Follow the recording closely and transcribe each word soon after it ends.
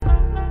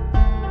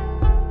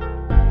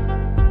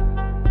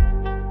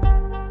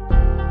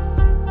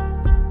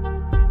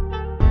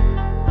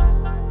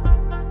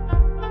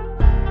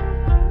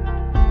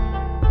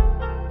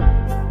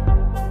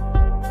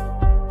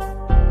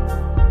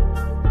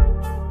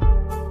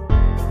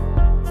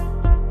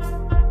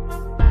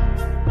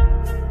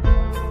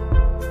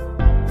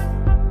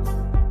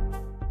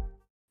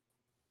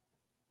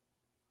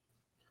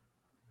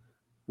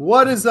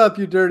What is up,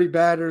 you dirty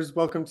batters?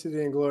 Welcome to the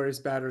Inglorious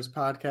Batters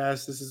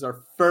podcast. This is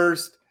our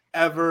first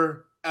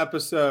ever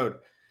episode.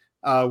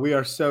 We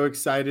are so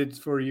excited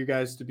for you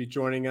guys to be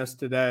joining us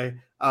today.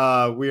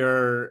 We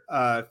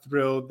are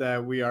thrilled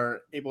that we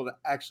are able to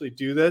actually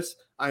do this.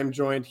 I'm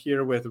joined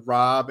here with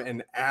Rob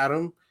and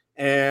Adam,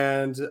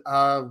 and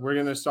we're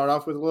going to start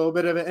off with a little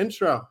bit of an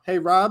intro. Hey,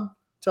 Rob,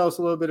 tell us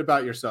a little bit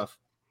about yourself.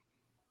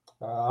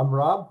 I'm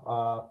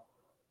Rob.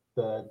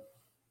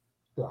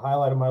 The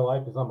highlight of my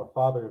life is I'm a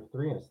father of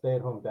three and a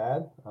stay-at-home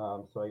dad.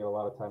 So I get a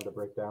lot of time to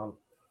break down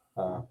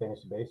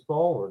fantasy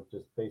baseball or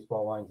just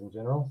baseball lines in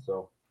general.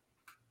 So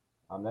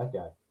I'm that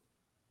guy.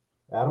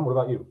 Adam, what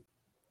about you?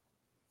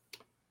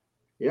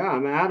 Yeah,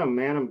 I'm Adam,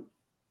 man. I'm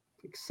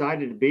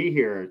excited to be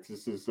here.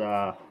 This is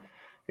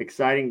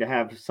exciting to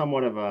have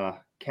somewhat of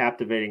a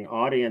captivating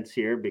audience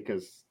here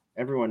because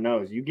everyone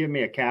knows you give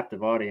me a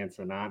captive audience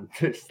and I'm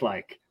just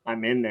like,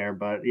 I'm in there.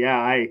 But yeah,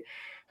 I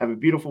have a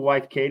beautiful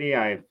wife, Katie.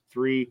 I have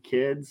 3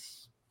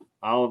 kids,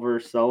 Oliver,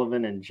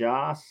 Sullivan, and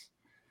Joss.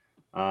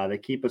 They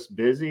keep us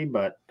busy,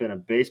 but been a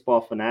baseball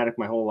fanatic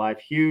my whole life.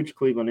 Huge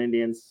Cleveland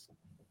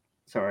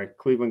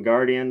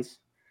Guardians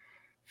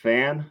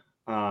fan.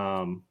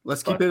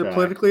 Let's keep it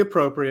politically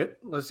appropriate.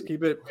 Let's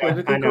keep it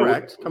politically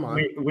correct. Come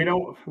on. We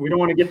don't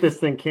want to get this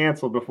thing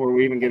canceled before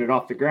we even get it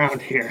off the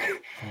ground here.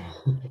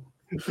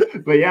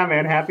 But yeah,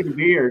 man, happy to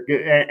be here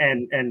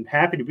and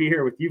happy to be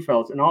here with you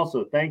fellas. And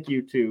also thank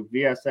you to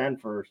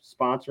VSN for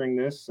sponsoring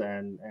this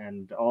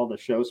and all the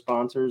show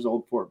sponsors,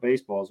 Old Fort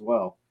Baseball as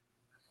well.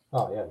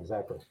 Oh yeah,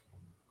 exactly.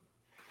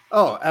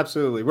 Oh,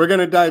 absolutely. We're going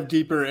to dive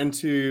deeper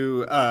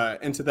into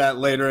that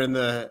later in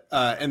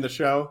the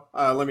show.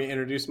 Let me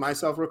introduce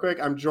myself real quick.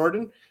 I'm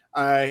Jordan.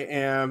 I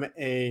am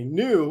a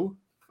new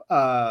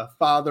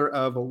father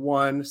of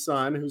one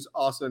son whose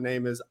also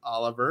name is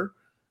Oliver.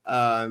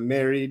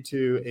 Married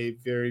to a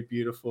very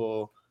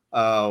beautiful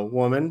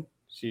woman.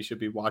 She should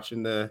be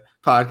watching the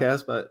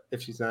podcast, but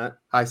if she's not,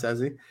 hi,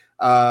 Sezzy.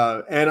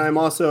 And I'm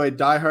also a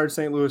diehard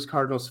St. Louis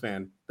Cardinals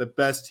fan, the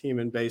best team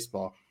in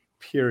baseball,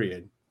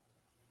 period.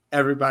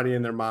 Everybody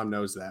and their mom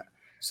knows that.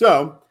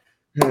 So,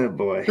 oh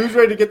boy, who's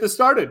ready to get this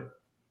started?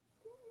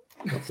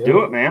 Let's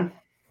do it, man.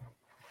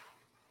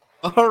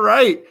 All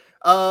right.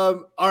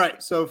 All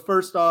right. So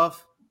first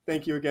off,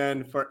 thank you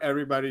again for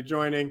everybody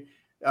joining.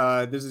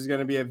 This is going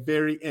to be a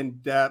very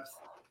in-depth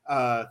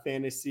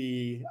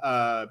fantasy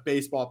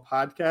baseball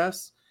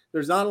podcast.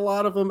 There's not a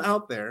lot of them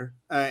out there.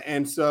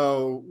 And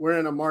so we're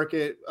in a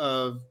market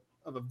of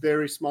a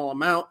very small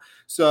amount.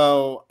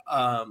 So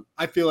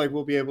I feel like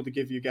we'll be able to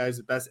give you guys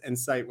the best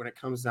insight when it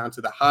comes down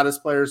to the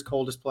hottest players,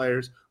 coldest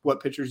players,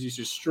 what pitchers you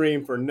should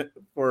stream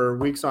for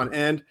weeks on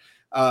end.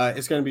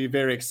 It's going to be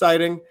very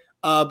exciting.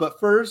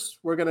 But first,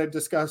 we're going to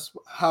discuss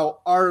how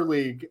our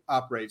league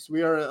operates.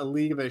 We are a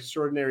league of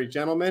extraordinary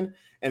gentlemen,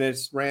 and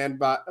it's ran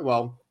by,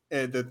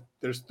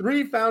 there's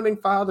 3 founding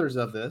fathers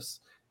of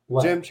this.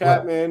 Jim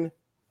Chapman,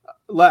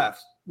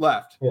 left.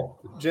 Yeah.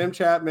 Jim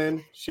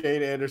Chapman,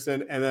 Shane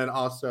Anderson, and then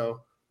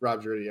also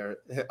Rob Drury,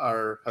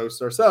 our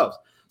hosts ourselves.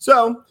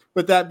 So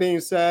with that being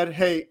said,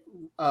 hey,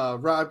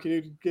 Rob, can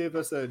you give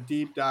us a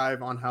deep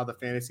dive on how the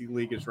fantasy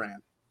league is ran?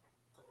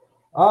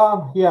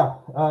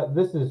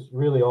 This is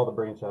really all the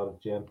brainchild of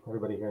Jim.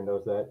 Everybody here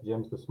knows that.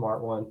 Jim's the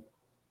smart one.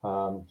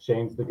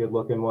 Shane's the good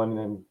looking one.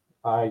 And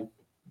I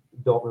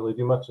don't really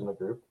do much in the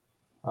group,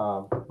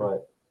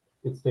 but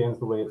it stands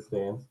the way it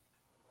stands.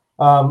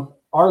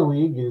 Our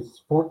league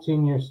is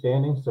 14 years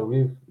standing, so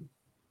we've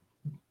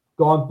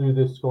gone through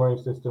this scoring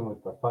system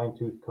with a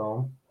fine-tooth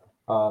comb.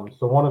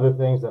 So one of the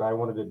things that I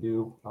wanted to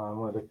do,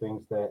 one of the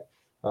things that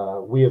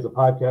we as a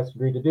podcast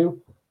agreed to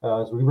do,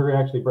 is we were going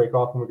to actually break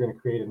off and we're going to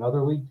create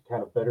another league to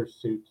kind of better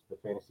suit the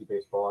fantasy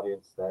baseball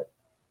audience that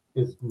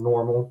is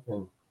normal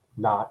and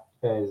not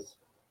as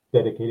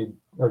dedicated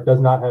or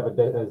does not have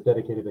as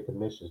dedicated a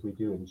commission as we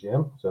do in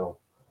gym. So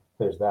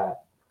there's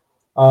that.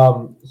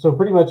 So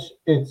pretty much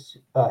it's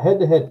a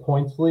head-to-head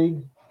points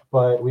league,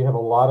 but we have a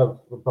lot of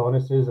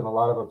bonuses and a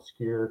lot of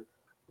obscure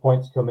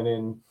points coming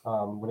in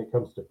when it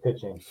comes to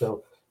pitching.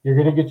 So you're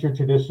going to get your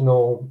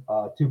traditional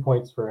 2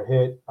 points for a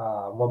hit,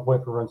 1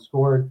 point for runs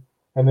scored,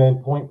 and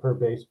then point per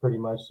base pretty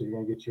much. So you're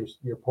going to get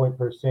your point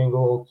per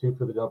single, 2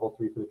 for the double,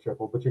 3 for the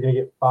triple, but you're going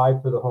to get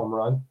 5 for the home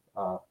run.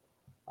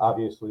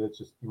 Obviously, it's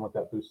just you want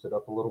that boosted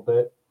up a little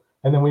bit.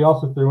 And then we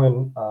also threw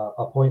in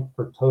a point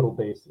for total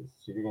bases.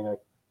 So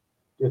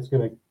it's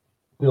going to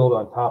build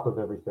on top of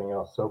everything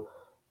else. So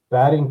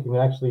batting can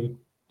actually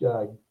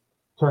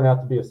turn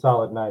out to be a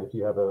solid night if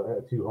you have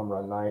a 2 home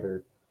run night,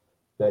 or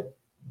that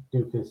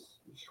Doofus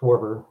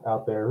Schwarber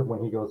out there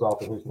when he goes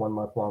off in his 1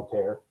 month long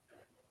tear.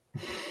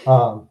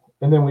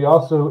 And then we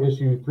also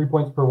issue 3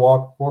 points per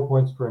walk, 4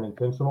 points for an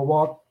intentional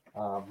walk,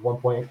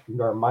 1 point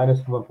or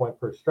minus 1 point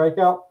per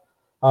strikeout.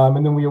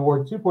 And then we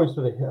award 2 points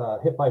for the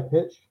hit by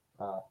pitch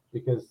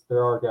because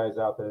there are guys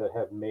out there that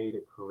have made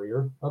a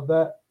career of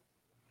that.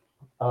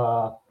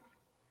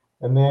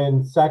 And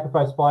then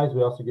sacrifice flies,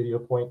 we also give you a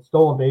point.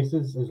 Stolen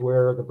bases is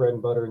where the bread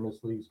and butter in this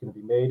league is going to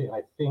be made. And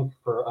I think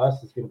for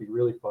us, it's going to be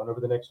really fun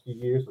over the next few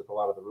years with a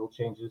lot of the rule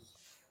changes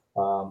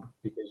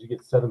because you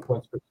get 7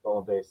 points per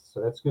stolen base.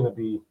 So that's going to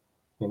be,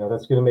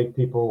 that's going to make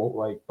people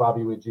like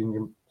Bobby Witt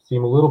Jr.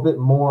 seem a little bit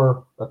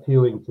more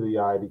appealing to the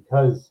eye,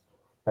 because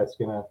that's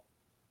going to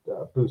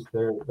boost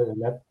their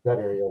that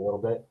area a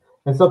little bit.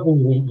 And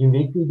something we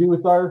uniquely do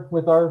with our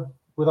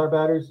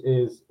batters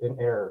is an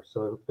error.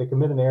 So if they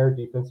commit an error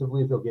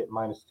defensively, they'll get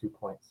 -2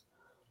 points,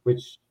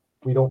 which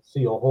we don't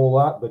see a whole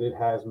lot, but it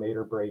has made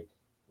or break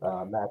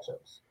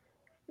matchups.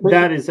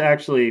 That is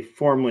actually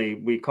formally,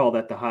 we call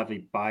that the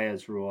Javi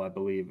Baez rule, I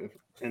believe.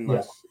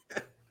 Unless,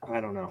 I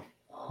don't know.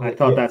 I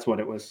thought that's what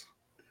it was.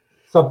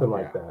 Something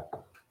like that.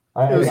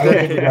 I don't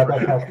think we got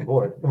that past the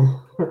board.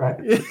 Right.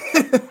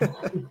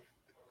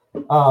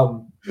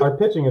 Our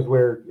pitching is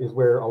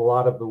where a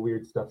lot of the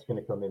weird stuff's going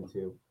to come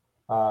into,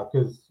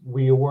 because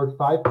we award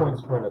 5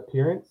 points for an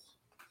appearance.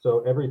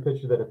 So every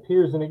pitcher that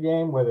appears in a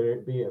game, whether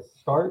it be a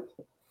start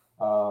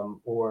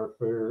or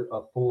for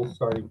a full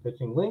starting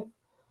pitching length,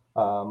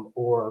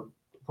 or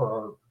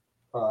for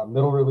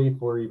middle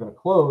relief or even a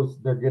close,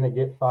 they're going to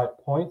get 5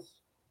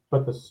 points.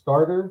 But the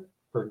starter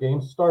for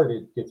games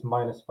started gets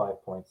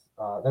 -5 points.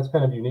 That's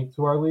kind of unique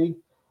to our league.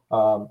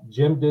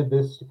 Jim did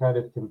this to kind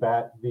of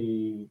combat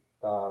the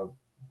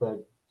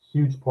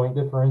huge point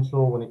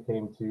differential when it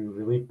came to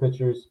relief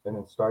pitchers and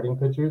then starting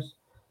pitchers.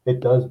 It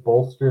does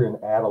bolster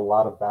and add a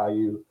lot of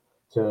value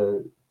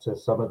to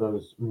some of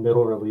those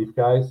middle relief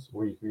guys,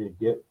 where you're going to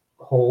get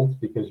holds,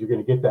 because you're going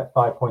to get that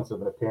 5 points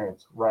of an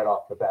appearance right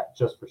off the bat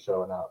just for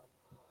showing up.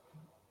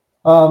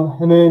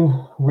 And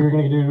then we're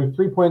going to do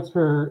 3 points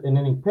for an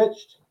inning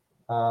pitched,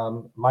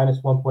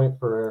 -1 point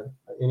for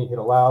any hit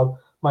allowed,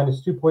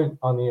 -2 point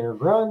on the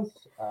earned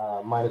runs,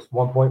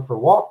 -1 point for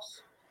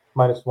walks,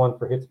 -1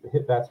 for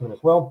hit batsmen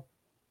as well.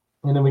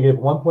 And then we give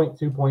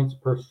 1.2 points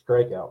per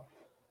strikeout.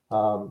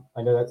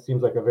 I know that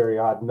seems like a very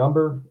odd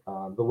number.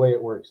 The way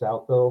it works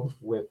out, though,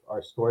 with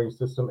our scoring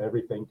system,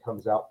 everything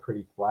comes out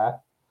pretty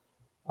flat.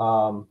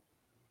 And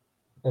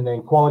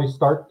then quality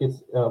start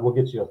will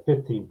get you a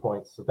 15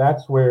 points. So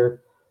that's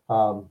where,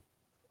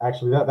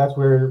 that's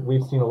where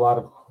we've seen a lot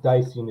of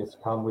diciness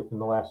come within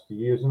the last few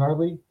years in our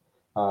league,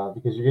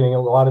 because you're getting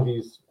a lot of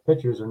these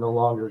pitchers are no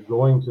longer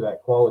going to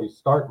that quality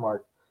start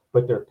mark,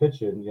 but they're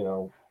pitching,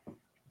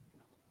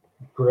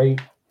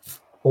 great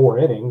 4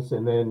 innings,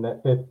 and then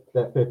that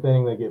fifth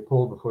inning they get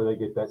pulled before they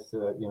get that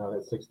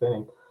 6th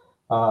inning.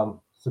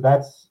 So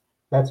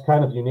that's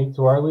kind of unique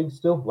to our league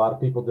still. A lot of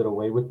people did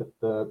away with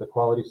the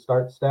quality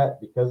start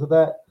stat because of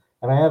that.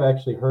 And I have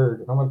actually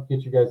heard, and I'm going to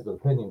get you guys'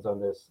 opinions on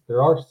this,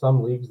 there are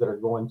some leagues that are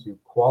going to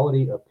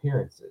quality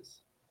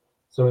appearances.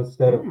 So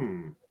instead of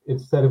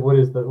what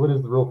is the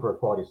rule for a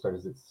quality start?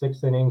 Is it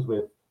 6 innings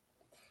with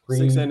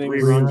 6 innings,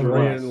 3 runs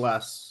or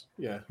less?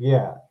 Yeah.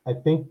 Yeah. I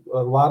think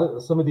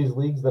some of these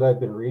leagues that I've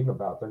been reading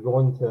about, they're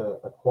going to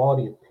a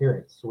quality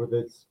appearance where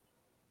it's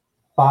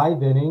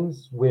 5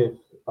 innings with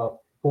a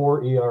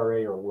 4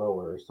 ERA or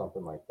lower or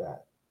something like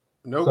that.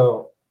 Nope.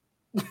 So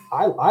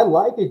I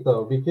like it,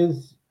 though,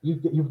 because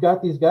you've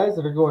got these guys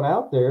that are going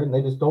out there and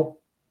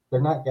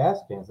they're not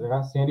gas cans. They're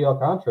not Sandy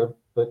Alcantara,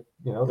 but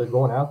they're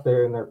going out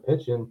there and they're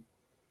pitching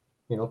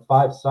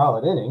 5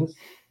 solid innings.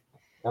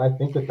 And I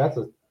think that's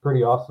a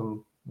pretty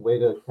awesome way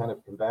to kind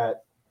of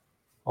combat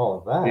all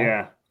of that.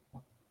 Yeah.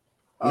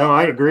 No,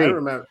 I agree.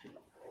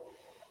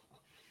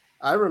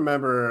 I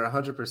remember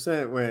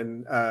 100%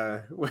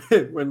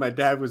 when my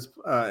dad was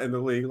in the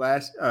league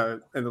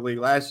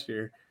last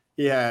year.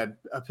 He had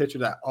a pitcher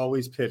that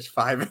always pitched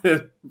 5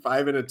 in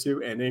a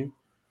 2 inning,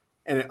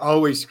 and it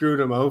always screwed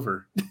him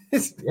over.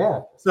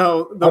 Yeah.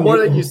 So the more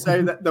that you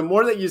say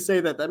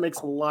that, that makes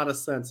a lot of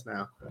sense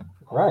now.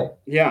 Right.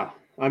 Yeah.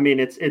 I mean,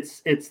 it's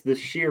the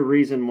sheer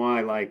reason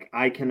why, like,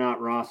 I cannot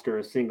roster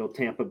a single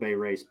Tampa Bay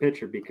Rays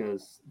pitcher,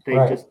 because they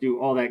just do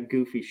all that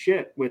goofy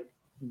shit with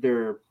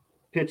their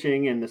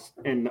pitching and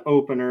the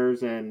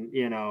openers and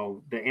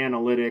the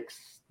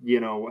analytics.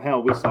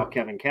 Hell, we saw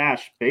Kevin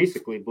Cash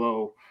basically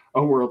blow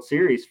a World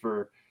Series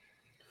for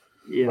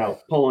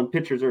pulling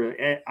pitchers. Or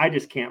I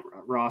just can't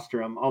roster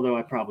them, although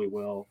I probably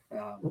will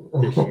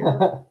this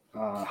year.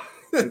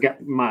 I've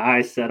got my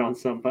eyes set on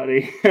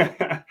somebody.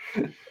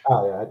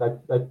 Oh yeah,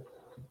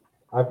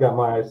 I've got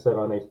my eyes set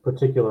on a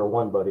particular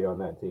one buddy on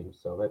that team,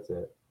 so that's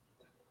it.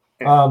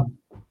 Yeah.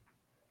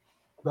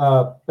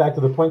 Back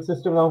to the point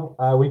system, though.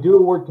 We do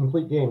award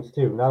complete games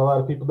too. Not a lot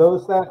of people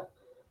notice that.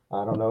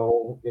 I don't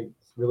know. It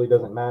really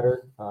doesn't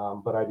matter.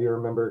 But I do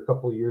remember a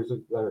couple years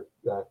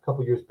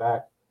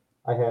back,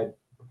 I had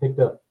picked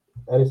up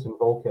Edison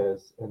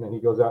Volquez, and then he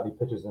goes out and he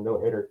pitches a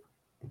no-hitter,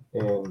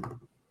 and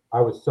I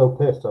was so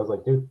pissed. I was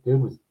like,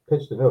 dude was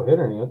pitched a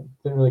no-hitter, and he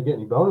didn't really get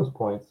any bonus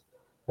points.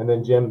 And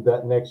then Jim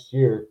that next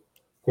year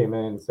came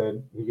in and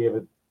said he gave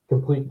a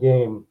complete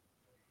game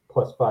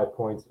plus 5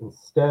 points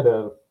instead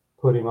of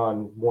putting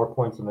on more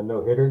points in the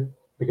no-hitter,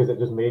 because it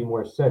just made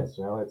more sense.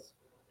 It's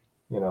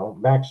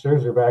Max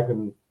Scherzer back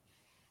in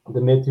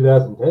the mid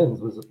 2010s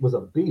was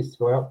a beast,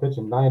 going out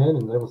pitching 9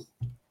 innings. It was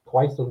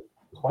twice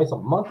a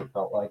month, it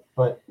felt like,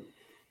 but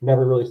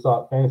never really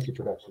saw it fantasy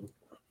production.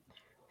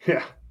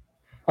 Yeah.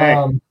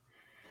 Hey,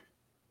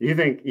 you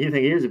think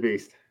he is a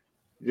beast?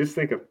 Just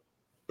think of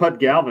Pud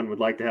Galvin would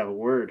like to have a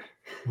word.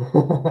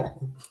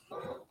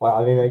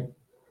 Wow, I mean,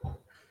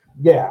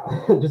 yeah,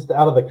 just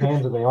out of the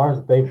cans and the arms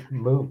that they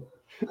move.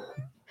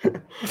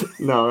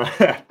 No,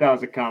 that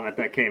was a comment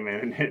that came in,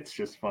 and it's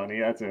just funny.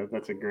 That's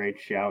a great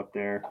shout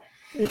there.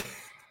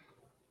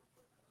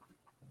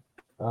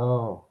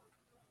 Oh,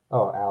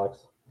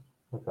 Alex.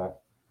 Okay.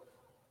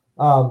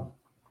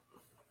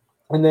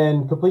 And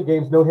then complete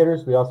games, no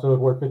hitters. We also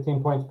award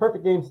 15 points.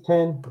 Perfect games,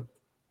 10.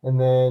 And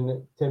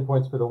then 10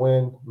 points for the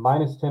win,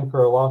 minus 10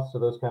 for a loss. So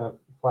those kind of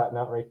flatten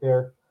out right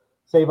there.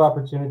 Save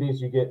opportunities,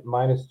 you get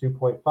minus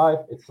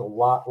 2.5. It's a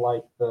lot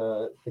like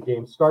the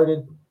game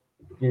started.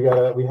 We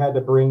had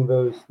to bring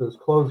those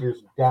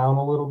closers down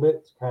a little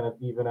bit to kind of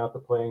even out the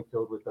playing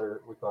field with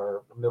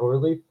our middle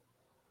relief.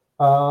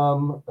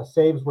 A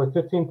save's worth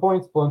 15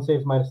 points, blown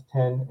saves minus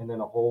 10, and then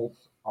a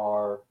holds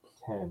are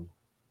 10.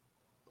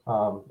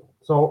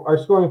 So our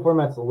scoring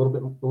format's a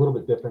little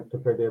bit different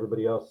compared to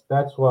everybody else.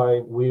 That's why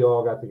we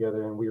all got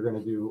together and we're going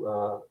to do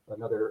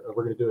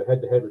we're going to do a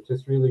head-to-head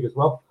rotisserie league as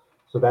well.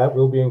 So that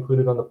will be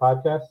included on the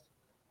podcast.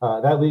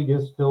 That league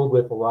is filled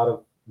with a lot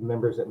of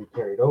members that we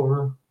carried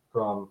over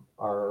from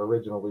our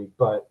original league,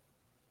 but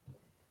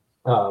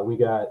we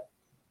got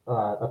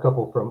a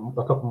couple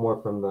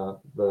more from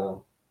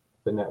the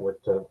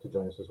network to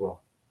join us as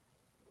well.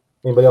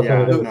 Anybody else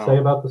have anything to say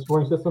about the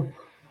scoring system?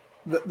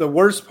 The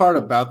worst part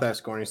about that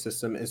scoring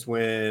system is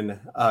when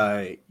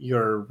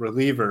your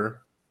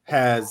reliever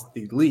has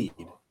the lead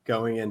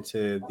going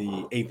into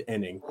the 8th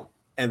inning,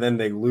 and then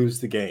they lose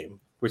the game,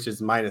 which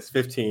is minus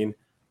 15,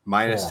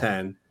 minus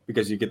 10,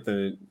 because you get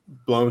the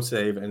blown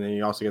save, and then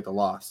you also get the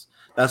loss.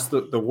 That's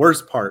the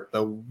worst part.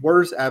 The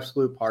worst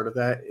absolute part of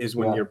that is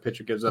when your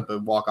pitcher gives up a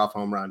walk-off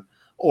home run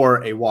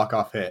or a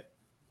walk-off hit.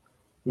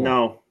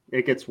 No,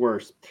 it gets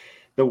worse.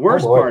 The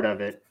worst part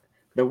of it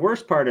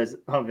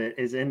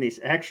is in these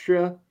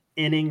extra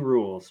inning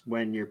rules.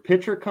 When your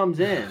pitcher comes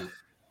in,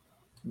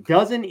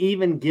 doesn't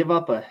even give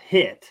up a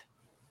hit,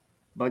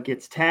 but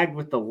gets tagged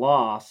with the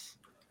loss.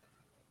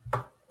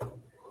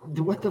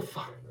 What the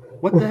fuck?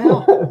 What the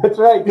hell? That's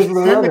right.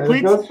 Send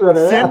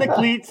the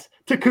cleats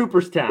to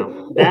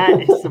Cooperstown.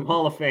 That is some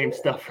Hall of Fame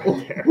stuff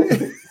right there.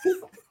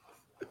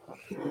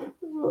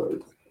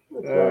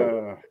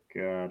 Oh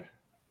God.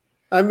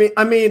 I mean,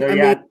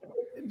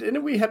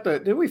 didn't we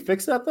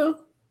fix that though?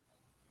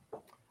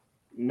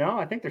 No,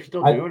 I think they're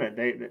still doing it.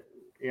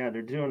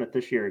 They're doing it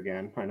this year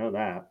again. I know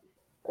that.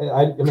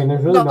 I mean,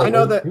 there's really I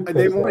know that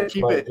they want to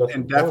keep it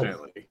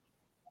indefinitely.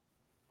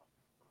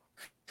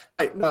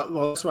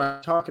 That's what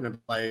I'm talking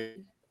about.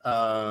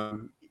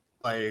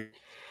 Like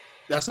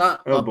that's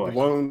not a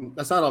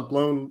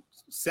blown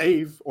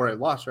save or a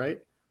loss, right?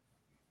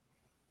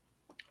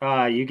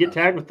 You get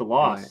tagged with the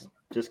loss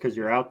just because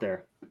you're out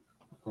there.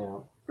 Yeah.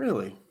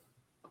 Really?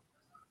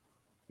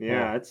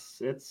 Yeah,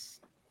 it's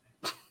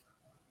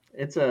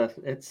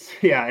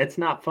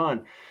not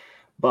fun.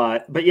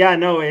 But yeah,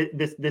 no,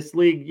 this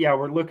league,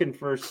 we're looking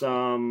for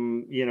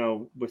some,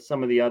 with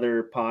some of the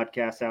other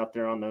podcasts out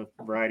there on the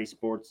Variety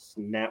Sports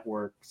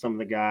Network, some of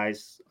the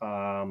guys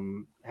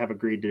have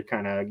agreed to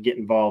kind of get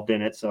involved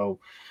in it. So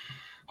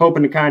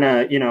hoping to kind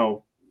of,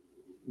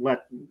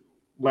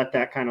 let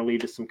that kind of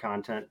lead to some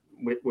content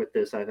with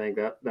this. I think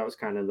that was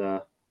kind of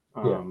the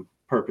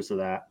purpose of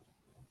that.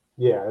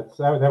 Yeah,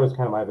 that was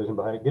kind of my vision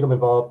behind it. Get them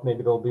involved.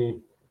 Maybe they'll be,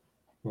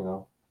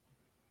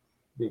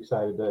 be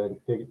excited to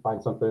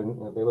find something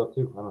that they love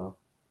too. I don't know.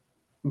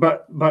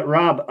 But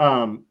Rob,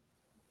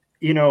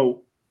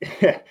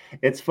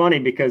 it's funny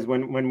because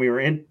when we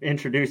were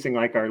introducing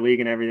like our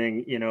league and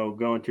everything,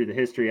 going through the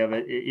history of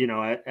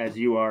it, as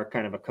you are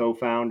kind of a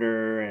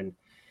co-founder and,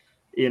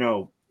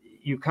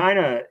 you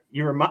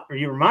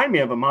remind me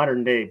of a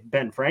modern day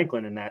Ben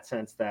Franklin in that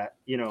sense that,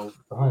 you're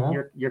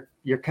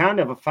kind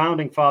of a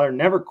founding father,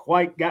 never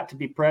quite got to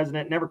be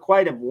president, never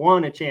quite have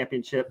won a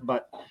championship,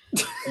 but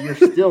you're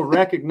still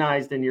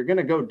recognized and you're going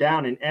to go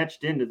down and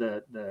etched into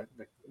the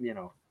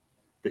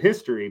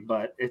history.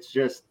 But it's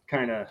just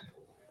kind of,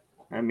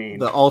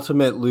 the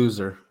ultimate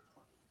loser,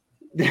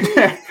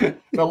 the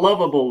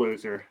lovable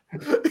loser.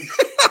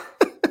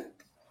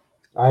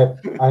 I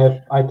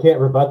can't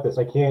rebut this.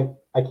 I can't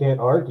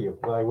argue.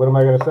 Like, what am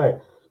I going to say?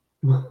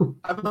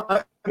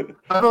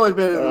 I've only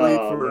been in the league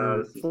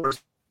for 4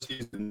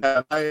 seasons.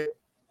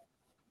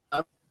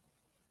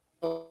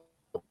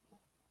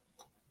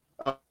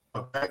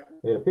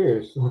 It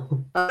appears.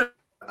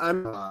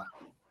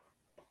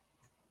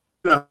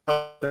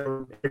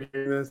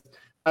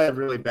 I have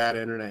really bad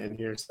internet in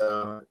here,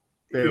 so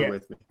bear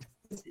with me.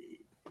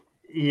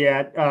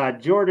 Yeah,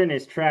 Jordan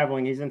is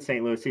traveling. He's in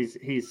St. Louis.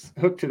 He's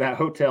hooked to that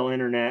hotel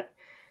internet.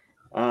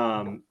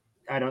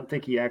 I don't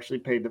think he actually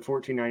paid the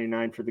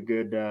 $14.99 for the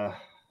good,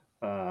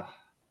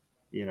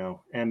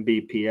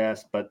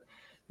 Mbps, but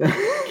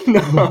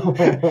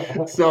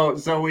no.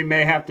 So we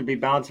may have to be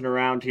bouncing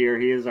around here.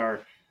 He is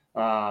our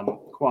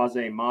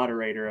quasi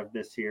moderator of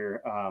this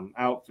here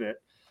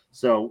outfit.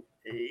 So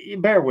you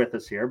bear with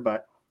us here,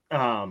 but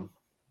so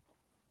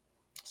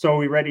are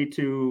we ready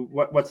to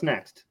what's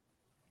next?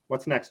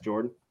 What's next,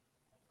 Jordan?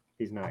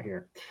 he's not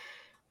here.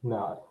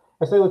 No,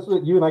 I say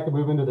you and I can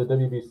move into the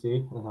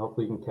WBC and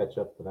hopefully you can catch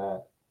up to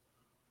that.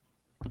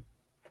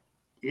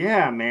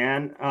 Yeah,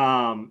 man.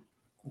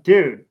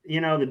 Dude, the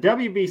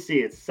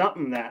WBC, it's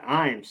something that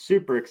I am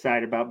super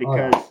excited about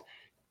because,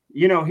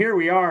 here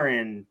we are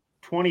in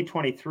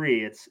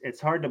 2023.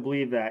 It's hard to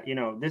believe that,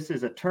 this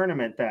is a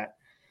tournament that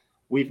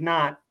we've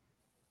not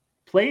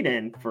played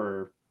in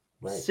for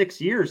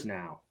 6 years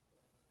now.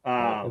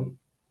 And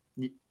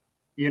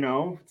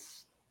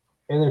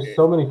there's it's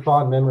so many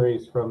fond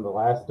memories from the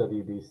last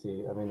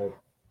WBC. I mean,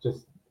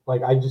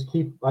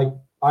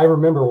 I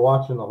remember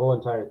watching the whole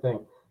entire thing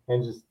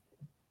and just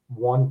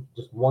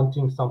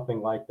wanting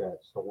something like that,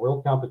 just a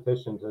world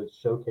competition to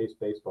showcase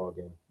baseball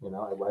again.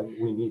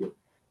 We need it.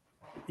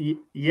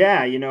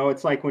 Yeah,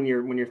 it's like when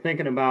you're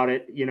thinking about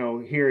it,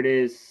 here it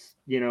is,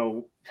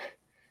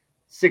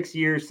 6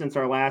 years since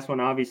our last one,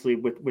 obviously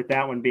with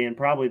that one being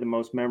probably the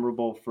most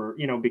memorable for,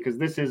 because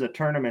this is a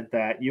tournament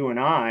that you and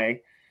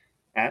I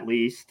at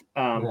least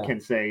can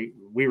say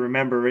we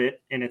remember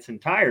it in its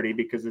entirety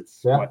because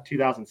it's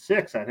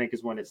 2006, I think,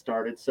 is when it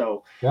started.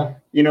 So,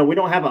 we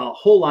don't have a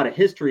whole lot of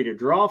history to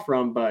draw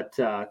from, but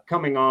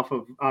coming off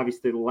of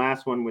obviously the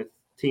last one with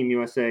Team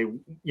USA,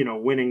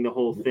 winning the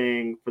whole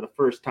thing for the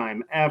first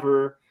time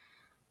ever,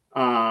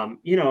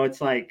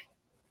 it's like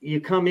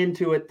you come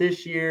into it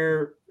this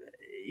year,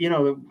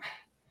 a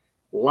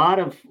lot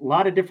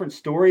of different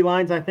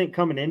storylines, I think,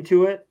 coming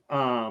into it.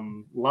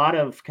 Lot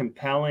of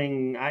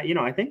compelling,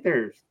 I think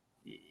there's,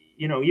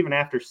 even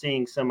after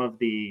seeing some of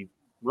the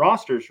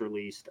rosters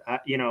released, a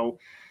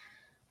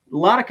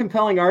lot of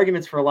compelling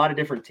arguments for a lot of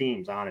different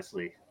teams,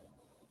 honestly.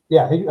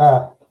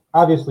 Yeah.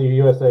 Obviously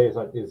USA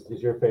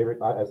is your favorite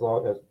as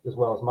well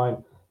as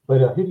mine.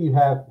 But who do you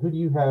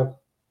have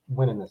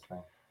winning this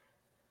thing?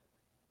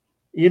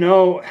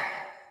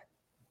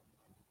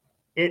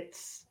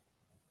 It's,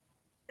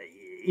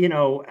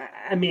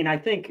 I mean, I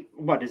think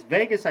what is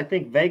Vegas? I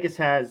think Vegas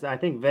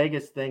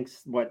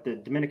thinks what the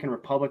Dominican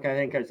Republic, I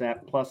think, is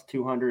at plus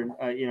 200.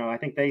 I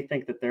think they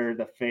think that they're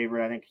the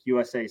favorite. I think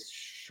USA is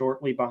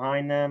shortly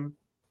behind them.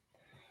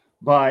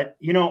 But,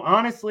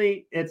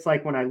 honestly, it's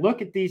like when I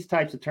look at these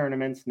types of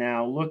tournaments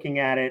now, looking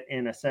at it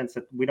in a sense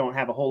that we don't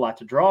have a whole lot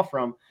to draw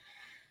from,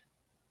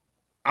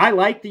 I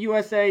like the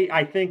USA.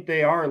 I think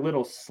they are a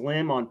little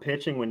slim on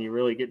pitching when you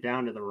really get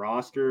down to the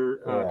roster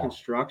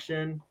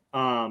construction.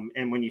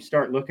 And when you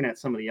start looking at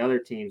some of the other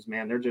teams,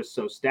 man, they're just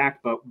so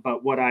stacked.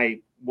 But what I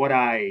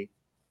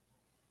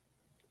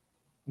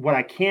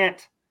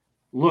can't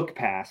look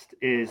past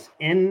is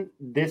in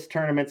this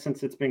tournament,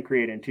 since it's been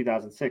created in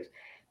 2006,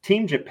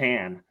 Team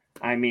Japan.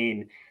 I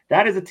mean,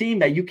 that is a team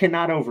that you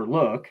cannot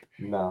overlook.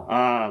 No.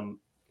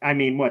 I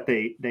mean,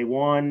 they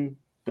won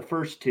the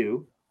first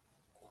two.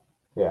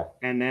 Yeah.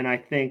 And then I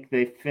think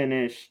they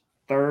finished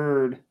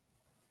third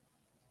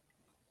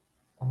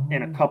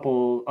and a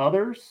couple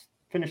others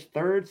finished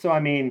third. So, I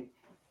mean,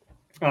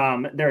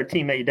 they're a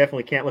team that you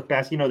definitely can't look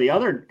past. The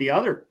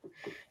other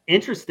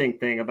interesting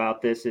thing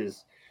about this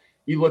is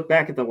you look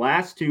back at the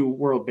last two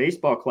World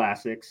Baseball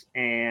Classics,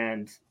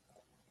 and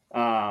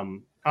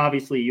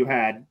obviously you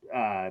had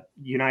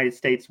United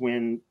States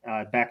win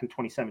back in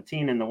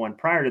 2017, and the one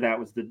prior to that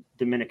was the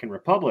Dominican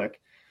Republic.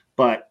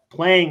 But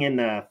playing in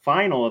the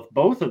final of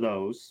both of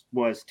those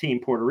was Team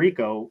Puerto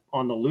Rico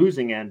on the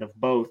losing end of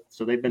both.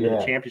 So they've been to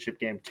the championship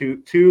game,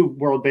 two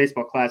World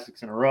Baseball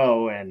Classics in a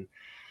row. And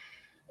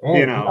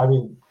I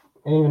mean,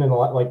 even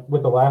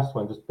with the last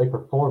one, just they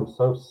performed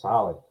so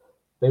solid.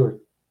 They were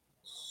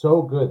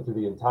so good through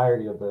the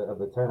entirety of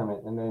the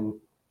tournament. And then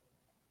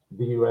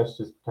the U.S.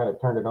 just kind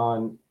of turned it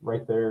on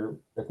right there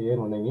at the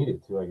end when they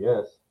needed to, I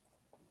guess.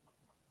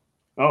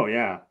 Oh,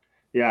 yeah.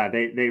 Yeah,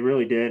 they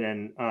really did.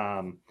 And,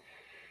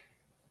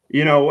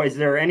 is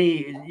there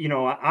any,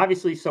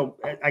 obviously, so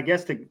I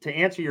guess to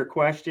answer your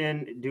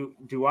question, who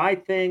do I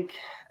think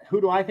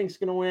is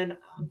going to win?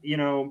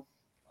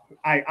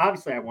 I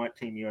want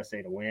Team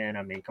USA to win.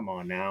 I mean, come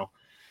on now.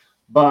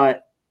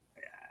 But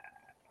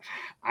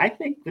I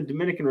think the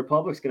Dominican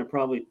Republic's going to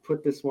probably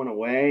put this one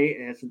away.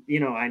 As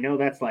I know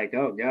that's like,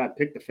 oh God,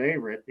 pick the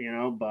favorite,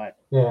 but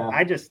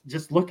I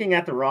just looking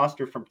at the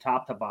roster from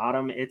top to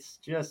bottom, it's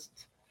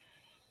just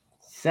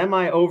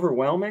semi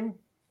overwhelming,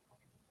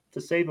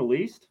 to say the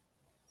least.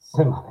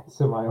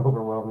 Semi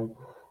overwhelming.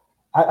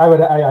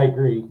 I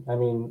agree. I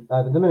mean,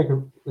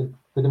 the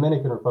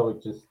Dominican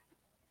Republic just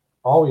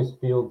always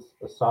fields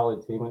a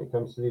solid team when it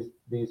comes to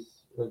the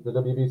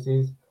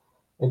WBCs.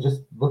 And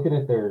just looking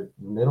at their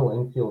middle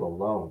infield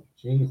alone,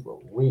 geez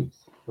Louise,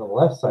 the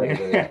left side of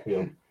their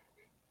infield,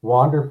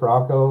 Wander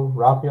Franco,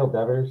 Rafael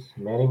Devers,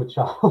 Manny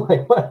Machado,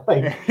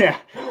 yeah.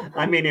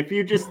 I mean, if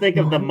you just think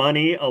of the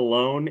money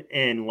alone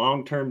in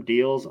long-term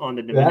deals on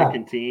the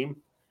Dominican team,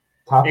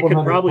 it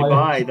could probably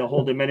buy the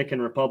whole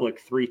Dominican Republic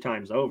 3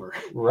 times over.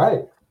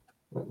 Right.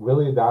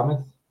 Willie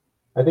Adames.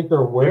 I think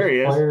their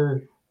worst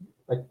player.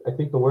 I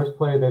think the worst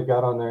player they've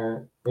got on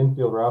their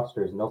infield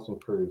roster is Nelson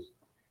Cruz.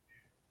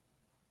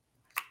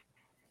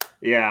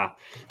 Yeah.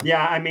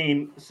 I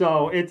mean,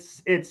 so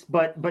it's,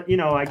 but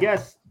I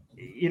guess,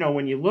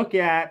 when you look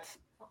at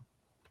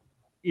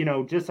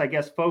just, I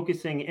guess,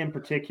 focusing in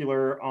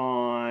particular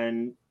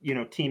on,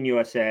 Team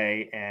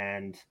USA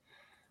and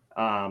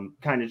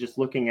kind of just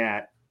looking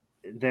at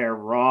their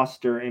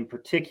roster in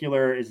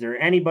particular, is there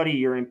anybody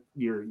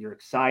you're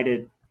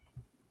excited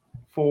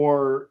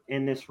for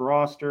in this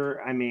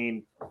roster? I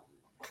mean,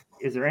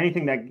 is there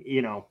anything that,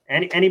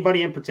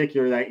 anybody in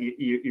particular that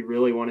you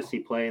really want to see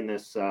play in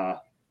this? The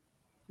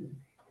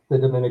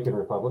Dominican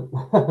Republic,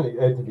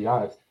 to be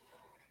honest.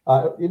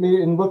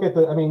 And look at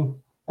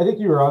I think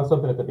you were on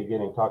something at the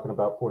beginning talking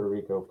about Puerto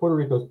Rico. Puerto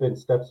Rico's been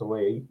steps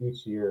away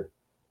each year,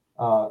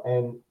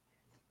 and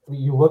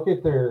you look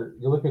at their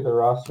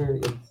roster.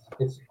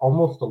 It's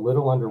almost a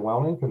little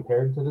underwhelming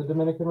compared to the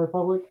Dominican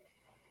Republic,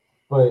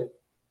 but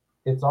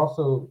it's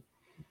also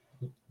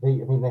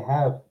they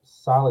have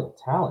solid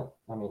talent.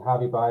 I mean,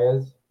 Javi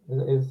Baez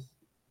is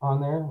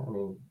on there. I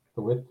mean,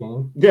 the Whip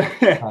King. Yeah,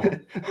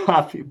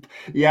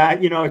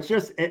 yeah. It's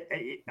just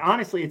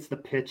honestly, it's the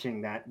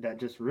pitching that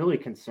just really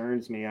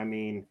concerns me. I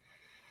mean,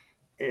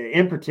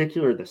 in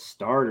particular, the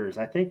starters.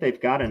 I think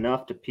they've got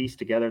enough to piece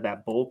together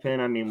that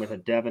bullpen. I mean, with a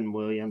Devin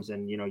Williams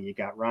and you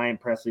got Ryan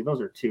Presley. Those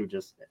are two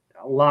just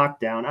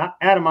locked down.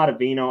 Adam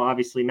Ottavino,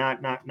 obviously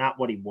not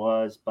what he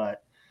was,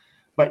 but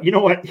you know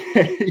what?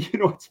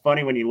 It's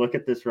funny when you look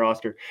at this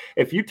roster.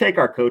 If you take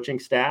our coaching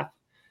staff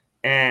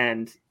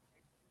and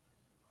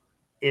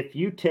if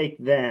you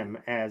take them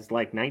as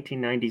like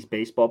 1990s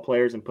baseball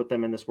players and put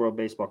them in this World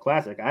Baseball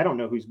Classic, I don't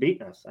know who's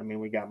beating us. I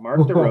mean, we got Mark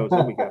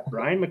DeRosa, we got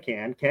Brian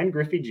McCann, Ken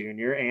Griffey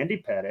Jr., Andy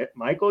Pettit,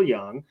 Michael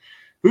Young.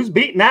 Who's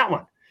beating that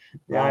one?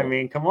 Yeah, I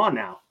mean, come on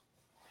now.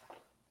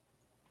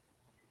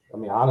 I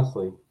mean,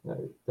 honestly,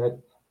 that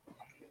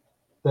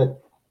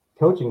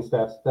coaching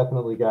staff's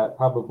definitely got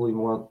probably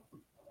more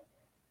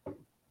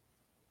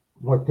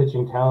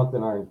pitching talent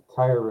than our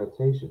entire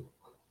rotation.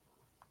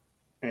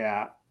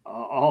 Yeah.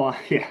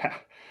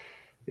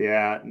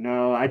 Yeah.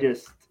 No, I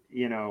just,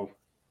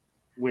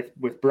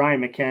 with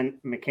Brian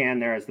McCann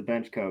there as the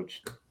bench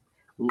coach.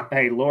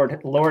 Hey,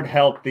 Lord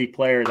help the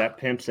player that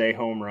pimps a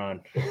home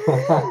run.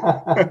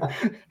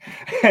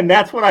 And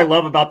that's what I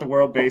love about the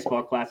World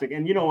Baseball Classic.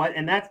 And you know what?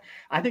 And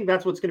I think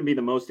that's what's going to be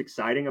the most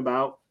exciting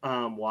about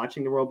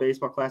watching the World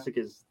Baseball Classic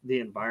is the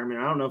environment.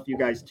 I don't know if you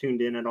guys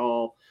tuned in at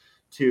all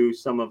to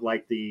some of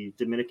like the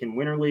Dominican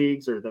Winter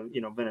Leagues or the,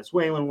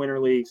 Venezuelan Winter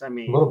Leagues. I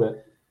mean, a little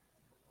bit.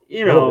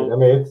 I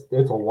mean,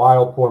 it's a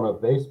wild form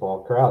of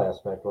baseball, crowd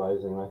aspect wise,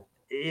 anyway.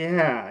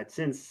 Yeah, it's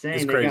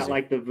insane. They got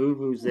like the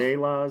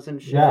vuvuzelas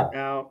and shit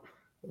out.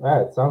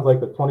 Yeah, it sounds like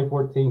the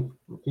 2014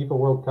 FIFA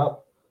World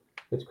Cup.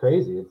 It's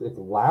crazy. It's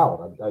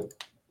loud.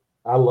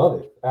 I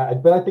love it.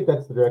 But I think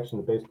that's the direction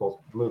that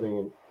baseball's moving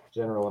in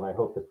general, and I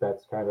hope that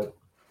that's kind of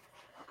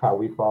how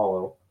we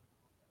follow.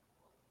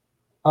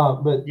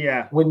 But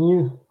yeah, when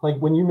you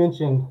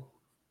mentioned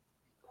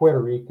Puerto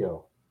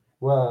Rico,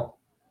 well,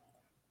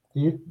 do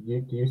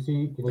you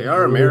see? They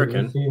are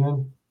American. Do you see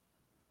them?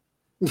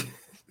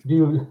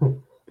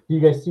 do you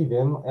guys see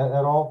them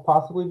at all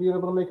possibly being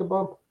able to make a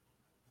bump?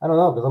 I don't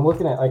know, because I'm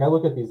looking at I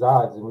look at these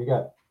odds and we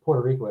got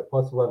Puerto Rico at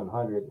plus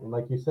 1100, and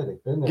like you said,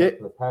 they've been there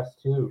for the past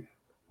two.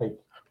 Like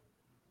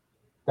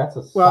that's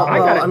a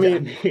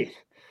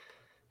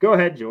go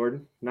ahead,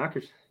 Jordan.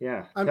 Knockers.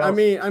 Yeah. I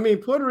mean,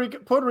 Puerto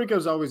Rico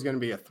is always going to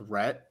be a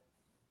threat.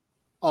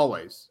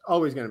 Always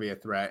going to be a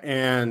threat.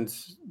 And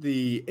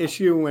the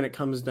issue when it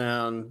comes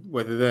down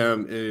with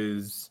them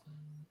is,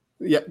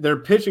 their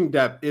pitching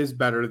depth is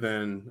better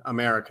than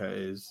America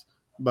is.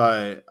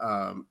 But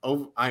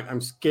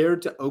I'm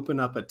scared to open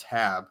up a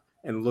tab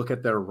and look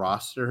at their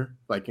roster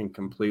like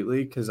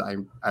incompletely because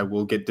I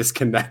will get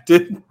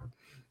disconnected.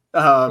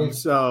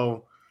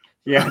 So.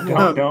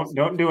 Yeah,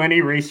 don't do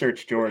any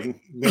research, Jordan.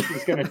 This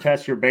is going to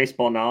test your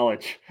baseball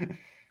knowledge.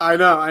 I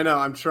know.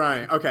 I'm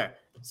trying. Okay,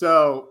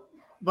 so,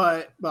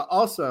 but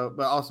also,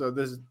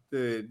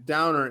 the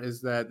downer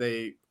is that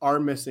they are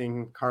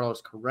missing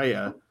Carlos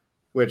Correa,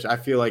 which I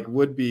feel like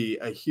would be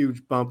a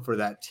huge bump for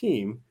that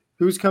team.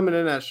 Who's coming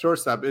in at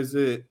shortstop? Is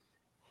it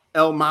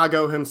El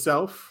Mago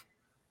himself?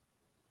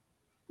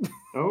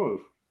 Oh,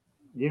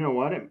 you know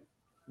what? It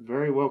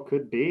very well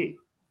could be.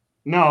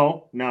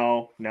 No.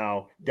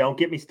 Don't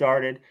get me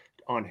started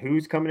on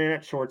who's coming in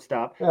at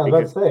shortstop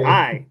because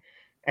I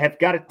have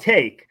got a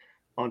take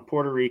on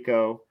Puerto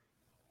Rico.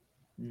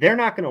 They're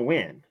not going to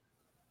win.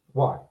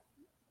 Why?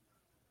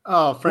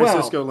 Oh,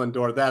 Francisco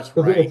Lindor. That's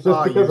right. It's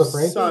just because of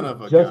Frankie? Son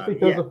of a just gun.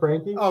 Because of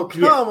Frankie? Oh,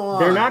 come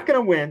on. They're not going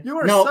to win. You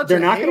are such they're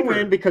a not hater. going to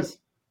win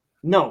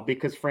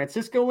because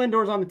Francisco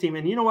Lindor's on the team.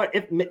 And you know what?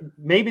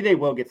 Maybe they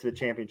will get to the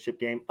championship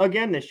game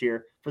again this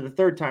year for the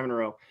third time in a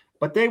row.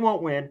 But they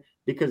won't win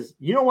because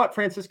you know what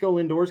Francisco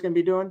Lindor is going to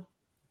be doing?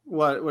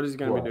 What is he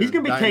going to be doing? He's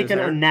going to be taking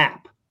a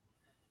nap.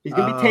 He's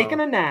going to be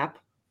taking a nap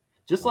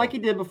just like he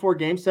did before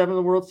Game 7 of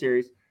the World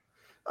Series.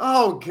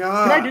 Oh,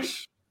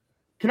 gosh.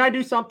 Can I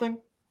do something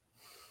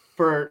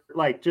for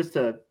just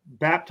to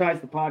baptize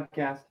the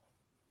podcast?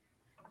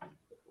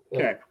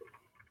 Okay.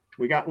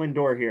 We got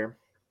Lindor here.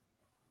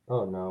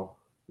 Oh, no.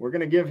 We're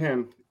going to give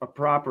him a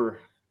proper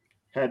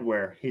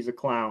headwear. He's a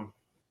clown.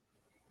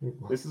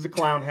 This is a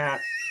clown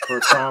hat for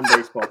a clown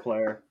baseball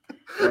player.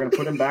 We're gonna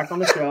put him back on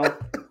the shelf.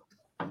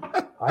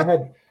 I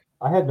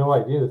had no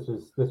idea this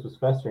was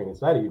festering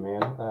inside of you,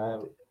 man.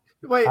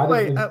 Wait, How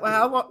did wait.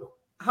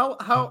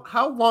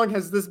 How long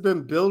has this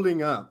been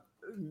building up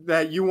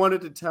that you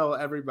wanted to tell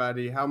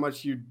everybody how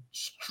much you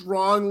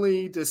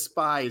strongly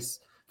despise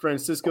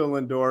Francisco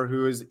Lindor,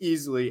 who is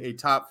easily a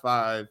top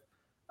 5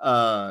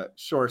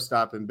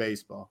 shortstop in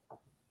baseball?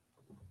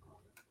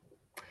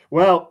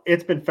 Well,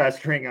 it's been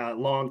festering a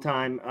long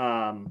time.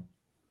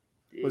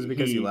 Was it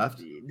because he left?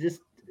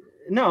 Just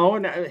no.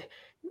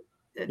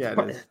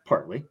 Yeah,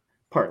 partly.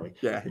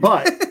 Yeah,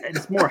 But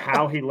it's more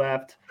how he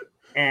left.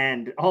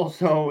 And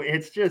also,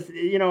 it's just,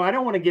 I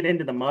don't want to get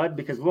into the mud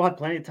because we'll have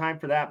plenty of time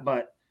for that.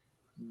 But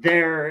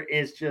there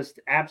is just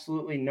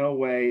absolutely no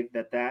way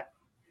that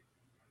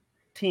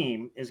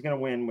team is going to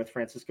win with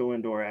Francisco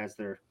Lindor as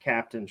their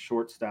captain,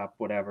 shortstop,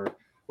 whatever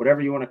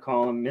you want to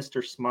call him,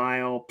 Mr.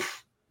 Smile,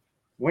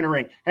 win a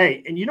ring.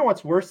 Hey, and you know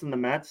what's worse than the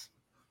Mets?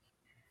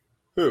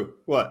 Who?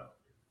 What?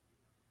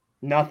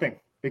 Nothing,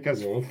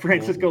 because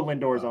Francisco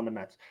Lindor is on the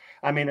Mets.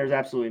 I mean, there's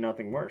absolutely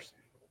nothing worse.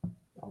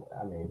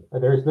 I mean,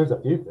 there's a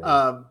few things.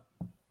 I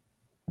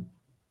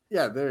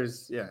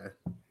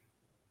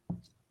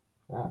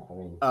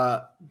mean,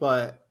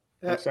 but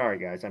I'm sorry,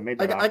 guys. I made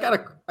that. I got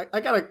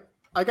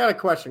a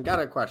question. Got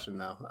a question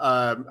though.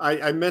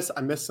 I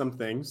missed some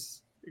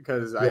things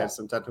because I had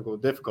some technical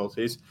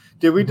difficulties.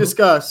 Did we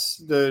discuss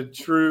the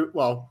true?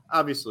 Well,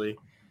 obviously,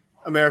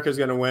 America's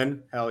going to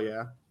win. Hell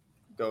yeah,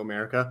 go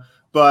America!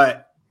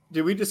 But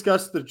did we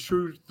discuss the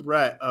true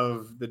threat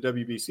of the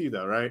WBC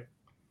though? Right?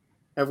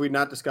 Have we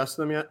not discussed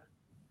them yet?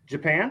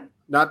 Japan?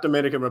 Not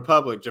Dominican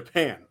Republic,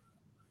 Japan.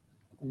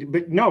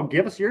 But no,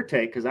 give us your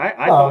take because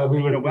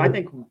I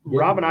think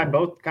Rob and I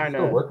both kind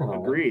of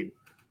agreed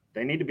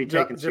they need to be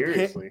taken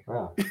seriously.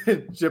 Wow.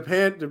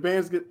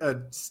 Japan's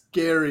a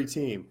scary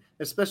team,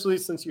 especially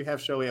since you have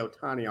Shohei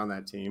Ohtani on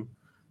that team,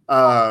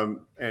 and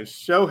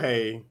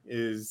Shohei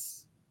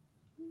is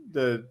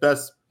the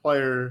best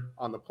player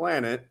on the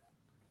planet,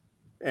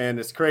 and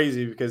it's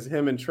crazy because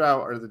him and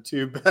Trout are the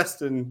 2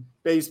 best in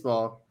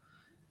baseball,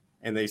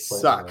 and they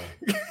suck.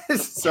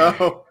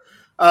 So.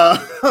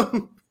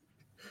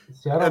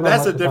 See,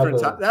 that's a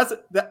different time.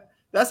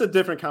 That's a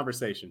different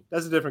conversation.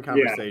 That's a different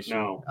conversation.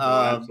 Yeah, no,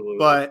 absolutely.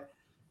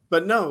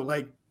 But no,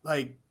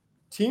 like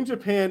Team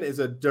Japan is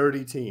a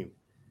dirty team.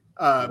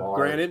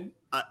 Granted,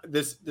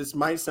 this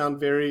might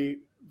sound very,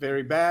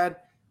 very bad.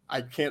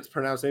 I can't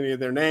pronounce any of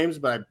their names,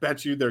 but I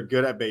bet you they're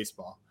good at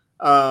baseball.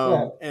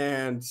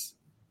 And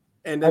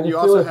then you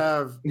also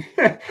have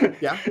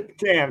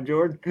Damn,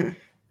 Jordan.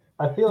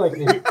 I feel like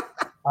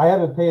I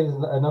haven't paid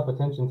enough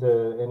attention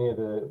to any of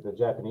the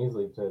Japanese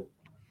league to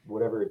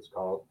whatever it's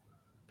called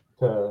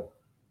to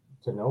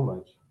know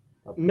much.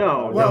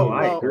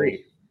 I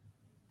agree.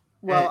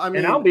 Well, I'm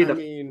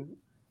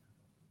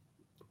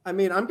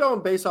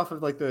going based off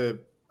of like the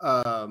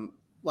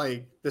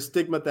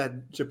stigma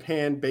that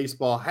Japan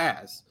baseball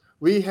has.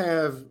 We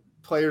have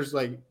players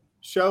like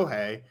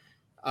Shohei,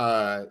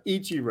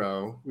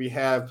 Ichiro. We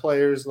have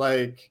players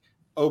like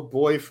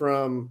boy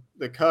from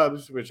the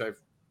Cubs, which I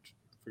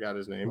forgot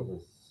his name.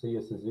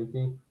 Sia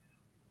Suzuki.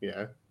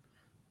 Yeah.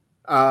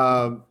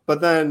 But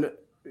then,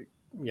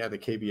 the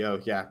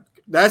KBO,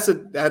 that's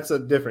a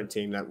different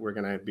team that we're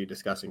gonna be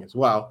discussing as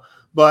well.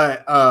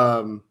 But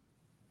no,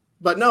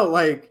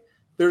 like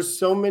there's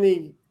so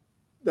many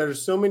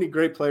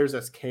great players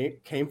that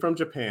came from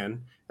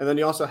Japan, and then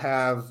you also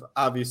have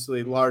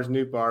obviously Lars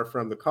Nootbaar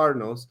from the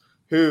Cardinals,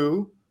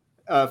 who,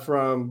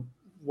 from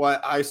what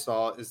I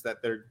saw, is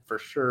that they're for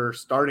sure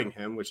starting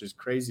him, which is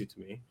crazy to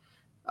me,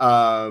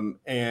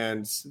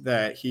 and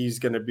that he's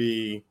going to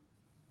be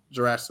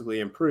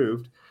drastically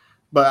improved.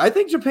 But I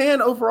think Japan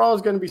overall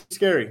is going to be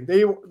scary.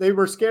 They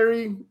were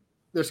scary.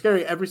 They're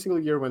scary every single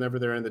year whenever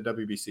they're in the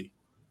WBC,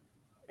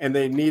 and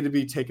they need to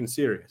be taken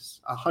serious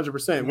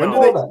 100%.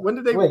 When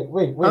did they?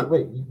 Wait.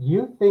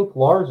 You think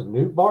Lars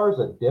Nootbaar is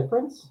a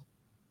difference?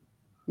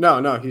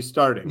 No, he's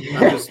starting.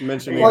 I'm just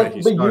mentioning that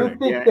he's starting.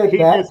 But you think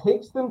that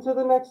takes them to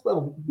the next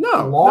level?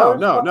 No.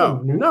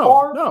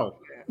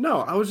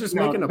 I was just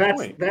making a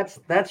point.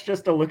 That's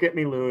just a look at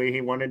me, Louie.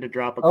 He wanted to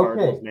drop a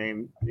Cardinals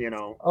name.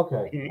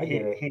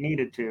 Okay. He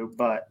needed to,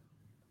 but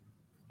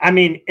I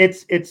mean,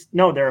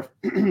 they're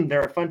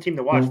they're a fun team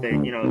to watch. They're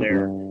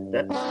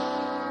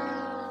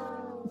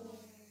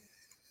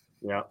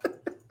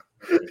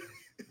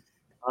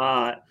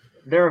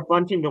a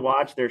fun team to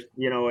watch. There's,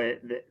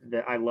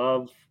 I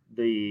love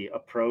the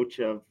approach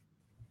of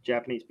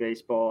Japanese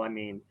baseball. I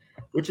mean,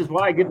 which is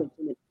why I give them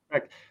so much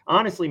respect.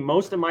 Honestly,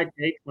 most of my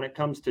take when it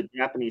comes to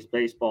Japanese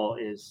baseball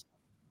is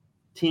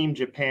Team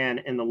Japan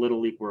in the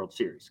Little League World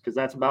Series, because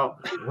that's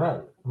about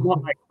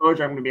what my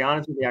exposure. I'm going to be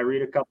honest with you. I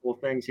read a couple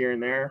of things here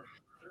and there,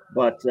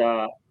 but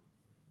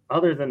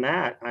other than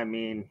that, I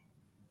mean,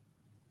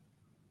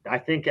 I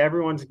think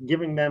everyone's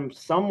giving them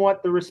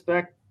somewhat the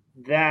respect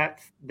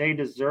that they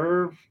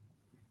deserve.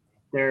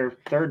 Their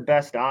third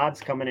best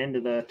odds coming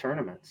into the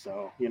tournament.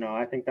 So,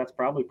 I think that's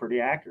probably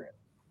pretty accurate.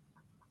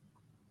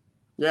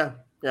 Yeah.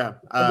 Yeah.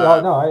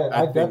 No,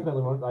 I think-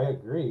 definitely I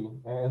agree.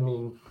 I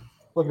mean,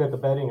 looking at the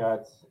betting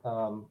odds,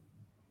 I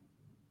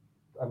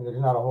mean, there's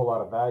not a whole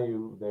lot of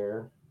value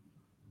there.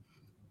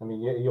 I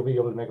mean, you'll be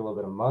able to make a little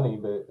bit of money,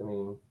 but I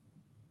mean,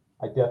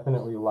 I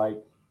definitely like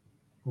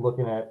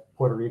looking at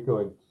Puerto Rico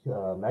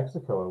and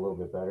Mexico a little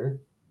bit better.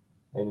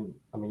 And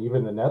I mean,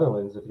 even the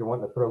Netherlands, if you're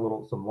wanting to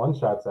throw some one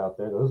shots out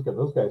there, those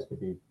guys could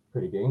be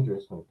pretty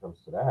dangerous when it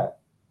comes to that.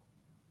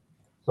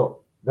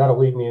 So that'll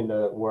lead me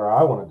into where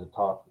I wanted to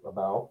talk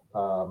about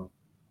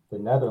the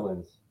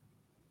Netherlands.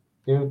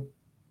 Dude,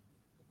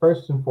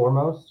 first and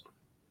foremost,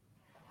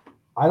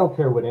 I don't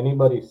care what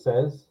anybody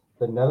says.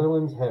 The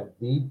Netherlands have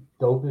the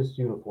dopest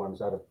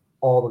uniforms out of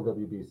all the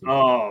WBC.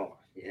 Oh,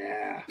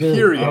 yeah. Dude,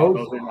 Period.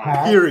 Those are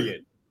nice.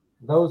 Period.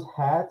 Those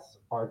hats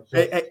are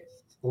just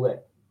slick.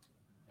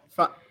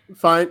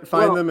 Find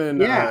Well, them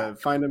and yeah.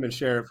 find them and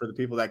share it for the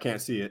people that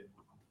can't see it.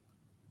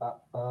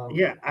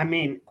 Yeah, I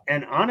mean,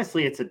 and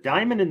honestly, it's a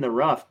diamond in the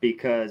rough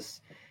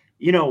because,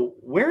 you know,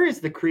 where is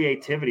the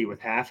creativity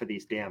with half of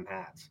these damn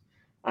hats?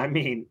 I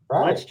mean,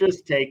 let's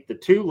just take the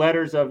two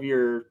letters of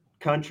your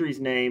country's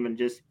name and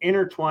just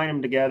intertwine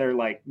them together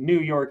like New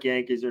York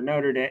Yankees or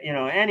Notre Dame, you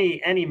know,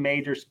 any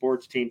major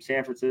sports team,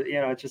 San Francisco,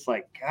 you know, it's just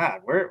like,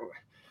 God, where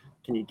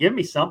can you give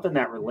me something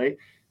that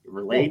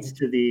relates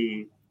to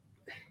the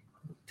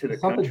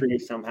country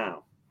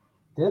somehow?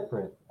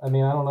 Different. I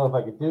mean, I don't know if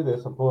I could do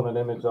this. I'm pulling an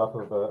image off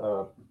of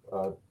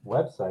a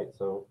website,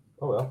 so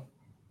well.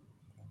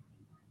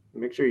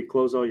 Make sure you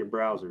close all your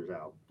browsers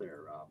out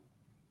there,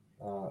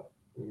 Rob.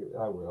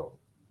 I will.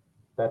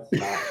 That's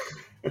not.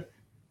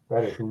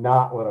 That is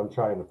not what I'm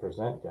trying to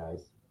present,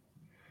 guys.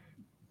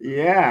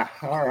 Yeah.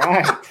 All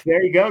right.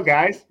 There you go,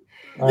 guys.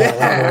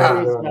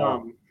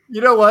 Yeah.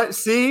 You know what?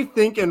 See,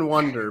 Think and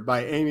Wonder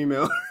by Amy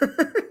Miller.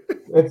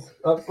 It's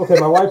okay.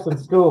 My wife's in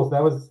schools.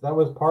 That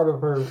was part of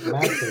her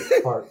master's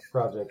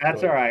project.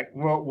 That's all right.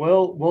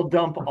 We'll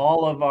dump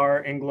all of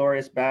our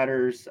Inglorious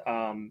batters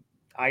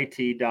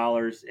IT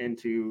dollars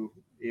into,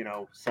 you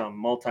know,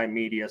 some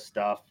multimedia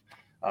stuff.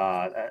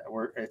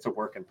 It's a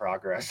work in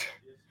progress.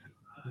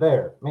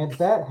 There, man,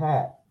 that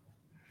hat.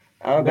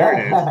 Oh, there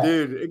it is,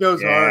 dude. It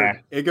goes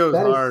hard. It goes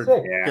hard.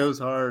 It goes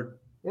hard.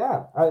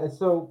 Yeah.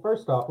 So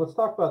first off, let's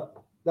talk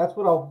about. That's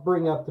what I'll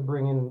bring up to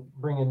bring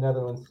in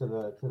Netherlands to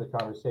the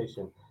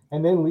conversation,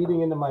 and then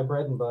leading into my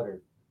bread and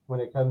butter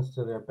when it comes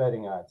to their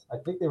betting odds. I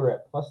think they were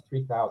at plus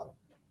 3,000.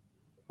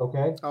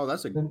 Okay. Oh,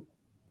 that's if you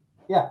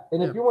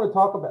want to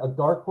talk about a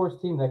dark horse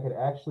team that could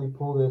actually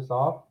pull this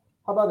off,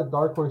 how about a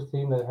dark horse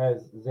team that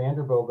has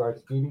Xander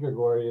Bogaerts, Didi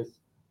Gregorius,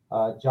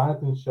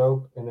 Jonathan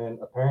Schoop, and then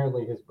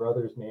apparently his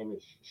brother's name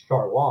is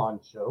Charwan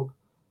Schoop,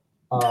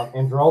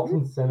 and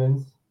Dralton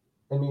Simmons.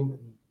 I mean,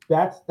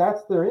 that's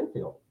their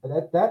infield.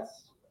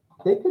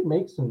 They could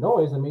make some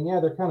noise. I mean,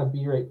 yeah, they're kind of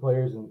B-rate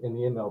players in the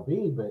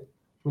MLB, but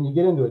when you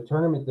get into a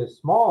tournament this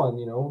small and,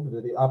 you know,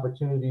 the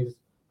opportunities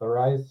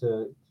arise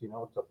to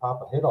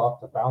pop a hit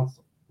off to bounce,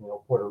 you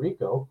know, Puerto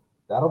Rico,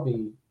 that'll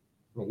be,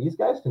 I mean, these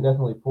guys can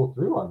definitely pull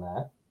through on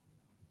that.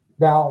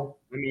 Now,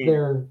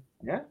 their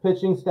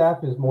pitching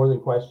staff is more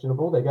than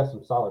questionable. They got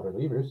some solid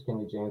relievers,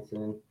 Kenley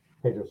Jansen,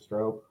 Pedro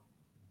Strop,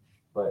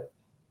 but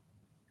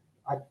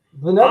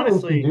the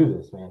Netherlands can do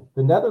this, man.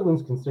 The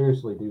Netherlands can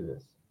seriously do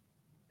this.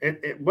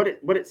 What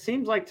it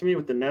seems like to me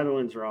with the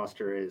Netherlands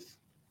roster is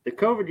the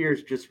COVID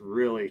years just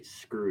really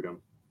screwed them.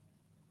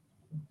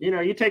 You know,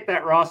 you take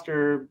that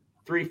roster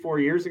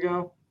 3-4 years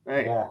ago.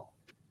 Hey, yeah.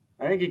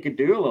 I think you could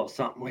do a little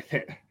something with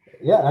it.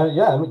 Yeah.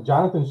 I mean,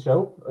 Jonathan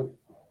Schoop,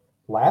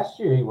 last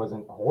year he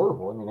wasn't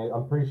horrible. I mean,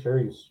 I'm pretty sure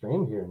he was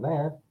streamed here and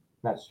there.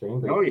 Not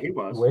streamed, but he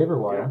was waiver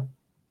wire.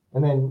 Yeah.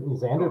 And then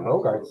Xander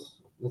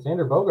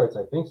Bogaerts,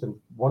 I think, is in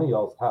one of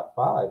y'all's top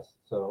fives.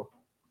 So.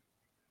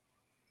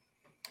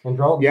 And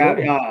Dralton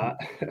Simmons.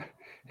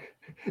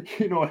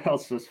 You know what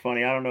else was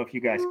funny? I don't know if you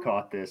guys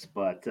caught this,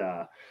 but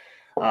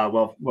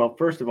well,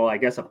 first of all, I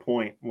guess a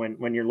point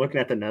when you're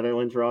looking at the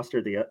Netherlands roster,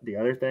 the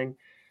other thing,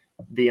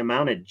 the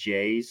amount of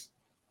J's,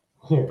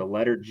 the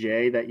letter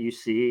J that you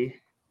see,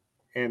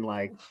 and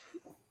like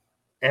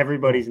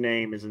everybody's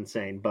name is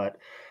insane. But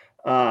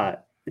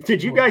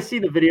did you guys see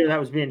the video that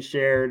was being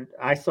shared?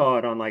 I saw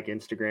it on like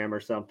Instagram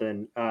or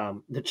something.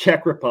 The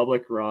Czech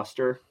Republic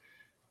roster.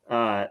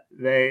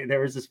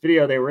 There was this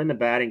video. They were in the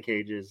batting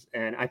cages,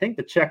 and I think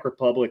the Czech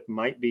Republic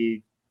might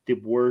be the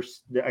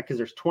worst because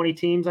there's 20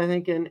 teams, I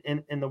think,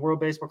 in the World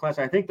Baseball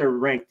Classic. I think they're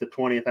ranked the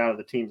 20th out of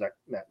the teams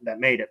that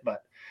made it,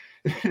 but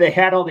they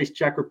had all these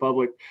Czech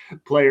Republic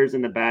players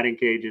in the batting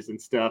cages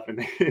and stuff,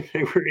 and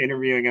they were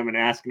interviewing them and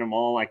asking them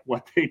all like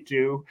what they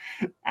do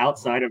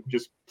outside of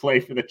just play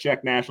for the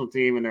Czech national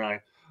team, and they're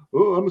like,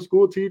 "Oh, I'm a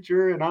school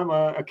teacher and I'm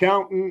an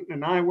accountant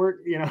and I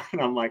work," you know,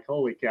 and I'm like,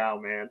 "Holy cow,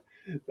 man."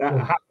 What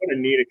a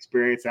neat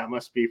experience that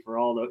must be for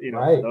all the, you know,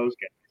 for those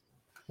guys.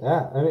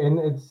 Yeah, I mean,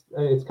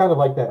 it's kind of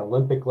like that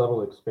Olympic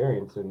level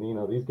experience, and you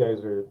know, these guys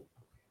are,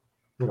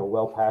 you know,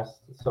 well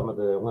past some of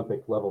the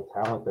Olympic level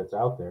talent that's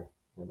out there.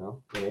 You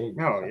know, in age.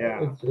 Oh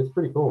yeah, it's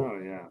pretty cool. Oh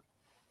yeah,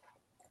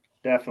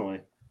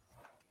 definitely.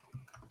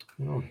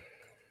 Yeah.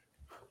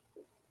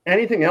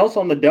 anything else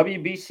on the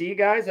WBC,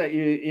 guys? That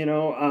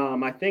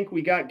I think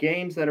we got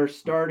games that are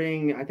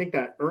starting. I think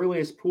that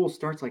earliest pool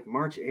starts like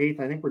March 8th.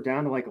 I think we're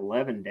down to like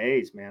 11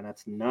 days, man.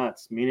 That's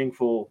nuts.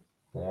 Meaningful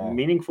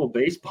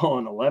baseball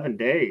in 11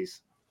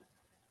 days.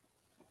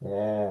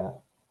 Yeah,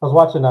 I was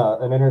watching I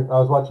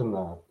was watching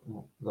the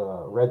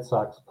Red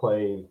Sox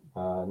play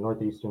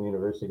Northeastern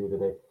University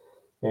today,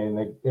 and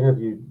they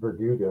interviewed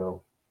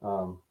Verdugo.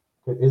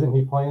 Isn't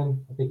he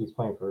playing? I think he's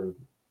playing for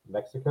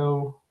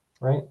Mexico,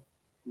 right?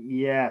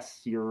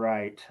 Yes, you're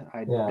right.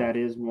 That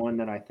is one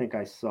that I think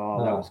I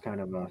saw. That was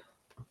kind of a.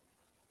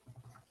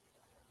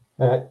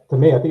 To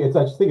me, I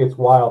just think it's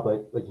wild.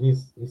 Like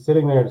he's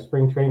sitting there in a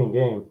spring training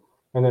game,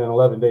 and then in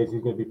 11 days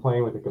he's going to be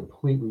playing with a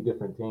completely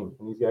different team,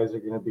 and these guys are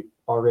going to be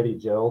already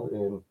gelled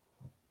and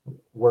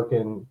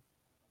working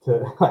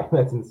to.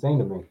 That's insane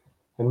to me.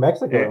 In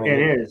Mexico, It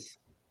is.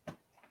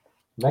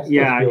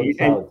 Mexico's a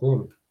solid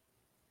team.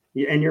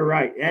 Yeah, and you're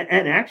right.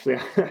 And actually,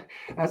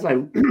 as I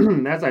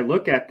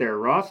look at their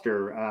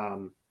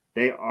roster,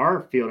 they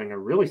are fielding a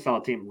really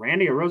solid team.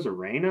 Randy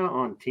Arozarena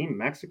on Team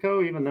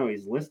Mexico, even though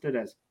he's listed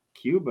as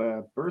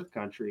Cuba birth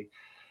country.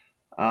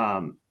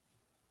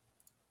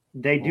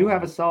 They do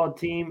have a solid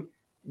team.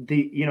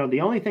 The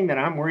only thing that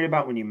I'm worried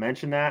about when you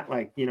mention that,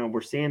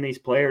 we're seeing these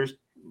players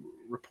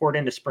report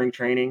into spring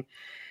training.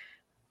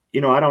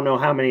 I don't know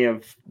how many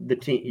of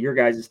your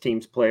guys'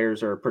 team's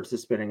players are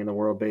participating in the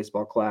World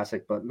Baseball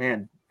Classic, but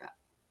man,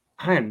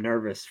 I am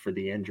nervous for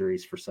the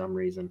injuries for some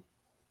reason.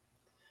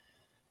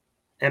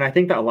 And I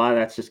think that a lot of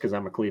that's just because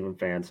I'm a Cleveland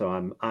fan.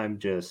 So I'm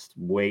just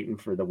waiting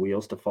for the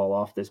wheels to fall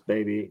off this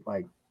baby,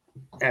 like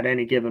at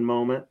any given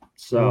moment.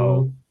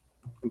 So,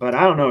 but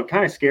I don't know. It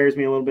kind of scares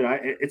me a little bit.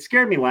 It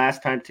scared me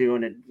last time too.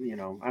 And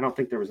I don't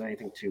think there was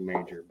anything too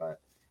major, but.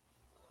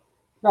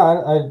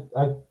 No,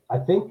 I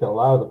think that a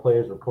lot of the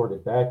players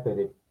reported back that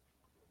it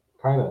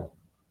kind of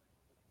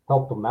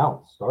helped them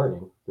out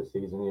starting the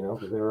season,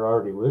 because they were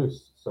already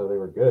loose, so they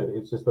were good.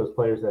 It's just those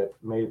players that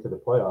made it to the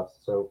playoffs.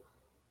 So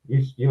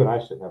you and I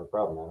shouldn't have a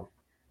problem,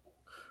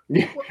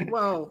 Adam.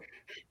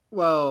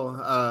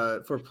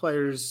 For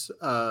players,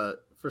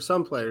 for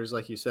some players,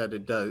 like you said,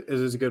 it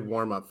is a good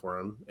warm up for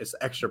them. It's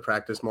extra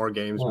practice, more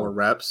games, more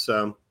reps.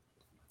 So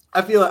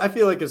I feel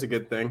like it's a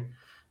good thing.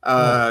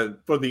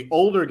 For the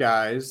older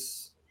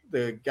guys,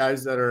 the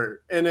guys that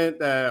are in it,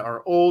 that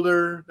are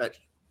older, that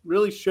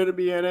really shouldn't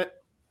be in it,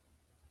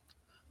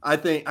 I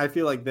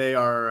feel like they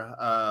are.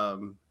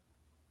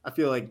 I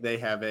feel like they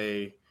have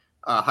a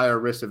higher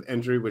risk of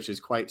injury, which is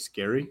quite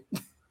scary.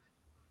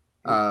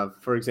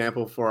 For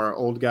example, for our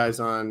old guys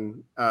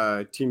on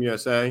Team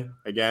USA,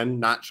 again,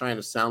 not trying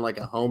to sound like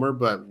a homer,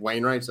 but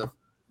Wainwright's the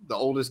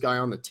oldest guy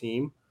on the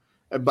team.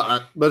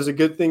 But it's a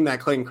good thing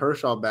that Clayton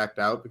Kershaw backed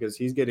out because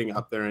he's getting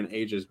up there in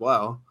age as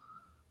well.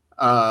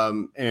 How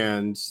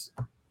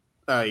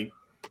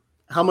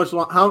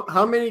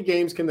many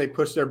games can they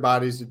push their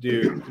bodies to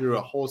do through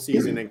a whole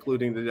season,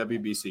 including the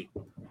WBC?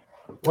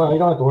 Well, you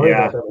don't have to worry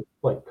about that.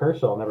 Like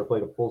Kershaw never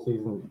played a full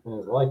season in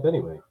his life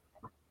anyway.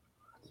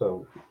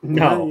 So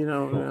no,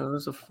 yeah,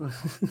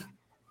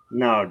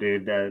 no,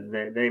 dude,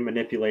 they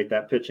manipulate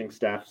that pitching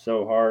staff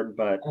so hard.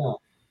 But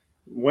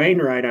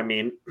Wainwright, I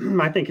mean,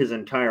 I think his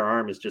entire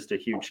arm is just a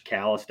huge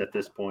callus at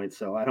this point.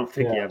 So I don't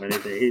think you have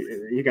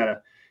anything.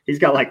 He's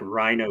got like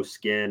rhino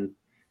skin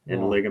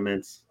and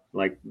ligaments.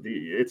 Like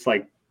it's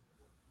like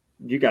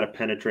you got to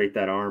penetrate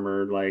that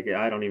armor. Like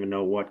I don't even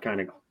know what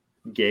kind of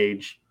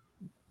gauge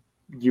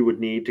you would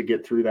need to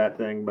get through that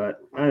thing,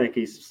 but I think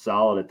he's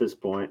solid at this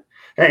point.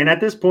 Hey, and at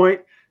this point,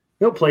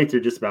 he'll play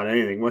through just about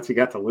anything once he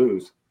got to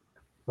lose.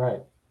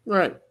 Right.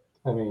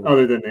 I mean,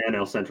 other than the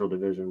NL Central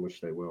Division, which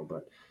they will,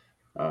 but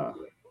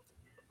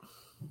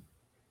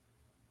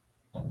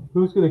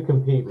who's going to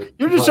compete with?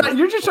 You're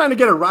just trying to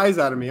get a rise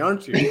out of me,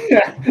 aren't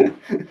you?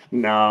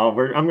 No,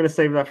 I'm going to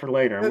save that for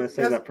later. I'm going to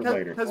save that for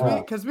later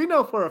because we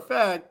know for a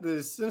fact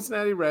the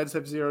Cincinnati Reds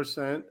have zero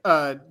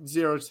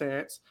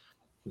chance.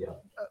 Yeah.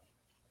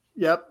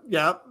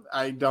 Yep.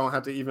 I don't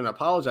have to even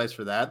apologize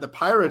for that. The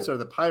Pirates are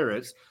the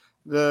Pirates.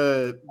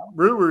 The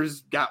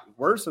Brewers got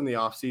worse in the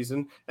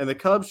offseason, and the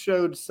Cubs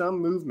showed some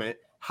movement.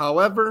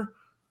 However,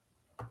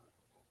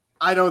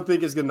 I don't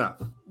think it's good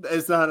enough.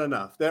 It's not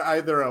enough. They're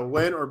either a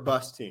win or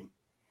bust team.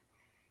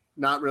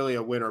 Not really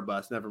a win or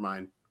bust. Never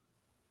mind.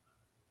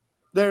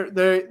 If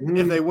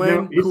they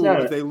win, cool.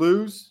 If they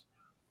lose,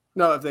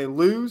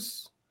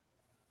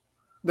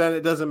 then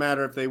it doesn't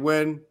matter. If they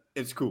win,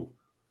 it's cool.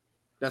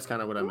 That's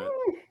kind of what I meant.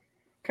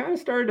 Kind of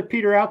started to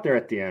peter out there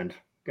at the end.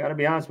 Got to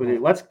be honest with you.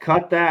 Let's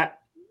cut that.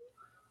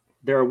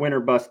 They're a win or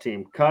bust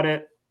team. Cut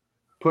it.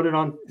 Put it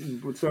on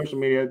social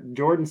media.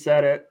 Jordan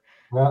said it.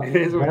 Well, it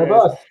is what it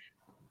is.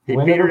 He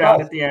petered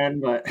out at the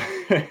end, but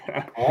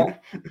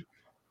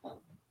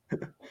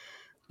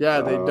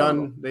yeah, they've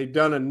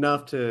done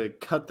enough to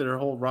cut their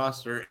whole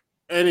roster.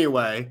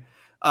 Anyway,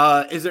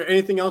 is there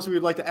anything else we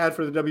would like to add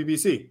for the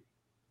WBC?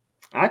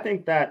 I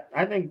think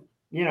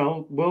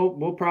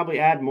we'll probably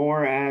add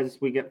more as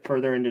we get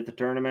further into the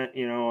tournament.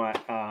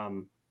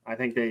 I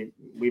think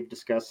we've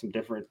discussed some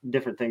different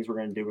things we're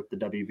going to do with the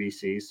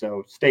WBC.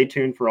 So stay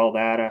tuned for all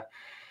that.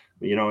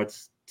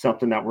 It's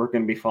something that we're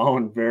going to be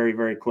following very,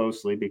 very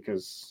closely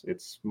because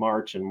it's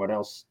March, and what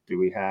else do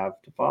we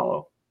have to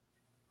follow?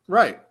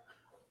 Right.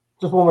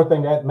 Just one more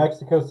thing, that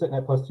Mexico's sitting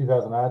at plus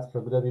 2,000 odds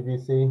for the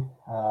WBC.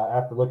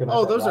 After looking at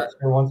that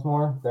roster once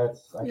more,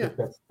 I think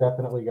that's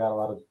definitely got a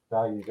lot of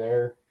value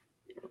there.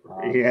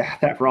 Yeah,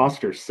 that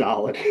roster's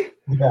solid.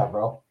 Yeah,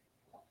 bro.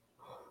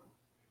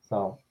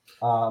 So,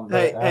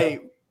 hey,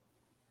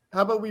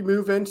 how about we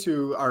move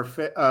into our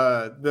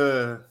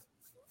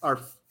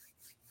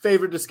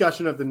favorite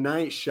discussion of the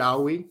night,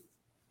 shall we?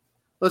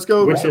 Let's go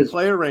over some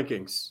player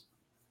rankings.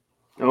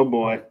 Oh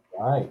boy!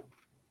 All right.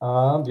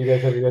 Do you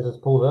guys have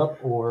just pulled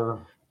up, or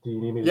do you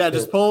need me to? Yeah,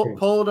 just pull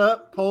it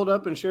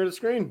up, and share the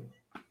screen.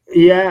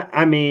 Yeah,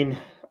 I mean,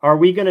 are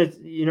we gonna?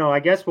 I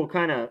guess we'll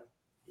kind of.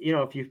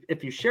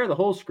 If you share the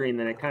whole screen,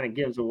 then it kind of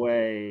gives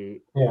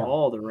away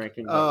all the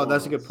rankings. Oh,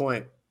 that's a good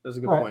point. That's a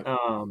good point.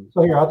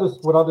 So here,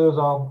 what I'll do is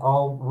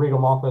I'll read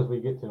them off as we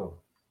get to them.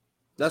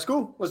 That's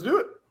cool. Let's do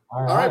it.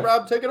 All right,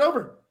 Rob, take it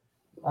over.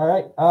 All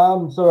right.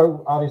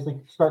 So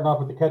obviously starting off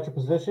with the catcher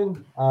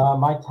position,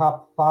 my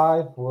top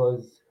 5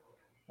 was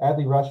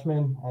Adley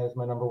Rutschman as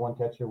my number 1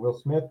 catcher, Will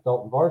Smith,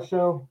 Dalton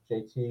Varsho,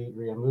 JT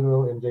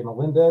Realmuto, and Jay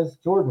Melendez.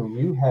 Jordan,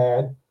 you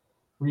had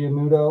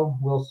Realmuto,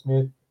 Will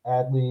Smith,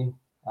 Adley,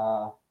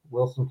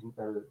 Wilson,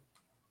 or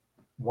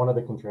one of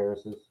the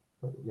Contrerases.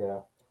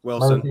 Yeah.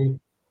 Wilson.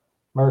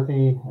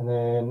 Murphy, and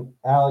then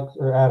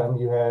Adam,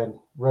 you had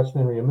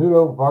Rutschman,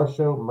 Realmuto,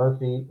 Varsho,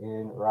 Murphy,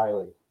 and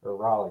Raleigh.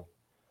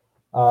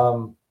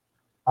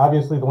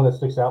 Obviously, the one that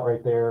sticks out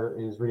right there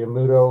is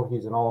Realmuto.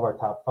 He's in all of our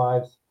top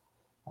 5s,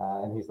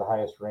 and he's the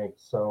highest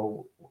ranked.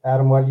 So,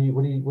 Adam, what do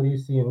you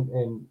see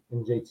in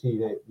JT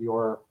that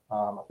you're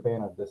a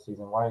fan of this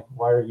season? Why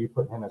are you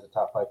putting him as a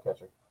top 5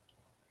 catcher?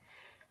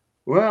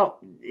 Well,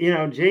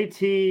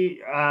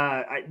 JT.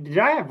 Did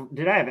I have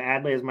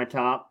Adley as my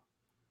top?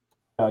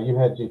 No, you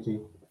had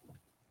JT.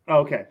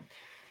 Okay.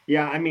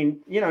 Yeah, I mean,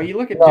 you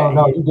look at.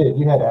 No, you did.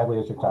 You had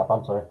Adley as your top.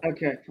 I'm sorry.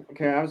 Okay.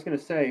 I was going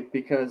to say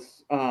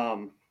because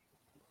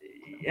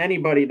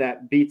anybody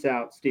that beats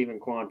out Stephen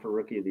Kwan for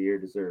Rookie of the Year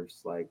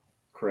deserves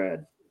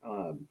cred,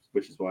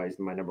 which is why he's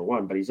my number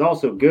 1. But he's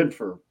also good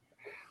for.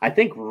 I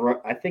think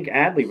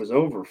Adley was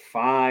over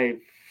 5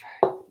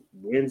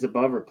 wins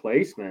above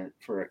replacement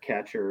for a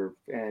catcher,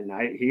 and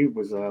he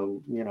was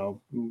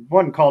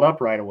wasn't called up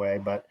right away,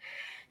 but.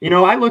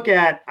 I look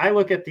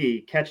at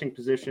the catching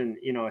position,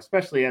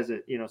 especially as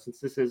since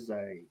this is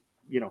a,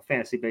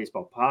 fantasy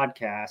baseball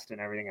podcast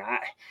and everything,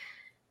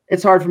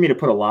 it's hard for me to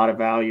put a lot of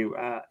value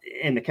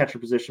in the catcher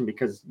position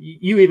because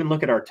you even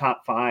look at our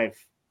top 5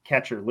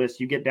 catcher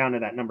list, you get down to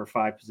that number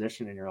 5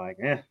 position and you're like,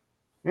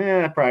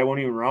 I probably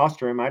won't even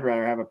roster him. I'd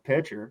rather have a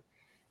pitcher,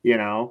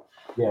 Yeah.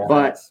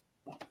 But,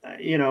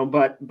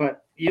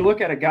 but you look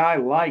at a guy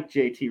like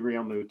JT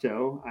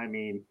Realmuto, I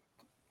mean,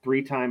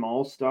 3-time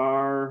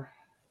All-Star.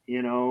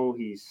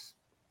 He's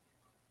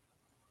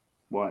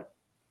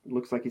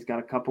looks like he's got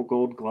a couple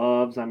Gold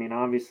Gloves. I mean,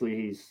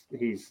 obviously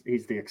he's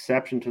the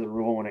exception to the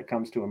rule when it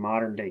comes to a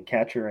modern day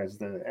catcher, as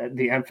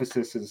the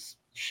emphasis has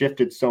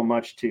shifted so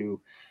much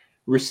to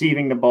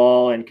receiving the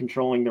ball and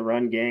controlling the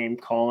run game,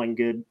 calling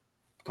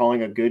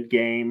a good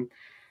game.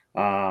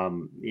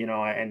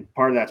 And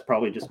part of that's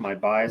probably just my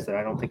bias that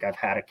I don't think I've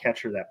had a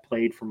catcher that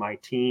played for my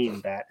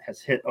team that has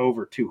hit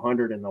over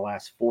 200 in the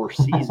last 4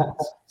 seasons.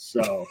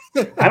 So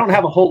I don't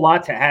have a whole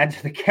lot to add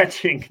to the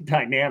catching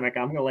dynamic.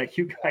 I'm going to let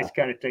you guys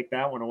kind of take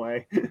that one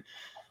away.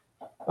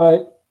 All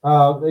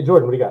right.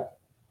 Jordan, what do you got?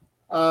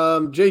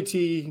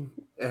 JT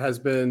has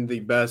been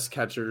the best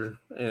catcher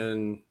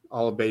in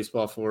all of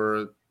baseball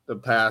for the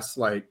past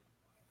 3-4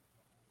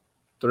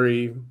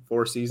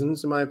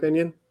 seasons, in my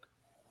opinion.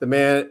 The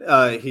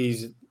man,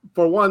 he's,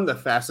 for one, the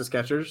fastest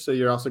catcher, so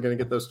you're also going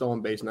to get those stolen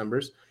base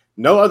numbers.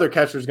 No other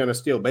catcher is going to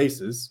steal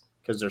bases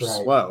because they're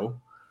slow.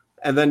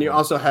 And then you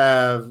also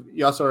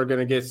are going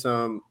to get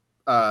some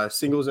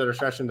singles that are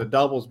stretched into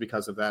doubles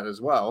because of that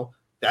as well.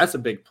 That's a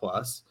big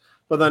plus.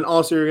 But then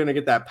also you're going to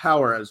get that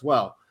power as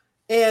well.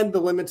 And the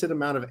limited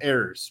amount of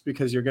errors,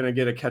 because you're going to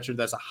get a catcher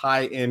that's a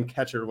high-end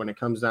catcher when it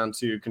comes down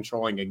to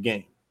controlling a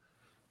game.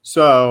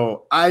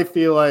 So I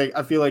feel like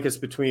it's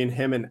between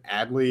him and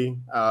Adley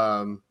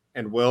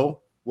and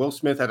Will. Will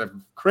Smith had a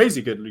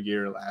crazy good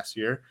year last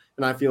year,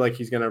 and I feel like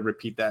he's going to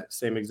repeat that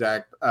same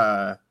exact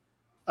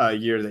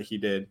year that he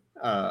did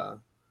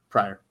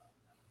prior.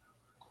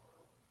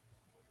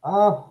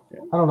 I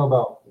don't know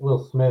about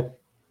Will Smith,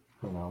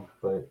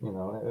 but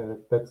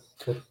that's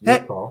your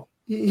call.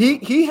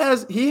 He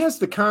has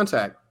the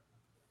contact.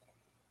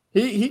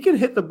 He can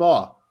hit the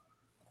ball.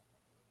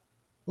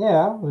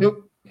 Yeah.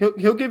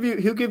 He'll give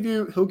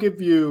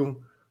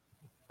you.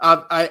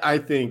 I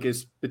think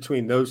is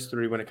between those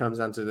 3 when it comes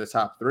down to the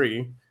top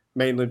 3,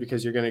 mainly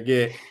because you're going to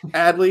get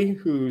Adley,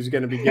 who's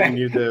going to be giving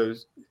you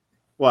those.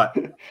 What?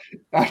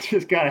 I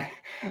just got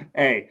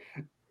to.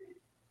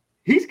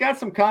 He's got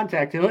some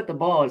contact. He'll hit the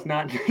ball is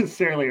not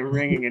necessarily a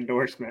ringing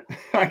endorsement.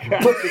 I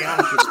got to be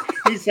honest with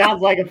you. He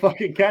sounds like a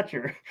fucking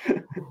catcher.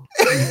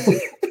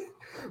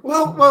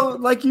 Well,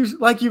 like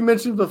you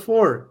mentioned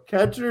before,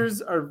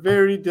 catchers are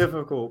very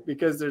difficult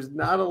because there's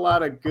not a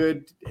lot of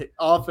good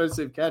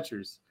offensive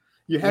catchers.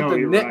 You have to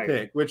nitpick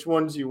right. which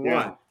ones you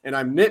want, and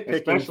I'm nitpicking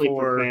especially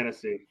for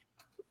fantasy.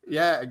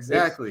 Yeah,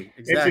 exactly.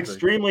 It's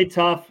extremely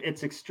tough.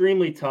 It's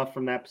extremely tough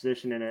from that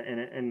position,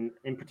 and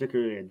in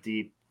particularly a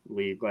deep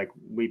league like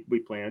we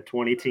play in a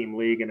 20-team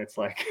league, and it's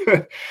like,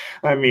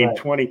 I mean, right.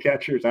 20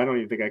 catchers. I don't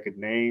even think I could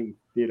name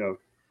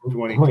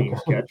 20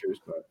 teams catchers,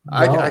 but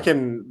I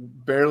can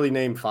barely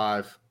name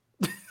 5.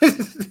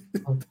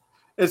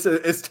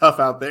 It's tough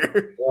out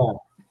there.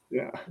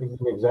 Yeah,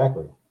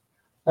 exactly.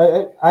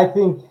 I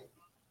think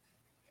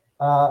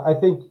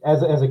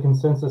as a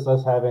consensus,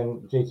 us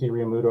having JT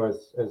Realmuto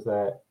as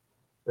that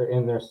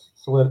in their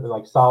solid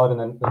in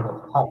the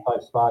top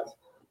 5 spots,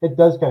 it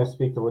does kind of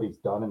speak to what he's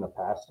done in the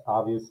past,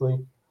 obviously.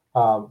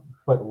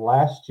 But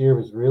last year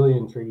was really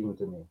intriguing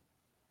to me.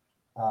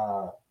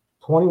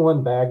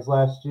 21 bags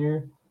last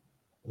year.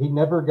 He'd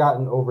never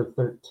gotten over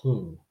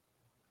 13.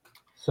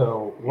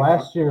 So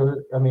last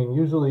year, I mean,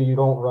 usually you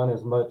don't run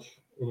as much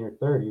in your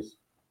 30s.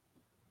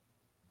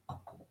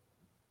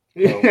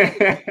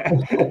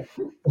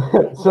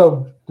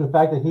 So the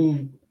fact that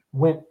he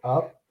went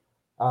up,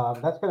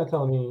 that's kind of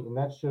telling me, and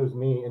that shows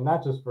me, and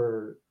not just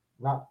for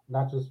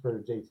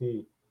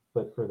JT,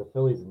 but for the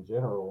Phillies in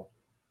general,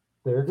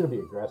 they're going to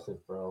be aggressive,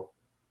 bro.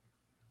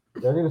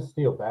 They're going to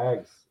steal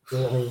bags.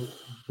 I mean,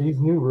 these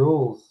new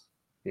rules,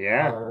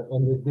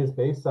 and this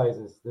base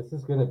sizes, this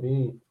is going to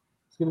be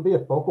a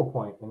focal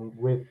point. And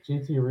with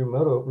JT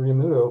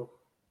Realmuto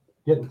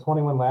getting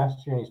 21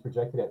 last year, and he's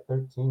projected at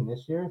 13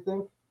 this year, I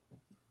think.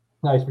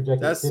 No, he's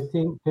projected at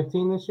 15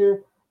 this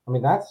year. I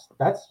mean, that's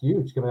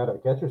huge coming out of a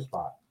catcher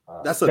spot.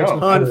 That's a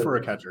ton for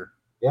a catcher.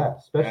 Yeah,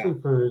 especially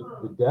for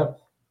the depth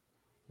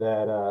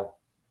that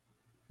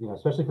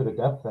especially for the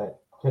depth that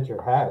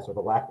catcher has, or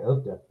the lack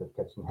of depth that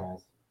catching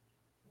has.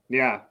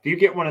 Yeah, if you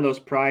get one of those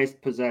prized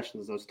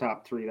possessions, those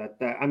top 3,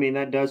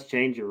 that does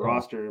change your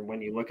roster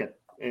when you look at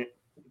it,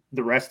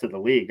 the rest of the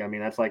league. I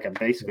mean, that's like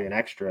basically an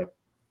extra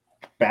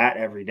bat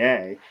every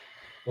day.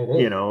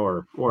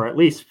 Or at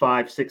least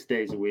 5-6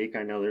 days a week.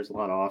 I know there's a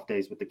lot of off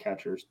days with the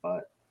catchers,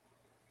 but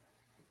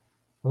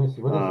let me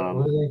see. What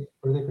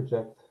do they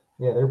project?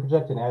 Yeah, they're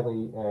projecting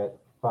Adley at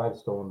 5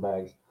 stolen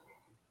bags.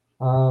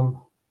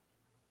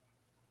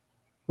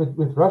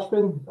 With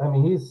Rushman, I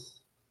mean,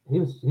 he's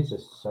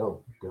just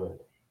so good.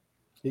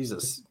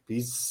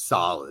 He's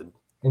solid.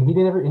 And he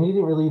didn't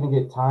really even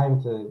get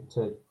time to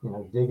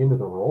dig into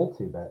the role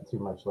too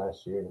much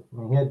last year. I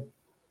mean,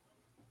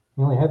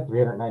 he only had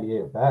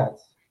 398 at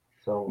bats.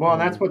 So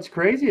that's what's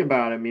crazy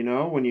about him,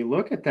 when you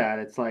look at that,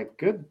 it's like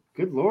good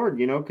Lord,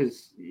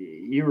 because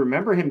you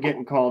remember him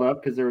getting called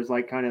up because there was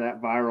like kind of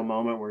that viral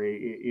moment where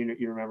you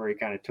remember he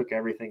kind of took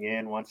everything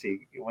in once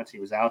he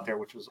was out there,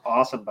 which was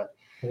awesome. But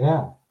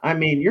I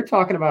mean, you're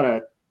talking about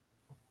a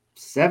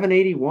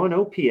 781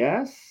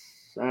 OPS.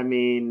 I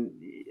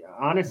mean,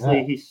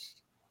 honestly,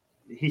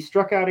 he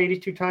struck out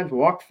 82 times,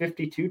 walked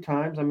 52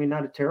 times. I mean,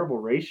 not a terrible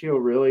ratio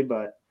really,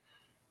 but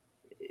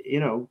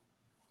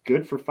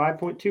good for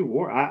 5.2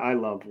 WAR. I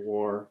love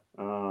WAR.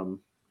 An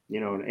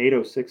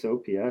 806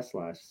 OPS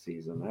last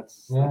season.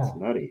 That's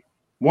nutty.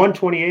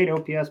 128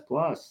 OPS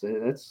plus.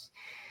 It's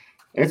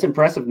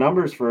impressive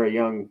numbers for a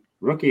young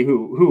rookie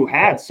who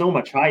had so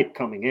much hype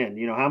coming in.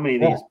 How many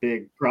of these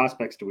big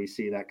prospects do we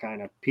see that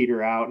kind of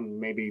peter out and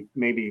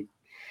maybe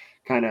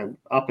kind of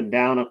up and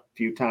down a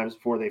few times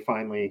before they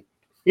finally,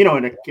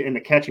 in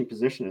the catching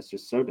position, it's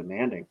just so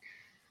demanding.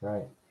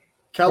 Right.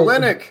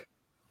 Kalinick.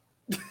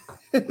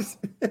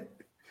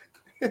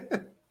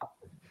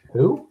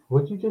 Who?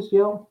 What'd you just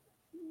yell?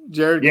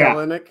 Jared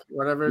Kalinick,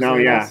 whatever his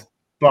name is.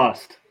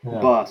 Bust.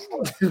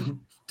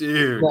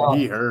 Dude,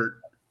 he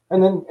hurt.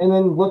 And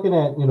then looking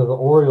at the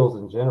Orioles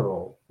in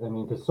general, I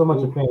mean, because so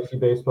much of fantasy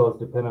baseball is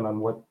dependent on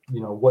what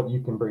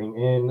you can bring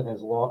in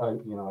as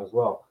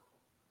well.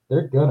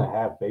 They're gonna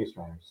have base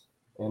runners,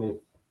 and if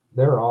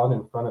they're on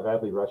in front of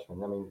Adley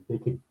Rutschman, I mean, he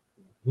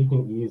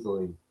can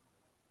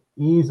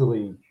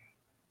easily.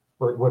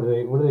 What are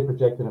they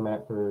projecting him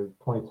at for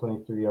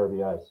 2023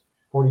 RBIs?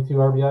 42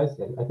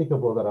 RBIs. I think he'll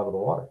blow that out of the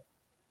water.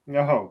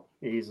 No,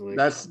 easily.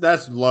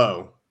 That's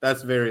low.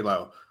 That's very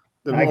low.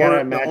 The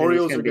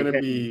Orioles are going to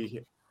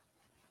be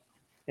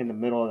in the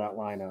middle of that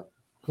lineup.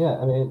 Yeah,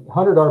 I mean,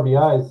 100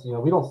 RBIs.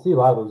 We don't see a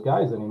lot of those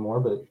guys anymore,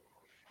 but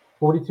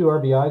 42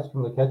 RBIs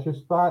from the catcher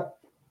spot.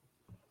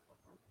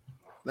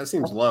 That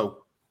seems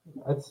low.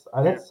 That's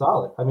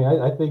solid. I mean,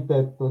 I think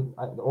that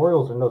the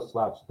Orioles are no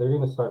slouch. They're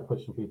going to start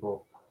pushing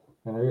people,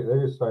 and they're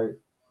going to start.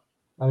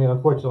 I mean,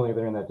 unfortunately,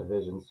 they're in that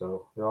division,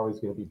 so they're always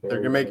going to be.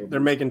 They're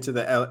making to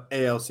the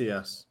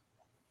ALCS.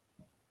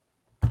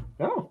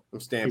 Oh, I'm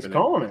stamping he's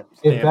calling it.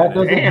 If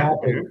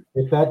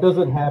that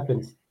doesn't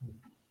happen,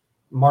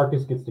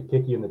 Marcus gets to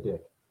kick you in the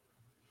dick.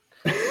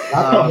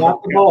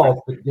 Not the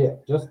balls, the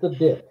dick, just the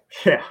dick.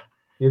 Yeah.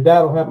 Your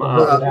dad will have to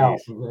hold it out.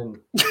 And then...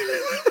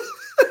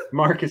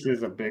 Marcus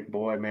is a big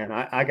boy, man.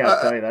 I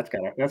gotta tell you, that's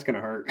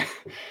gonna hurt.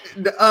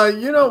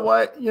 You know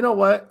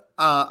what?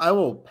 I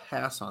will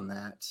pass on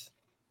that.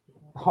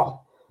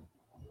 Oh,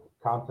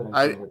 confidence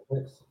I over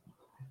 6.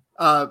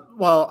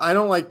 well, I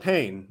don't like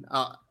pain.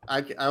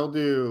 I'll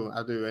do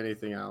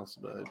anything else,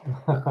 but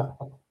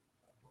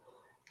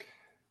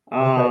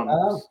Okay.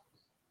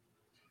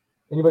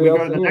 Anybody we else?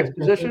 go to the Any other next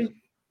position. catchers?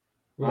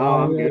 Yeah,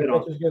 I'm any other good.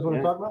 catchers you guys want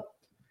to talk about?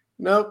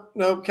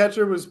 nope.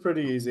 Catcher was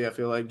pretty easy. I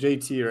feel like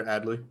JT or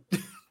Adley.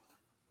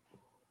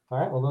 All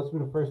right, well, let's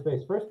move to first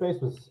base. First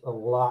base was a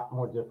lot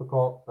more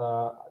difficult.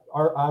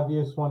 Our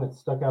obvious one that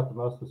stuck out the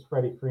most was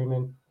Freddie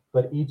Freeman,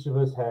 but each of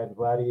us had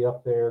Vladdy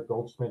up there,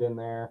 Goldschmidt in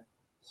there.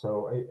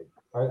 So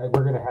we're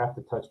going to have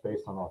to touch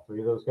base on all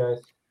 3 of those guys.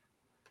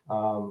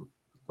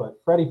 But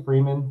Freddie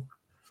Freeman,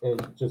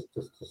 just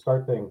to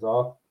start things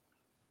off,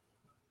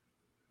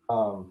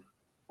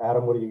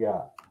 Adam, what do you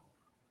got?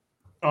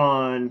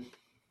 On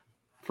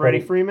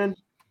Freddie Freeman?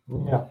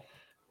 Yeah.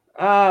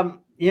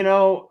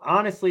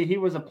 Honestly, he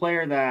was a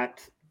player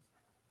that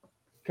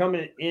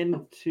coming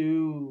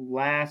into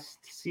last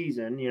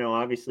season,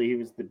 obviously he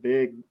was the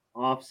big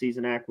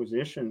off-season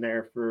acquisition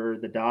there for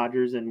the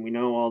Dodgers, and we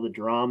know all the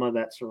drama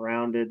that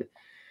surrounded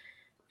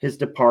his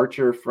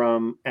departure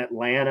from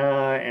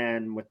Atlanta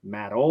and with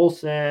Matt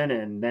Olson,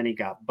 and then he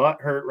got butt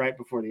hurt right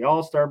before the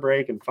All-Star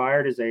break and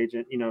fired his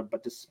agent,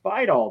 but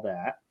despite all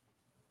that,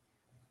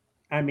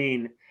 I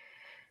mean,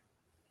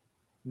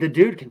 the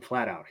dude can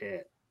flat out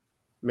hit.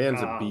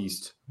 Man's a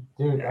beast.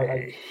 Dude,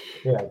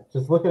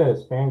 just looking at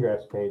his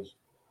Fangraphs page,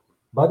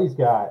 Buddy's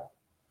got,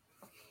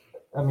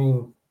 I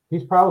mean,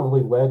 he's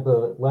probably led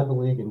the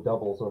league in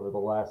doubles over the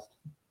last,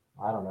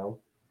 I don't know,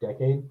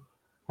 decade.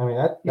 I mean,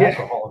 that's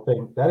a Hall of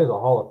Fame. That is a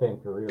Hall of Fame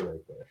career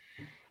right there.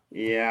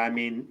 Yeah, I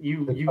mean,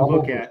 you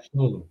look at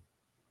machine.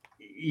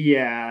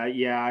 Yeah,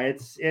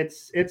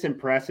 it's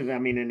impressive. I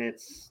mean, and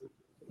it's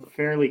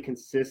fairly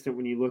consistent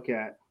when you look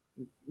at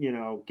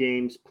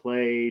games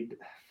played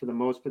for the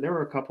most. But there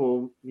were a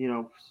couple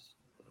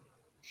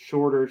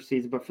shorter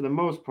seasons, but for the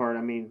most part,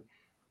 I mean,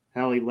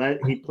 hell, he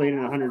played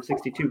in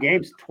 162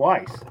 games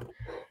twice.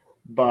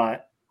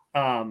 But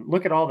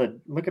look at all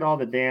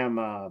the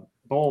damn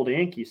bold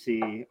ink you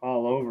see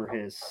all over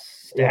his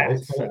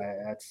stats.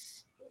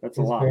 That's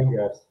a lot.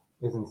 Fangraphs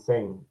is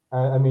insane.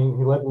 I mean,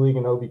 he led the league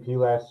in OBP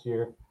last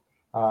year.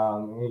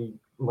 He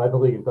led the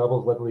league in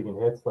doubles, led the league in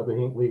hits, led the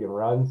league in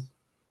runs.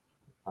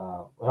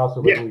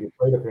 Also led the league in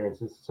plate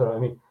appearances. So I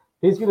mean,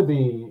 he's gonna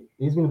be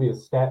a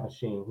stat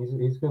machine.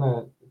 He's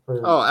gonna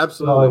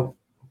Absolutely.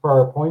 For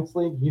our points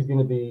league, he's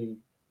gonna be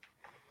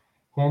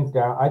hands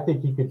down. I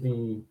think he could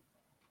be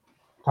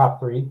top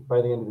 3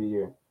 by the end of the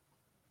year.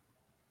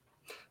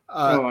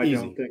 I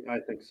easy. I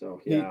think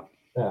so. Yeah.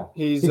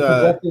 He's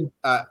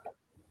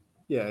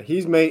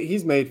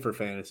he's made for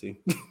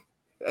fantasy,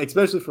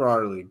 especially for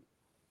our league.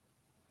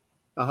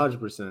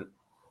 100%.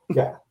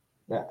 Yeah.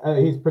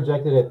 He's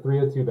projected at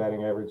 302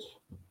 batting average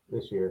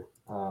this year,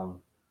 and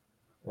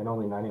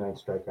only 99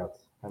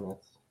 strikeouts. I mean,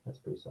 that's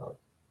pretty solid.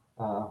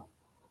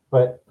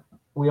 But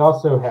we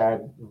also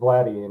had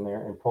Vladdy in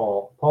there and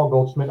Paul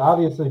Goldschmidt.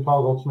 Obviously,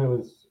 Paul Goldschmidt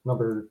was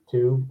number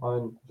 2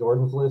 on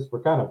Jordan's list.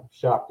 We're kind of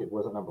shocked it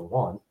wasn't number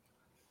 1.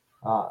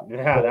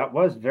 That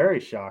was very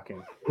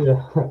shocking.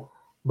 Yeah,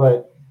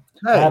 but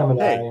Adam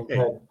and I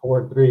had 4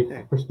 and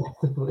 3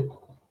 respectively.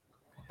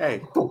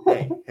 Hey.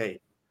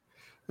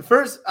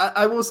 First,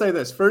 I will say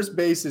this: first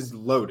base is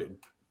loaded,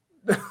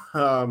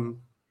 but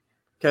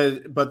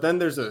then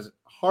there's a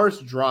harsh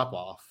drop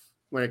off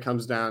when it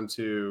comes down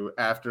to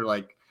after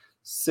like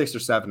 6 or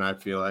 7. I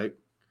feel like,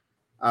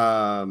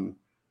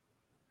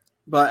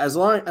 but as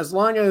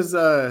long as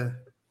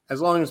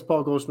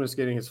Paul Goldschmidt's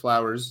getting his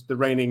flowers, the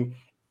reigning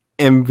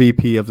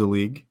MVP of the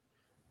league,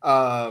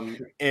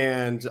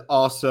 and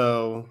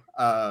also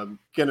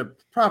gonna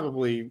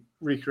probably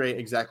recreate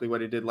exactly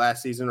what he did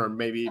last season, or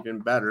maybe even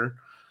better.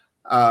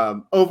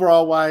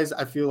 Overall wise,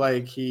 I feel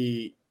like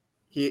he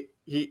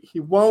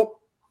won't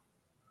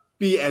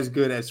be as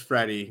good as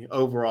Freddie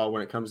overall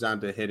when it comes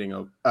down to hitting.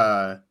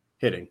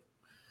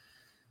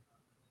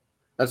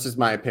 That's just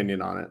my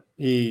opinion on it.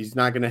 He's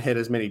not going to hit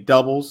as many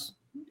doubles,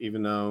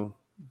 even though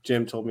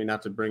Jim told me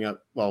not to bring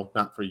up. Well,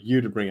 not for you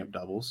to bring up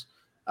doubles,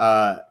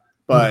 but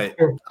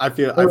I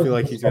feel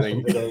like he's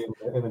going to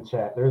in the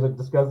chat. There's a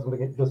discussion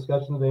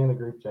today in the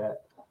group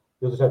chat.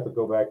 You'll just have to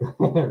go back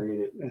and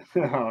read it.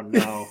 Oh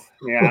no!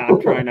 Yeah,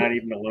 I'm trying not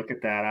even to look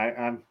at that.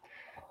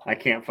 I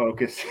can't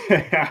focus.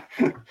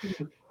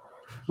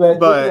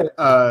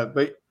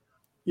 but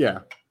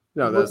yeah,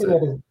 no, that's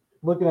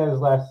looking at his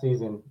last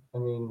season. I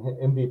mean,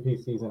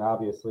 MVP season.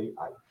 Obviously,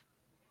 I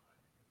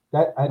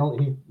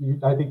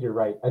think you're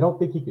right. I don't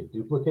think he could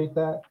duplicate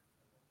that.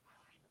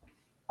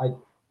 I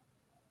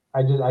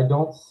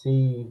don't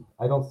see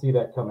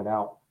that coming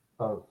out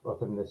of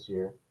him this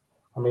year.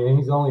 I mean,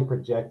 he's only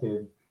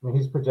projected. I mean,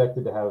 he's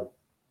projected to have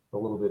a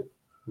little bit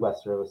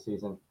lesser of a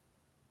season.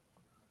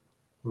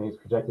 I mean, he's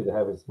projected to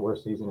have his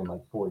worst season in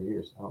like 4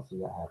 years. I don't see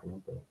that happening.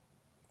 But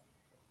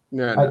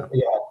no.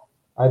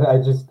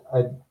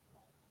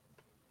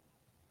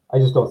 I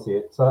just don't see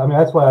it. So I mean,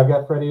 that's why I've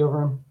got Freddie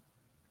over him.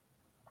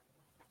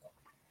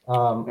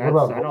 What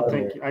about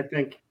I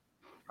think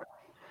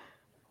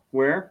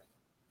where?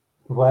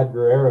 Vlad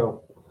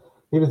Guerrero?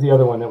 He was the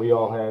other one that we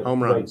all had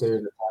Home right runs. there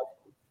at the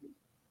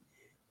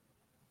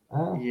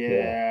top.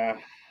 Yeah.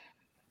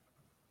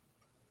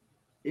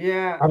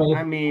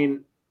 I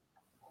mean,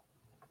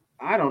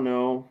 I don't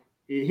know.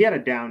 He had a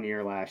down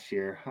year last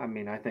year. I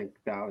mean, I think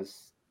that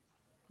was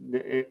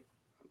it.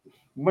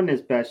 Wasn't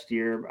his best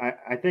year.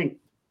 I think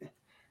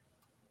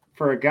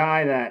for a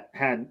guy that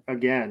had,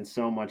 again,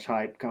 so much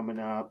hype coming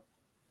up,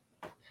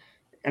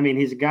 I mean,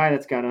 he's a guy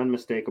that's got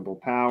unmistakable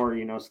power.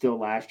 Still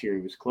last year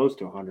he was close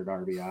to 100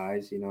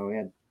 RBIs. He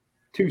had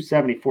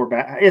 274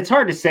 It's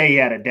hard to say he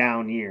had a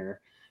down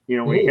year.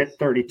 When he hit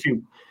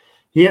 32.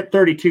 He hit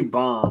 32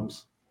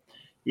 bombs.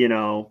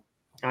 I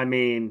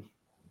mean,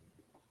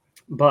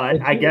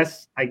 but I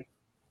guess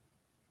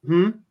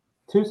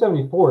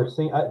 274.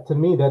 See, to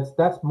me,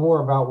 that's more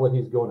about what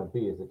he's going to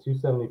be. Is a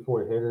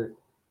 274 hitter.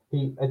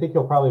 I think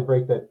he'll probably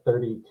break that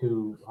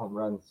 32 home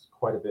runs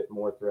quite a bit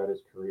more throughout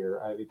his career.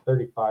 I mean,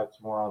 35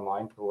 is more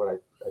online for what I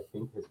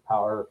think his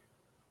power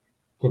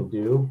can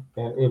do,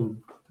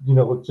 and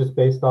just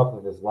based off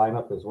of his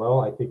lineup as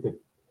well, I think that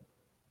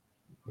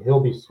he'll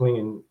be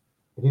swinging.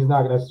 He's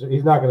not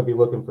gonna be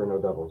looking for no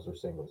doubles or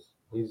singles.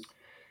 He's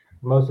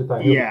most of the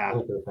time he'll be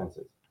swinging for the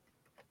fences.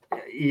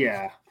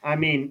 Yeah, I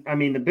mean,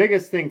 the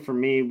biggest thing for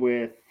me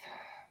with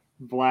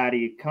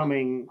Vladdy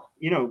coming,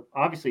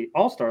 obviously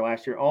All-Star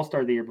last year,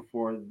 All-Star the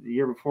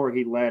year before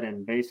he led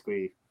in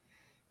basically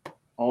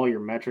all your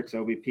metrics: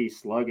 OBP,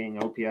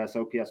 slugging, OPS,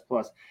 OPS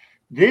plus.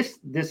 This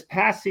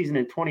past season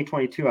in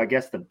 2022, I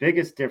guess the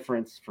biggest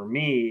difference for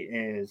me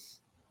is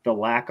the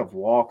lack of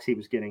walks he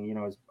was getting.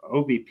 His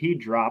OBP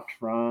dropped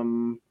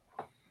from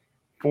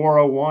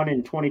 401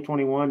 in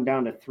 2021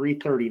 down to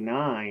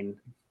 339.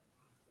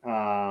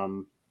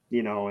 And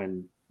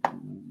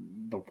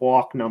the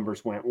walk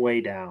numbers went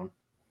way down.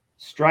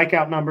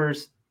 Strikeout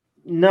numbers,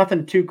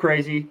 nothing too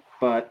crazy,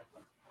 but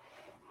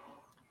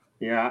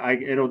yeah,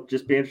 it'll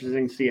just be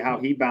interesting to see how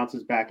he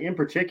bounces back. In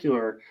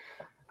particular,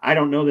 I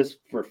don't know this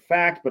for a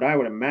fact, but I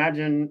would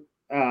imagine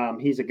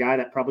he's a guy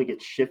that probably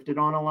gets shifted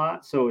on a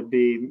lot. So it'd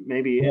be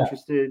maybe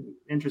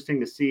interesting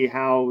to see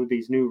how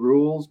these new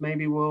rules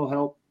maybe will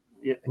help.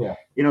 Yeah.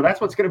 That's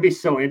what's going to be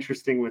so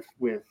interesting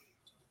with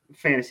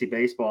fantasy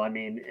baseball. I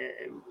mean,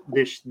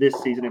 this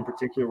season in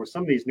particular, with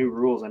some of these new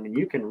rules, I mean,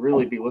 you can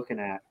really be looking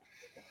at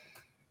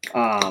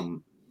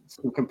some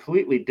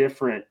completely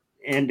different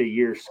end of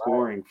year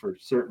scoring for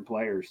certain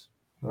players.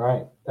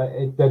 Right.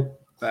 That's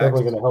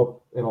definitely going to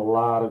help in a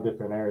lot of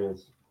different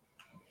areas.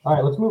 All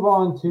right, let's move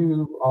on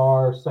to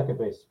our second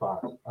base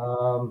spot. Okay,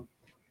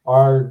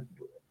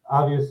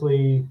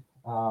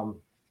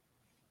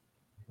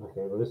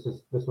 well,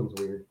 this one's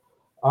weird.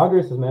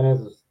 Andres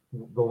Jimenez is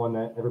the one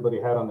that everybody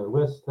had on their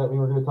list that we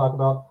were going to talk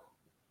about,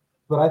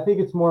 but I think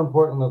it's more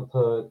important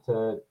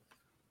to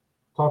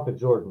talk to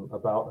Jordan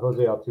about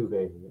Jose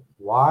Altuve.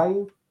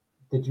 Why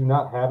did you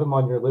not have him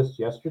on your list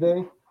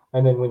yesterday?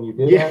 And then when you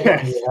did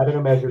have him, you added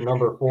him as your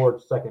number 4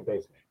 second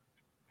baseman.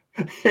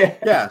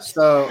 Yeah,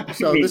 so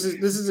this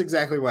is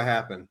exactly what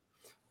happened.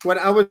 When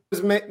I was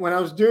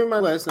doing my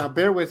list, now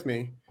bear with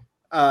me,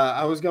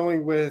 I was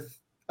going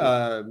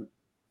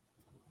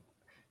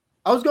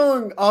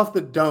off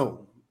the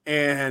dome,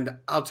 and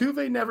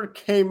Altuve never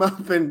came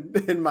up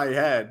in my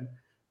head,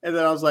 and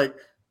then I was like,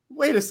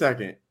 wait a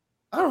second,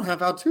 I don't have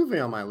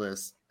Altuve on my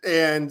list,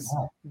 and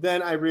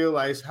then I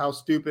realized how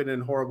stupid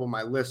and horrible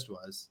my list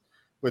was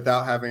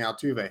without having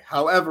Altuve.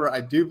 However,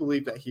 I do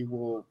believe that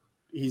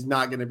he's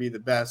not going to be the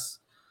best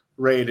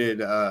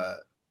rated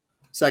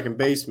second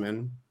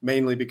baseman,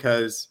 mainly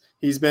because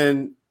he's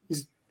still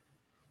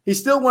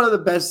one of the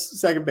best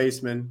second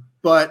basemen,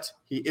 but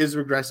he is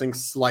regressing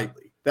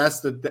slightly.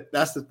 That's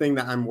the thing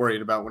that I'm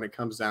worried about when it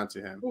comes down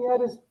to him.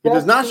 He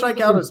does not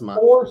strike out as much.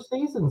 4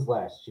 seasons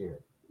last year.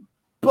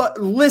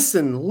 But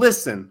listen.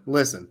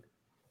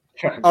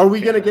 Are we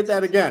going to get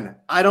that again?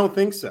 I don't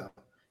think so.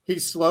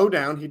 He's slowed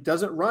down. He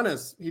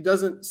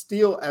doesn't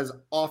steal as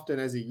often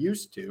as he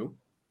used to.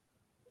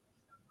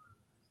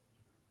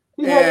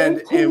 He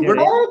had 18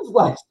 bags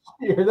last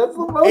year. That's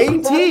the most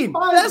 18.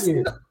 5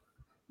 years.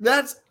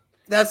 That's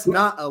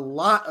not a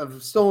lot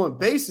of stolen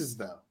bases,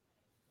 though.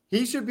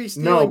 He should be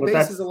stealing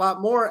bases a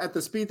lot more at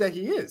the speed that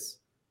he is.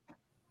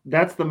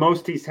 That's the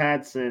most he's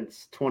had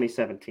since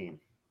 2017.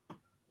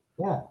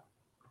 Yeah.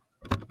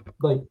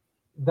 Like,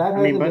 that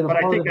hasn't been a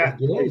part of his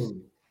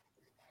game.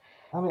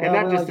 And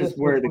that just is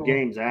where the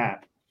game's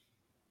at.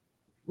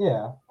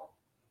 Yeah.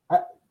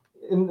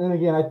 And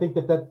again, I think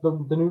that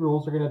the new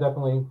rules are going to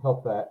definitely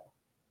help that.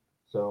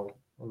 So,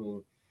 I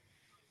mean,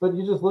 but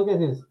you just look at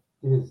his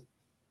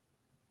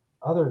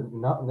other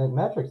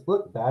metrics.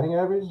 Look, batting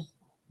average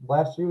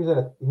last year he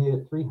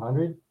hit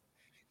 300.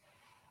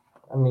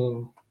 I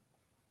mean,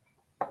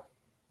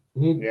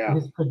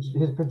 his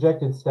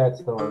projected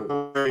stats though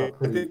are pretty. I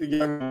think the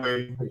young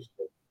boy,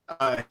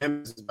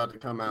 him is about to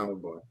come out. I'm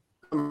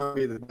going to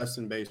be the best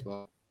in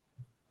baseball.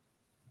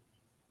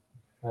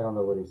 I don't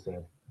know what he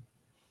said.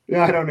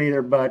 Yeah, I don't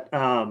either, but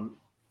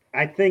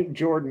I think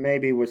Jordan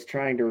maybe was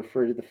trying to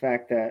refer to the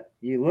fact that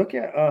you look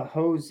at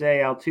Jose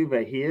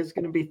Altuve, he is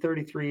going to be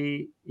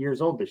 33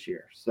 years old this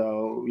year.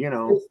 So,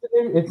 It's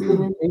the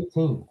new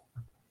 18.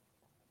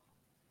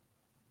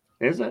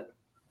 Is it?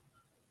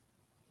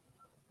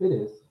 It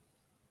is.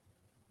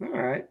 All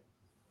right.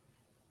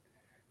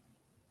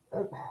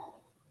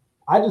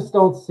 I just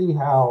don't see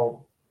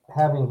how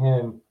having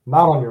him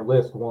not on your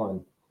list,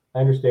 one. I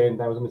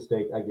understand that was a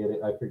mistake. I get it.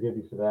 I forgive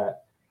you for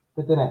that.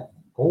 But then at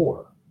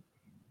four.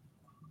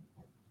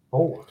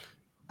 No.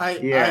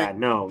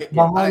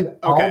 Behind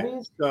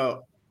Albies?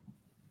 So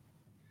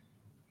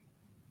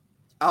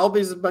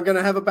Albies going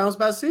to have a bounce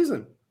back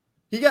season.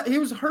 He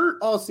was hurt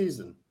all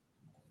season.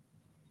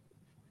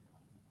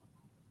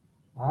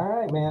 All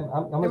right, man.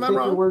 I'm going to take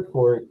your word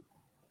for it.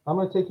 I'm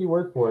going to take your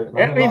word for it.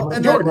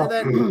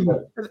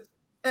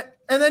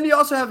 And then you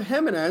also have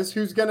Jimenez,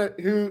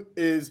 who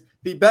is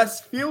the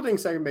best fielding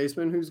second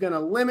baseman, who's going to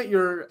limit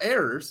your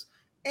errors,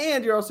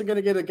 and you're also going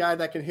to get a guy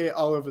that can hit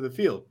all over the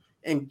field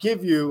and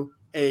give you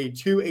a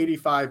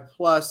 285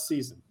 plus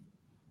season.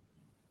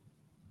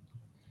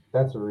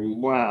 That's a reach.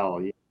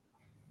 Wow.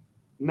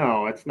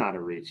 No, it's not a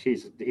reach.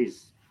 He's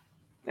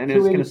and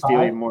it's going to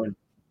steal you more.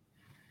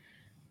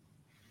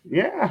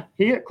 Yeah,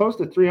 he hit close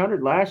to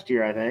 300 last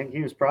year. I think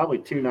he was probably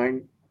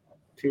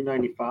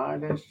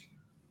 295 ish.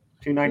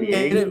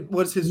 298. It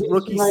was his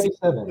rookie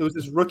season. It was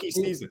his rookie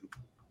season.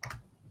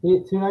 He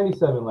hit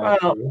 297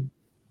 last year.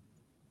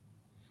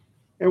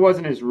 It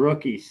wasn't his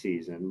rookie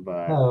season,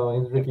 but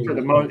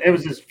it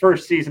was his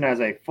first season as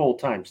a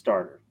full-time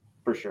starter,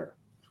 for sure.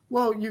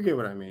 Well, you get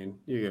what I mean.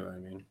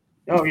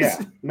 Oh, yeah.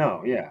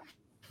 No, yeah.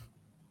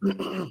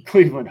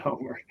 Cleveland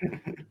homer.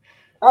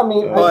 I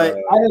mean, I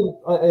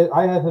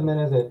have him in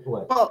as a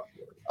what? Well,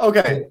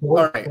 okay.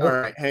 All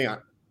right. Hang on.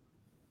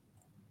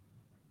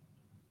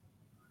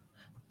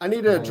 I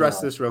need to address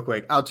this real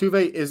quick.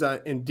 Altuve is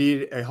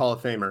indeed a Hall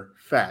of Famer.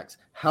 Facts.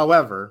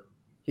 However,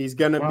 he's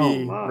going to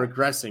be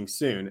regressing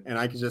soon, and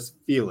I can just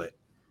feel it.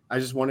 I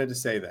just wanted to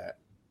say that.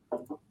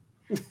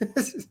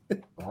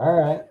 All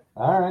right.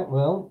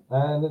 Well,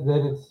 then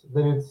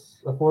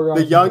it's a foregone.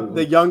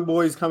 The young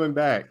boy's coming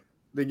back.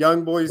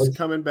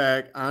 Coming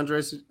back.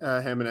 Andres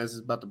Jimenez is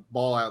about to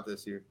ball out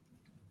this year.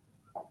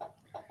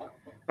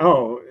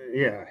 Oh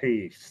yeah,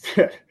 he's.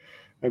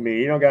 I mean,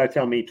 you don't got to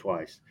tell me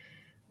twice.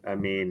 I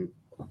mean,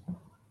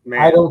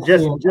 man, I don't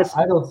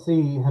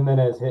see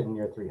Jimenez hitting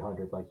your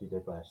 300 like he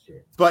did last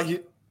year. But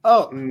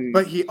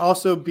he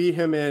also beat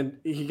him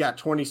he got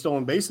 20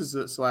 stolen bases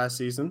this last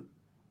season.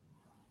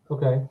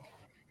 Okay.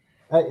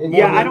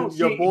 I don't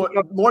see more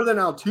than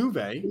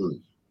Altuve.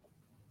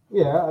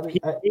 Yeah,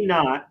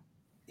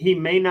 he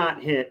may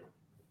not hit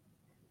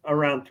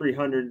around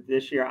 300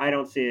 this year. I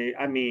don't see.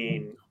 I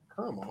mean,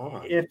 come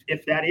on.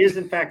 If that is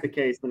in fact the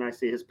case, then I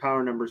see his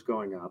power numbers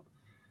going up.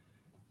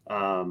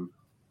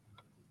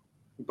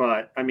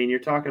 But I mean, you're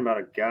talking about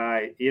a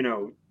guy.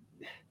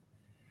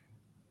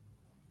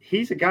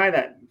 He's a guy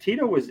that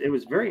Tito was. It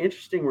was very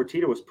interesting where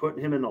Tito was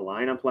putting him in the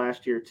lineup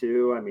last year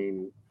too. I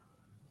mean,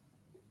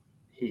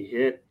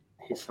 there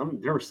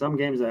were some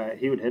games that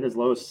he would hit as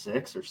low as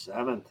 6th or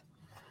 7th.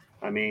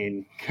 I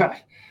mean, God,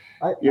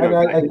 I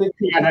think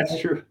that's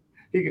true.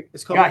 He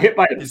got hit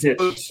by the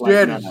pitch.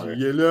 Strategy,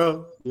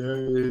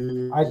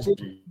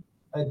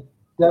 I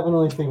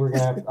definitely think we're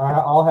gonna.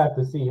 I'll have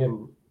to see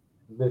him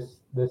this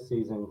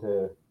season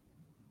to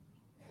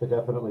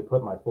definitely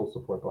put my full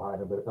support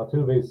behind him. But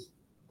Altuve's,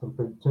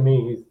 to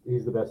me,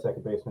 he's the best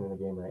second baseman in the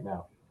game right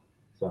now.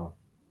 So.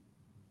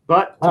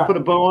 But to put a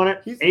bow on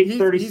it,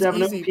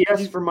 837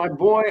 OPS for my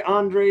boy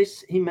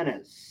Andres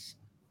Jimenez.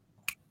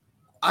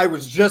 I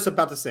was just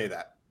about to say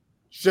that.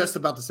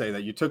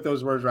 You took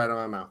those words right out of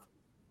my mouth.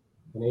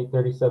 An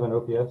 837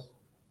 OPS?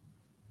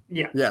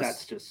 Yeah, yes.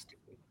 That's just.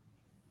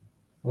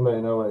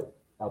 Anybody know what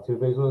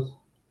Altuve's was?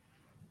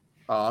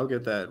 Oh, I'll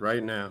get that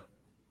right now.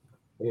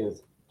 It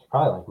is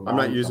probably like. I'm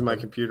not using my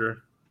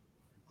computer.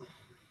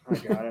 I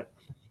got it.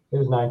 It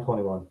was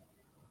 921.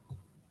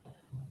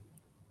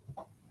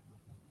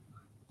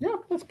 Yeah,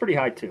 that's pretty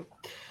high too.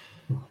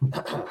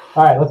 All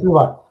right, let's move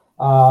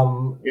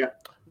on. Yeah.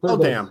 Oh,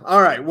 damn.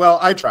 All right. Well,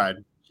 I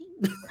tried.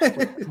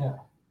 Yeah.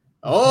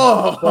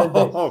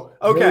 Oh,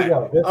 okay.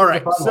 All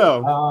right.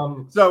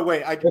 So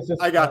wait, I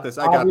got this.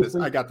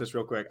 I got this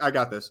real quick. I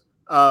got this.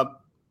 Oh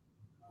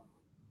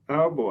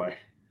boy.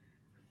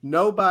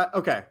 Nobody.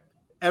 Okay.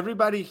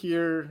 Everybody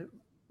here,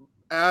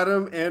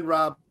 Adam and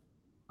Rob,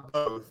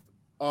 both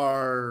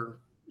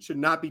should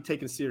not be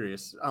taken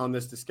serious on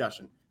this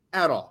discussion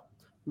at all.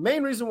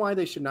 Main reason why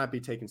they should not be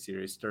taken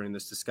serious during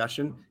this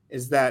discussion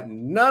is that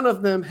none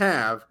of them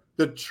have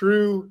the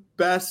true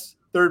best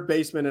third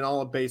baseman in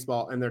all of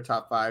baseball in their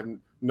top 5,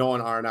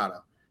 Nolan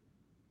Arenado.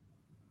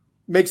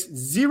 Makes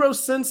zero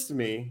sense to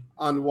me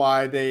on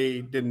why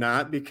they did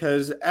not,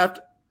 because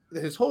after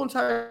his whole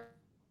entire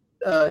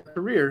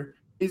career,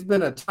 he's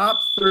been a top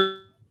 3.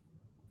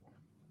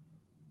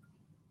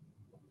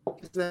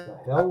 What the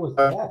hell was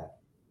that?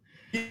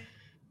 He's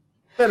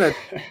been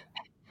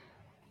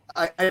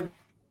I have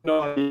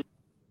no idea.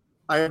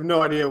 I have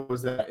no idea what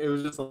was that. It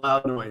was just a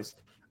loud noise.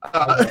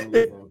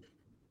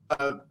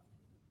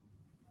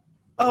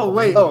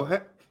 Wait.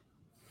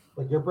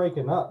 Like you're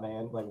breaking up,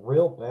 man. Like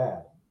real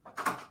bad.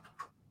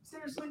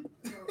 Seriously?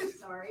 Oh,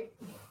 sorry.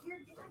 You're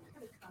not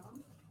gonna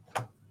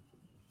come.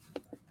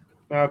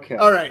 Okay.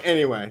 All right.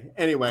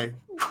 Anyway.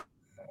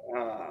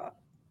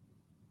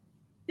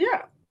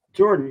 Yeah,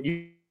 Jordan,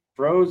 you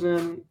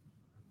frozen,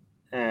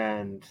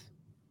 and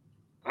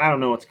I don't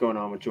know what's going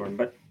on with Jordan,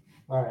 but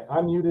All right,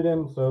 I muted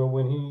him, so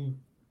when he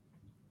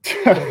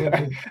he's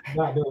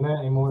not doing that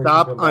anymore.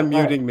 Stop he can come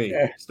back. unmuting me.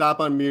 Stop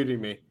unmuting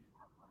me.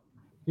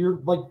 You're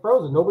like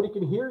frozen. Nobody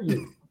can hear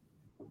you.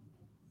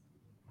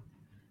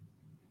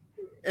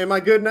 Am I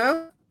good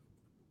now?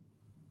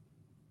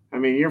 I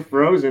mean, you're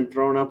frozen,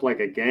 thrown up like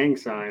a gang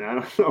sign. I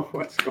don't know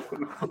what's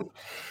going on.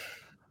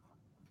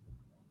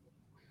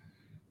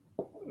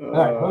 All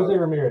right, Jose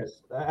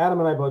Ramirez. Adam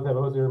and I both have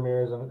Jose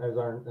Ramirez as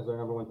our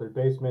number 1 third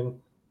baseman.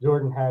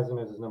 Jordan has him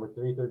as his number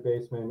 3 third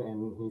baseman,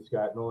 and he's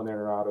got Nolan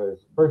Arenado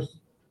as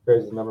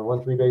his number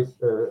 1 3 base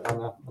or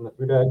on the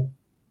 3 bag.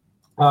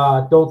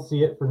 Don't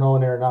see it for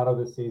Nolan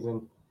Arenado this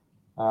season.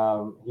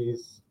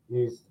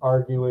 He's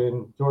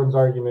arguing. Jordan's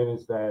argument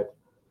is that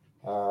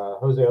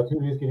Jose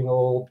Altuve is getting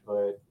old,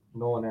 but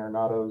Nolan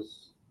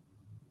Arenado's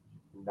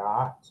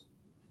not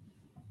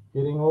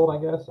getting old. I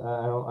guess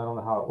I don't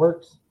know how it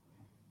works.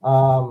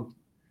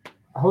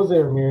 Jose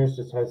Ramirez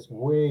just has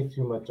way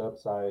too much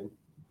upside.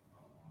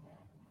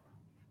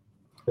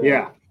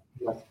 To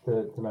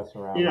mess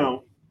around. You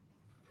know,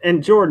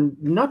 and Jordan,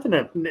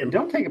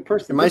 don't take it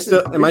personally.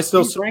 Am I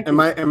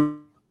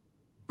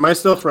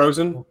still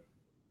frozen?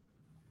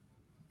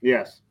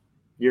 Yes.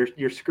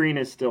 Your screen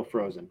is still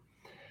frozen.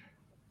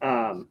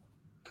 But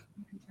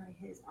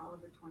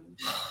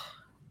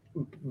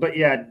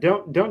yeah,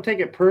 don't take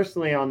it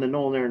personally on the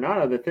Nolan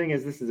Arenado. The thing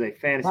is, this is a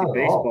fantasy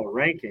baseball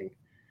ranking.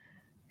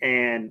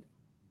 And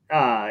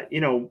why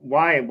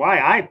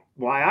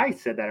I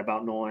said that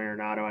about Nolan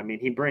Arenado. I mean,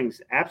 he brings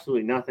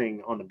absolutely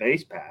nothing on the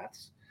base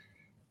paths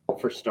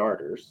for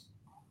starters.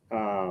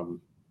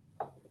 And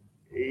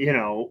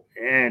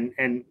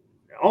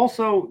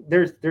also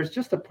there's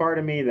just a part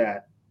of me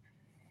that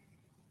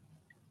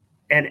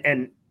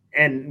and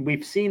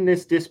we've seen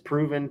this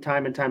disproven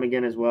time and time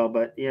again as well,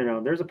 but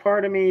there's a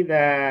part of me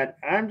that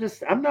I'm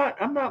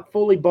not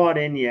fully bought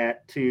in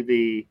yet to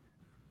the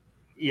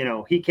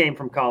he came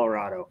from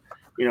Colorado.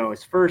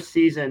 His first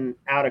season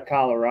out of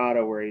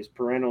Colorado where he's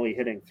perennially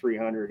hitting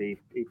 300, he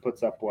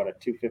puts up, a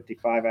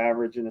 255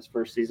 average in his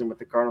first season with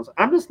the Cardinals.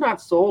 I'm just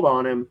not sold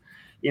on him.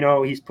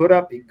 He's put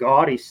up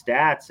gaudy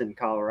stats in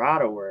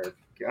Colorado where,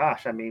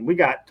 gosh, I mean, we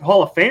got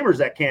Hall of Famers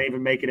that can't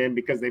even make it in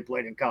because they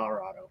played in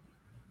Colorado.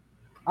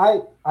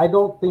 I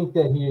don't think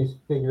that he's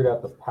figured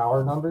out the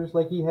power numbers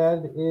like he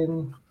had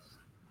in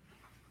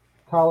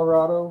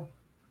Colorado.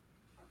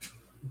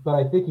 But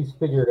I think he's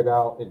figured it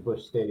out in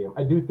Busch Stadium.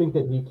 I do think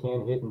that he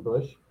can hit in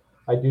Busch.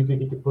 I do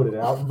think he could put it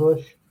out in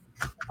Busch.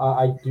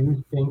 I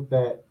do think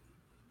that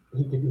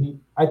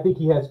I think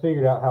he has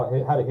figured out how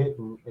to hit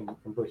in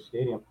Busch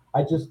Stadium.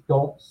 I just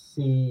don't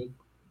see.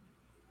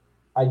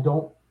 I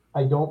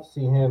don't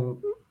see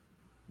him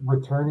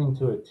returning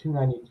to a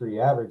 293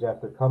 average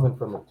after coming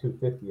from a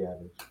 250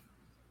 average.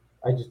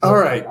 I just don't. All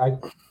right. I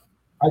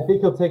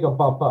think he'll take a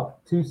bump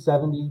up.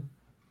 270,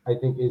 I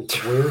think, is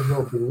where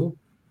he'll be.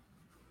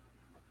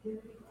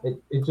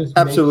 It just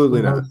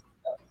absolutely not.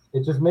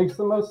 It just makes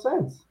the most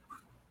sense.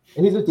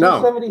 He's a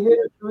 270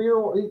 hitter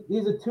career.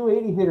 He's a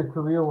 280 hitter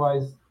career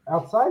wise.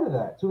 Outside of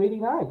that,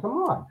 289. Come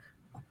on.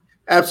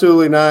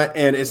 Absolutely not.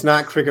 And it's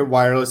not Cricket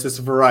Wireless. It's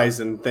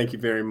Verizon. Thank you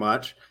very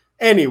much.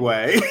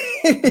 Anyway.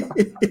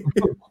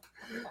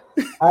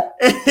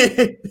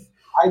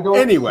 I don't.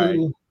 Anyway.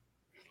 See,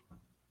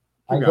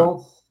 I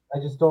don't. I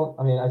just don't.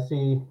 I mean,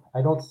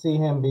 I don't see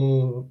him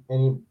being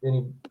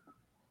any.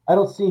 I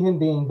don't see him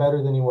being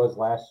better than he was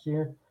last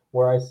year.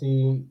 Where I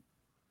see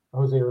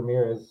Jose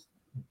Ramirez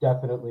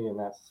definitely in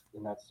that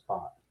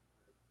spot.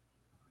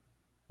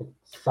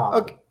 It's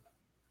solid.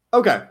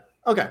 Okay.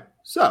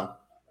 So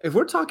if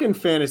we're talking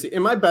fantasy,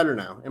 am I better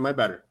now? Am I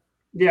better?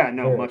 Yeah,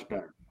 no, much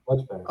better.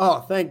 Much better.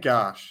 Oh, thank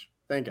gosh.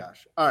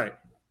 All right.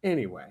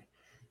 Anyway,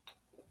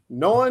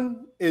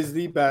 Nolan is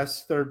the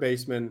best third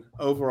baseman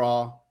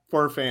overall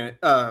for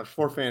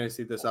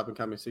fantasy this up and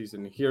coming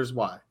season. Here's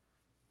why.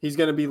 He's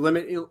going to be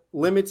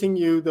limiting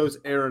you those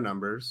error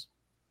numbers.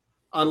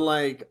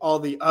 Unlike all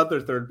the other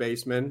third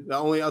basemen, the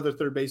only other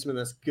third baseman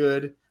that's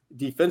good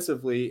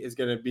defensively is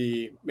going to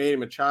be Manny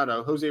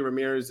Machado. Jose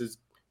Ramirez is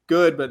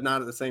good, but not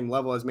at the same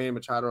level as Manny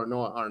Machado or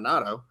Nolan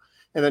Arenado.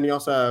 And then you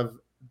also have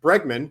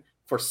Bregman,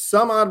 for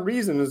some odd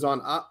reason, is on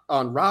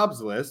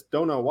Rob's list.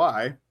 Don't know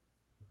why.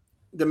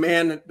 The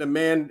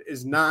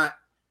man's not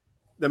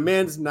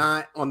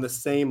on the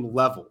same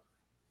level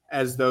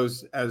as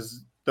those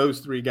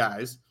three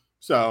guys.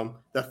 So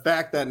the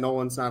fact that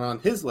Nolan's not on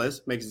his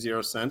list makes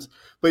zero sense,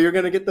 but you're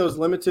going to get those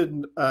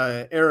limited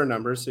error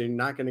numbers. So you're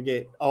not going to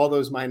get all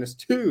those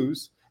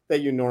 -2s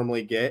that you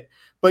normally get,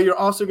 but you're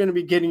also going to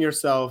be getting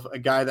yourself a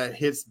guy that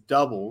hits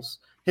doubles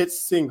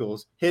hits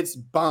singles, hits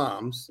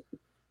bombs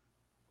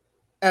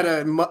at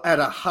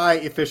a high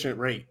efficient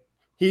rate.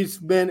 He's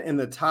been in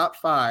the top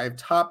 5,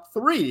 top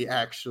 3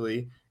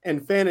 actually in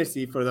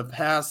fantasy for the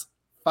past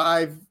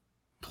 5+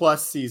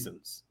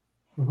 seasons.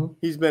 Mm-hmm.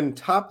 He's been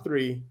top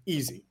 3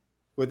 easy,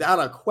 without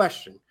a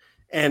question.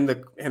 And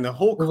the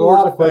whole There's a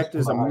lot Coors of effect question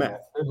is a behind myth.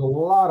 that. There's a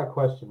lot of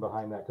question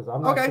behind that because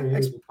I'm not Okay, sure he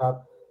was a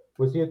top.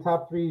 Was he a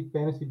top 3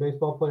 fantasy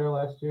baseball player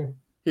last year?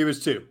 He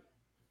was 2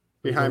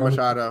 behind number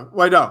Machado.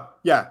 Wait, no,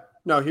 yeah,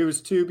 no, he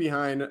was 2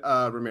 behind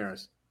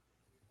Ramirez.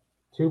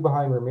 2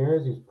 behind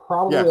Ramirez. He's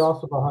probably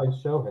also behind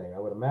Shohei, I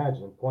would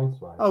imagine,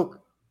 points wise. Oh,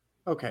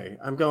 okay.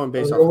 I'm going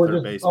based off of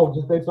third base.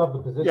 Just based off the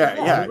position. Yeah.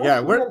 He had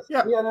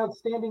an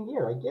outstanding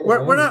year. I get it.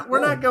 We're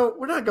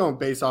not going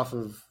based off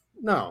of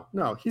no.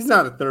 He's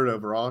not a third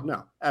overall.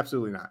 No,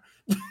 absolutely not.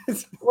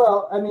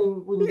 Well, I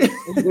mean,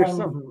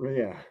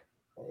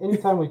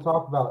 anytime we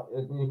talk about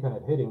any kind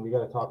of hitting, we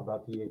got to talk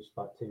about DH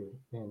spot too.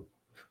 And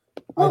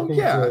I think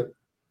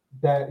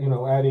that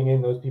adding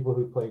in those people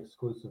who play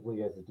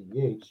exclusively as a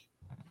DH,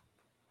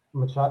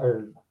 Machado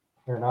or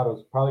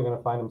Arenado's probably going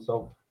to find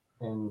himself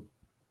on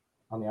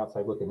the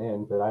outside looking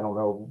in, but I don't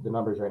know the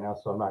numbers right now,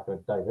 so I'm not going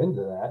to dive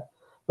into that.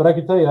 But I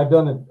can tell you, I've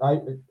done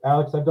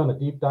a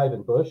deep dive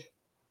in Busch,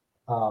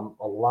 a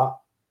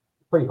lot,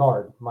 pretty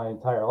hard my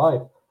entire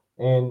life,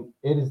 and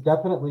it is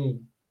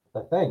definitely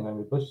a thing. I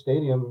mean, Busch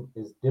Stadium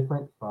is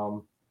different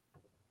from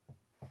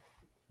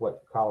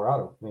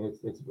Colorado. I mean,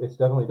 it's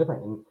definitely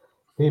different, and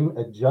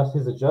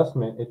his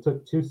adjustment. It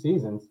took 2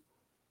 seasons.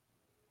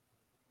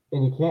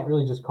 And you can't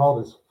really just call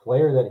this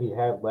flair that he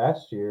had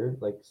last year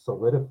like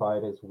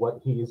solidified as what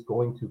he is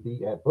going to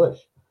be at Busch.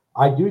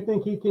 I do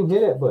think he can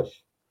hit at Busch,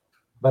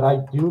 but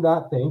I do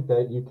not think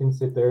that you can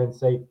sit there and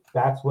say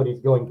that's what he's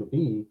going to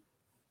be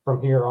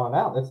from here on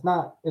out. It's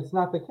not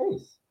the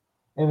case.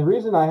 And the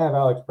reason I have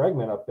Alex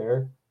Bregman up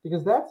there,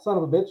 because that son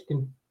of a bitch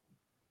can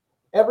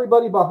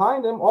everybody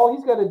behind him, all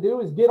he's got to do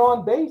is get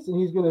on base and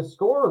he's going to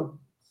score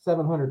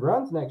 700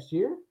 runs next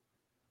year.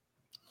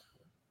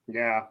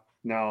 Yeah.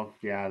 No,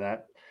 yeah,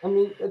 that. I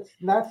mean,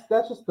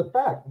 that's just the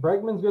fact.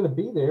 Bregman's going to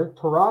be there.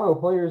 Toronto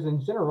players in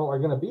general are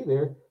going to be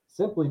there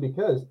simply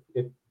because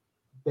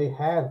they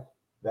have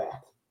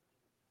that.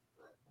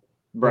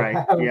 Right.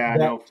 They have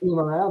that team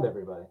around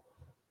everybody.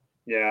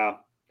 Yeah.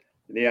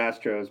 The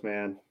Astros,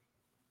 man.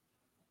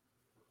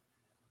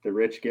 The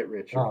rich get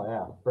richer. Oh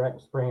yeah,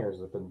 Brett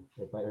Springer's up in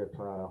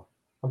Toronto.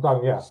 I'm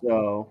talking, yeah.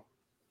 So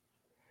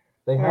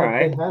they have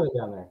it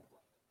down there.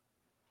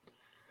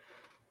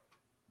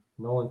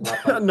 Nolan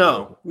top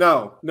No,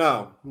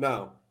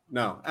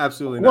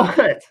 absolutely not.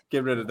 What?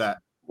 Get rid of that.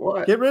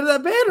 What? Get rid of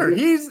that banner.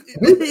 He's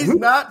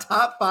not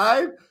top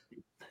 5.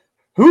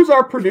 Who's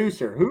our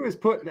producer? Who is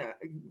putting that?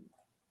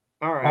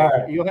 All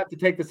right. You'll have to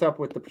take this up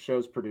with the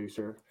show's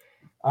producer.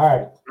 All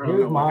right.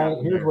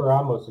 Here's where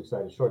I'm most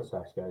excited.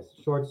 Shortstops, guys.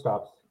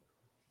 Shortstops.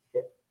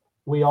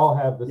 We all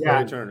have the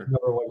same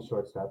number 1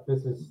 shortstop.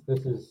 This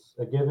is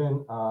a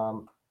given.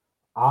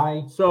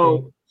 I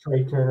think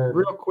Trey Turner.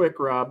 Real quick,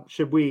 Rob,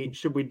 should we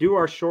do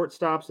our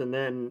shortstops and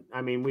then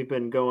we've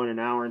been going an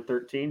hour and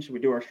 13. Should we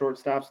do our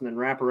shortstops and then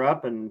wrap her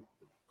up and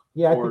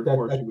I think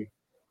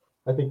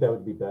that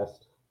would be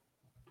best.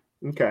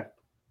 Okay.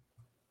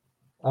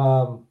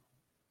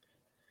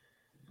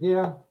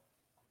 Yeah.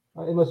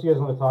 Unless you guys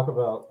want to talk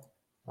about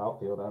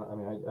outfield, I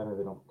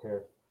really don't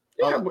care.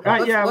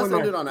 Let's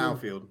end it on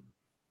outfield.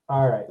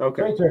 All right.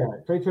 Okay.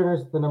 Trey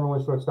Turner's the number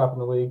 1 shortstop in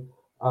the league.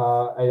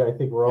 I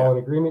think we're all in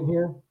agreement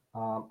here.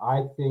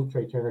 I think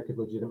Trey Turner could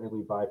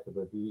legitimately vie for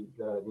the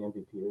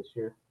MVP this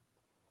year.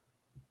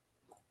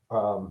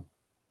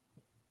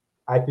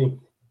 I think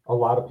a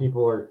lot of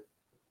people are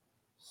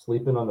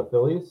sleeping on the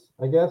Phillies,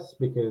 I guess,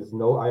 because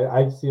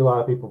I see a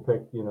lot of people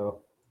pick,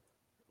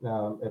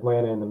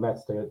 Atlanta and the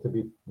Mets to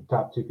be the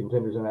top 2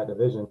 contenders in that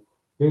division.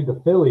 Dude,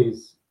 the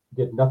Phillies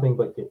get nothing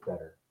but get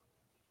better.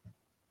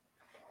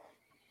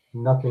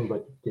 Nothing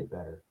but get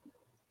better.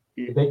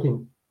 They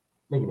can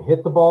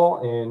hit the ball,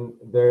 and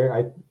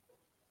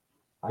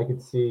I could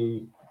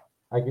see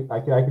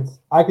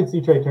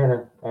Trey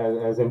Turner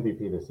as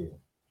MVP this season.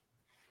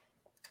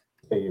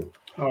 Say you.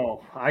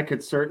 Oh, I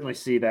could certainly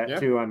see that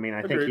too. I mean,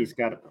 I think he's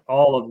got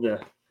all of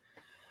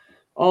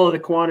the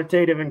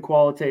quantitative and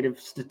qualitative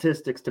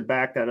statistics to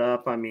back that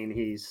up. I mean,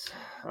 he's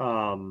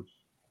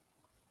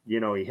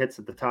he hits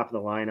at the top of the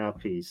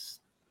lineup. He's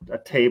a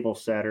table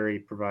setter. He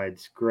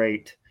provides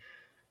great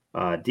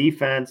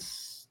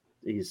defense.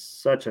 He's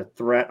such a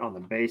threat on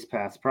the base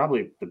paths,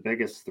 probably the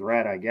biggest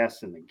threat, I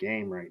guess, in the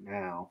game right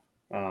now.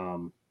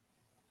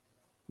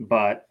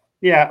 But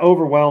yeah,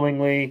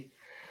 overwhelmingly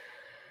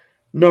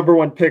number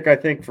 1 pick, I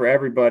think, for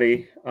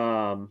everybody.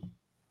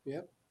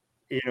 Yep.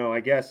 I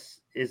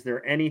guess, is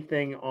there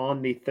anything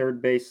on the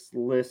third base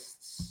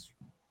lists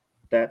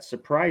that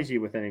surprise you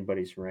with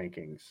anybody's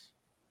rankings?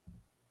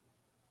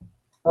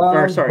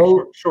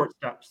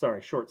 Shortstop.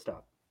 Sorry,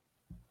 shortstop.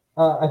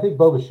 I think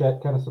Bo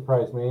Bichette kind of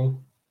surprised me.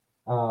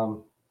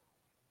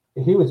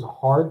 He was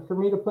hard for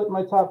me to put in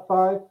my top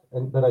 5,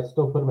 but I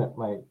still put him at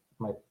my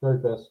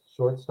 3rd best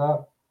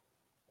shortstop.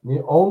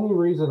 The only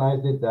reason I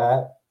did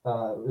that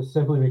is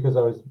simply because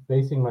I was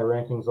basing my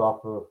rankings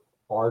off of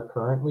our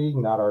current league,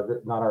 not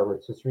our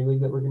rotisserie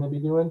league that we're going to be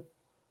doing.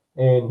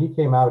 And he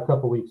came out a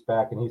couple weeks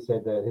back and he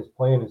said that his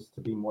plan is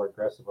to be more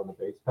aggressive on the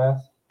base pass.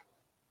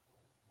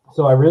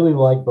 So I really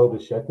like Bo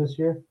Bichette this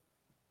year.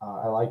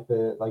 I like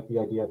the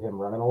idea of him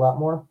running a lot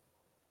more.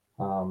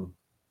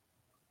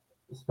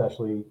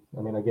 Especially,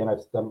 I mean, again,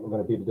 I'm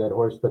going to beat the dead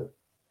horse, but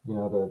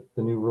the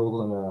new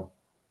rules and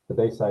the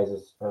base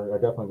sizes are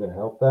definitely going to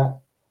help that.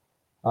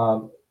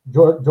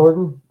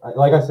 Jordan,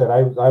 like I said,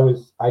 I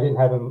didn't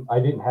have him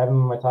in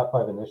my top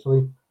 5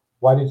 initially.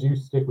 Why did you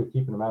stick with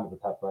keeping him out of the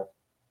top 5?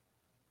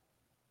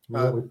 You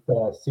went with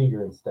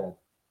Seager instead,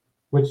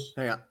 which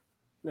hang on.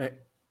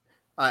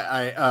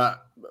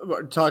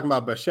 We're talking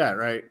about Bichette,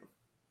 right?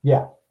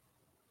 Yeah.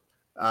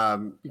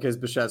 Because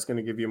Bichette's going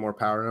to give you more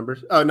power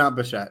numbers. Oh, not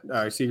Bichette.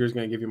 Seager's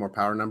going to give you more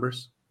power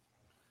numbers.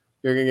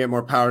 You're going to get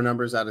more power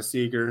numbers out of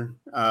Seager.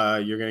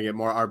 You're going to get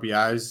more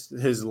RBIs.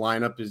 His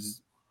lineup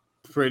is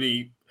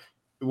pretty,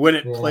 when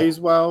it plays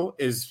well,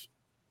 is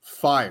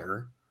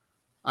fire.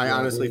 I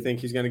honestly think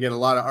he's going to get a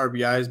lot of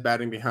RBIs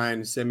batting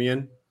behind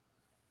Simeon.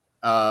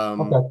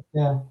 Okay.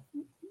 Yeah.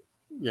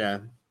 Yeah.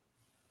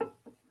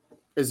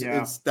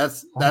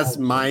 That's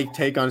my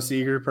take on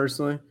Seager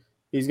personally.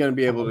 He's going to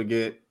be able to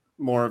get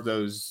more of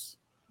those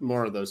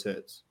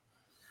hits.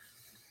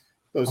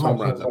 Those home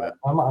runs. I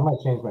might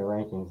change my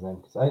rankings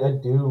then, because I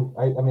do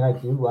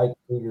like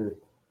Seager.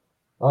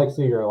 I like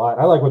Seager a lot.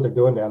 I like what they're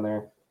doing down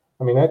there.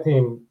 I mean, that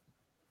team,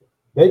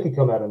 they could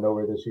come out of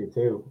nowhere this year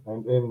too,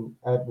 and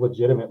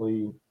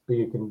legitimately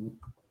be a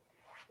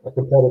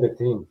competitive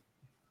team.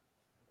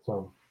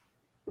 So.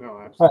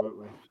 Oh,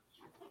 absolutely.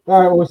 All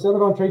right, well, we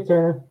settled on Trey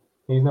Turner.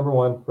 He's number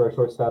 1 for our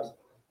shortstops.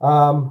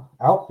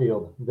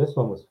 Outfield. This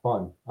one was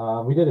fun.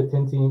 We did a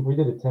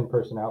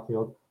 10-person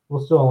outfield.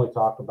 We'll still only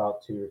talk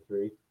about 2 or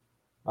 3.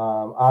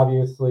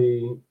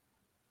 Obviously,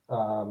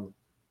 Ronald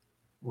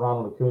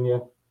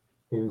Acuna.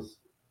 He was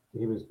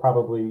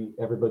probably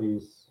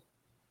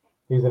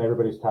he's in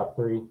everybody's top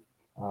 3.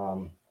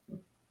 And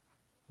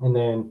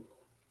then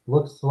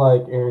looks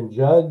like Aaron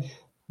Judge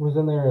was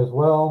in there as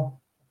well.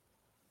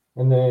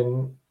 And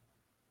then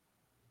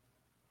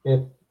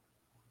if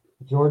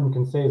Jordan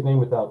can say his name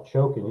without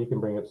choking, he can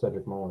bring up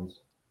Cedric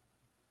Mullins.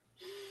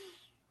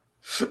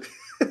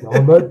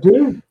 On that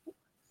dude.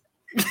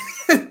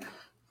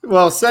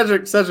 Well,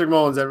 Cedric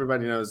Mullins,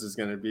 everybody knows, is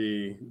going to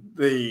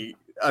be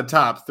a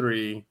top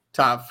 3,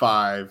 top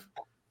 5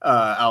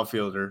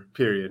 outfielder.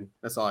 Period.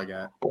 That's all I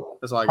got.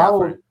 That's all I got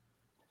for you.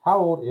 How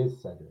old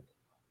is Cedric?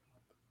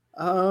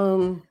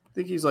 I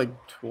think he's like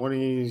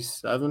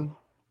 27.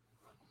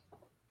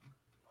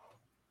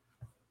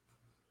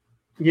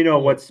 You know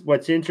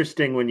what's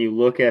interesting when you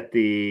look at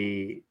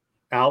the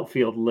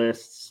outfield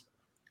lists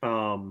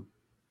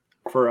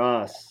for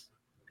us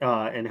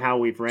and how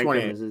we've ranked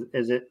them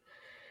is it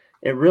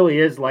really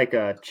is like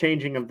a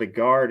changing of the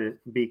guard,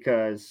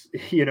 because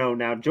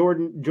now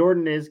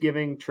Jordan is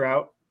giving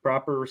Trout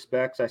proper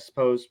respects, I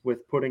suppose,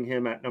 with putting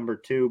him at number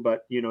 2,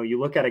 but you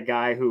look at a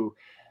guy who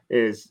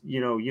is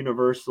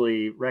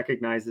universally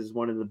recognized as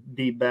one of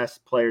the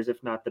best players,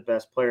 if not the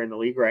best player in the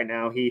league right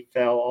now. He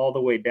fell all the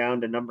way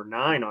down to number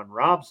 9 on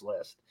Rob's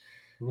list.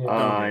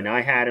 And I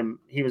had him,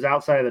 he was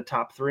outside of the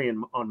top 3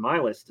 on my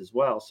list as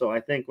well. So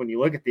I think when you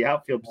look at the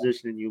outfield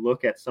position and you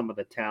look at some of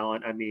the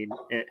talent, I mean,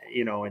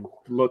 and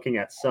looking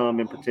at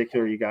some in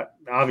particular, you got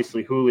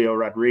obviously Julio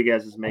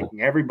Rodriguez is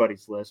making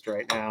everybody's list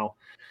right now.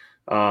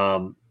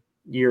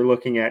 You're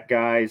looking at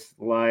guys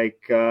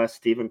like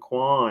Stephen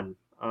Kwan,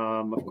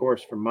 of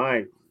course, from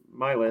my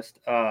list.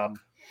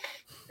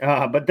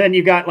 But then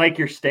you got like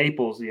your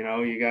staples, you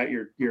got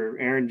your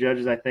Aaron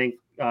Judges, I think,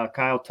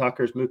 Kyle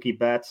Tucker's, Mookie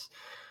Betts.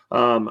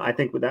 I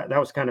think that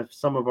was kind of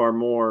some of our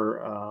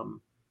more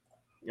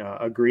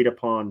agreed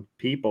upon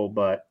people,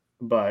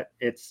 but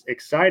it's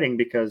exciting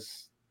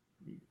because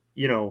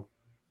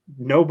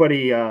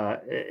nobody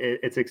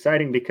it's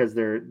exciting because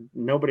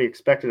nobody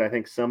expected, I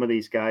think, some of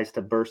these guys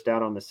to burst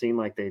out on the scene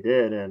like they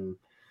did, and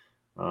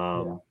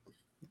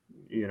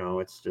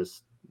it's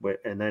just,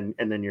 and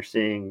then you're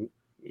seeing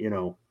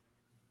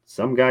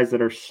some guys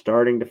that are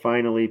starting to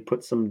finally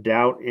put some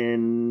doubt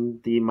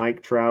in the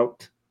Mike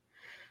Trout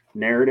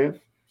narrative.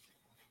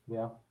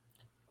 Yeah.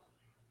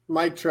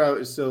 Mike Trout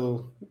is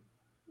still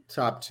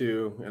top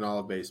 2 in all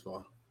of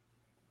baseball.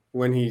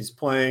 When he's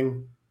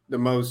playing,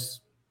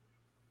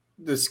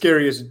 the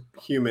scariest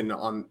human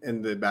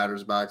in the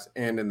batter's box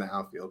and in the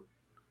outfield.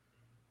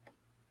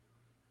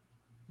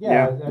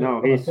 Yeah,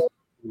 he's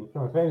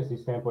from a fantasy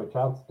standpoint,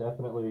 Trout's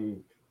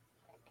definitely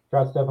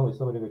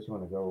somebody that you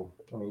want to go.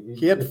 I mean,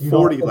 he had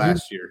 40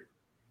 last year.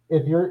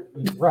 If you're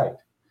right.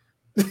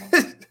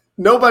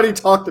 Nobody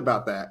talked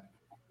about that.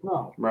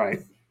 No. Right.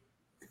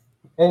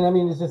 And I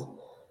mean, it's just,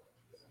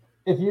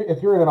 if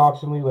you're in an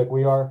auction league like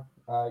we are,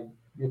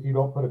 if you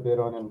don't put a bid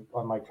on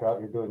Mike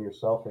Trout, you're doing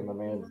yourself and the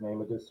man's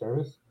name a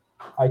disservice.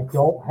 I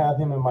don't have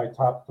him in my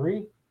top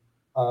 3,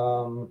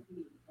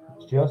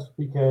 just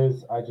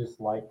because I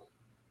just like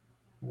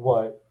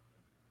what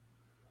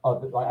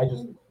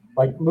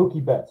Like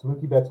Mookie Betts.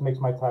 Mookie Betts makes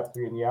my top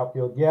 3 in the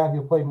outfield. Yeah,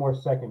 he'll play more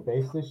second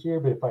base this year,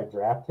 but if I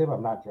draft him,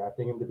 I'm not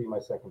drafting him to be my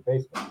second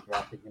baseman. I'm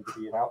drafting him to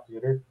be an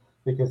outfielder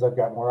because I've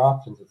got more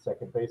options at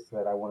second base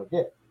that I want to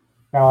get.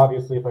 Now,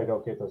 obviously, if I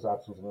don't get those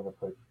options, I'm going to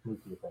put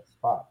Mookie at that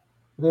spot.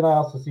 But then I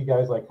also see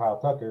guys like Kyle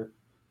Tucker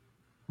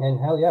and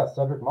hell yeah,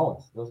 Cedric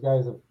Mullins. Those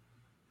guys have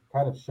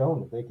kind of shown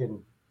that they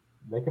can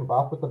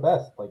bop with the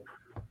best. Like,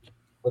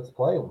 let's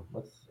play them.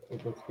 Let's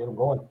get them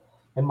going.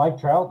 And Mike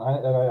Trout,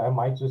 I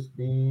might just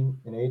be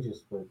an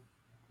ageist, but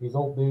he's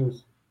old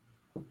news.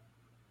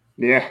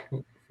 Yeah.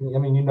 I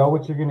mean, you know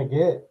what you're going to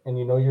get, and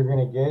you know you're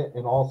going to get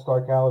an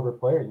all-star caliber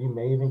player. You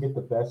may even get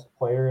the best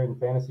player in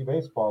fantasy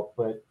baseball,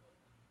 but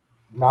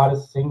not a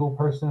single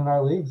person in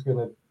our league is going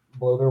to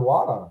blow their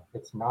wad on him.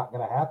 It's not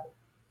going to happen.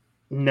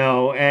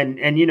 No, and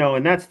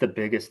and that's the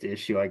biggest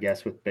issue, I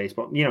guess, with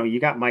baseball. You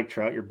got Mike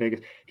Trout, your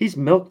biggest. He's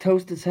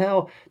milquetoast as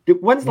hell.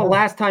 When's the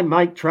last time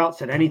Mike Trout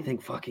said anything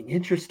fucking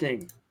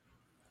interesting?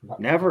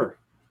 Never.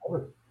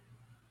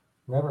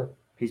 Never.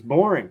 He's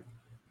boring.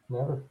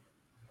 Never.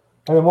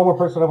 And then one more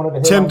person I wanted to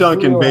hit Tim on,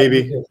 Duncan,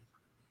 baby.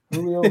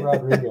 Julio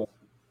Rodriguez.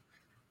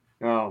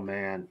 Oh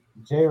man.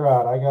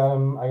 J-Rod, I got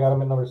him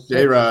at number 6.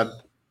 J-Rod.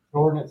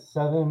 Jordan at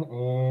 7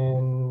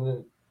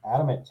 and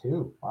Adam at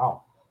 2.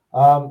 Wow.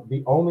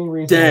 The only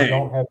reason I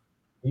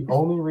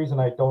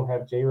don't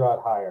have J-Rod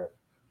higher,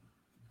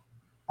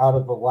 out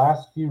of the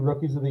last few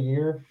rookies of the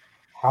year,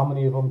 how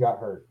many of them got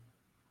hurt?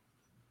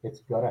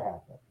 It's gonna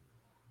happen.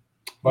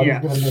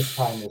 Buddy's gonna miss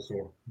time this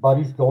year.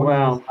 Buddy's going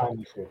to miss time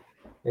this year.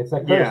 It's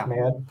that curse,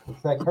 man.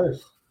 It's that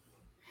curse.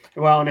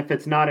 Well, and if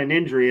it's not an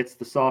injury, it's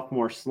the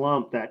sophomore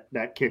slump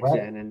that kicks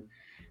in,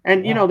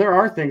 and there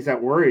are things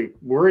that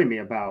worry me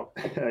about.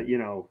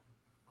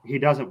 He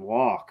doesn't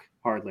walk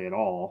hardly at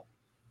all.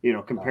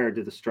 Compared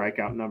to the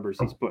strikeout numbers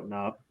he's putting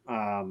up.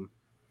 So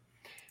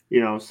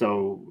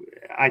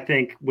I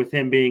think with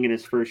him being in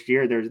his first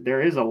year,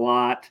 there is a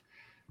lot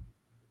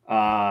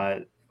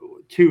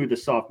to the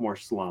sophomore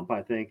slump.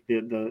 I think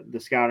the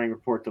scouting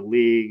report, the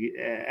league,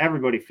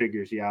 everybody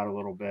figures you out a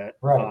little bit.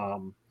 Right.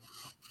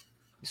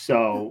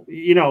 So,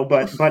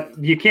 but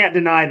you can't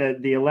deny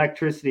the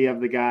electricity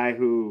of the guy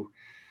who,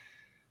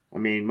 I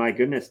mean, my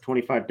goodness,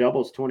 25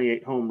 doubles,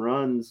 28 home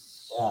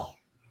runs. Yeah.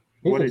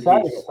 He's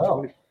exciting as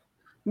hell.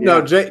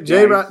 No,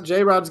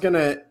 J-Rod's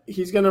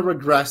he's gonna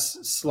regress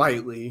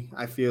slightly.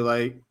 I feel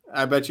like.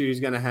 I bet you he's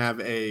gonna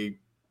have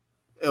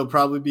it'll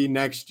probably be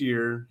next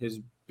year, his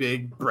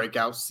big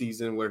breakout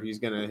season where he's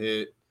gonna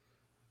hit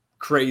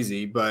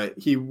crazy, but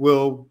he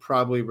will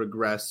probably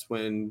regress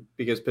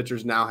because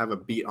pitchers now have a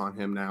beat on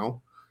him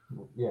now.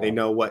 Yeah. They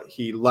know what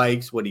he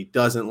likes, what he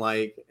doesn't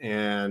like,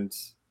 and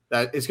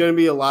that it's going to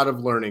be a lot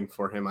of learning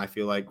for him, I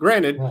feel like.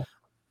 Granted,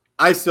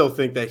 I still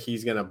think that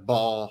he's going to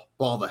ball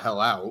the hell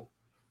out.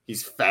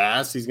 He's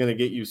fast. He's going to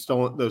get you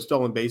those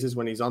stolen bases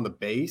when he's on the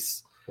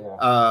base.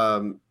 Yeah.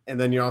 And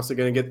then you're also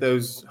going to get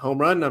those home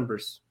run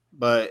numbers.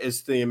 But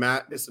it's a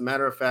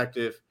matter of fact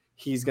if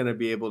he's going to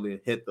be able to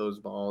hit those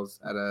balls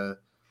at a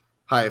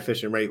high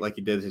efficient rate like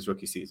he did his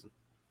rookie season.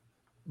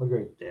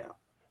 Agreed. Yeah.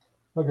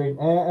 Agreed.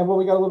 And when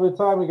we got a little bit of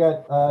time, we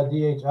got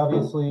DH.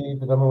 Obviously,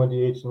 the number 1 DH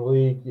in the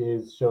league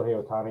is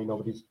Shohei Ohtani.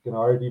 Nobody's going to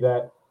argue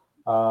that.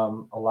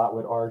 A lot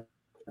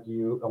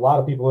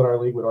of people in our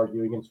league would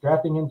argue against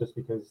drafting him just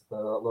because the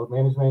load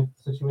management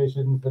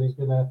situations that he's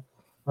going to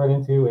run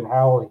into and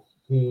how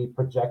he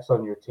projects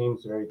on your team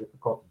is very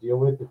difficult to deal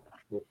with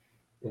if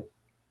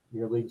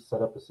your league's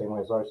set up the same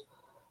way as ours.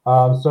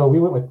 So we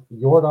went with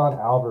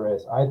Yordan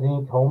Alvarez. I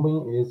think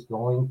Homie is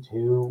going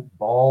to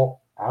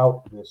ball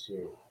out this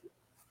year.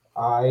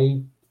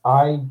 I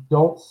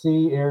don't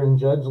see Aaron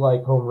Judge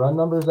like home run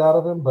numbers out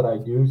of him, but I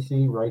do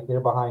see right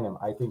there behind him.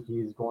 I think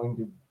he's going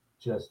to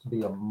just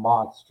be a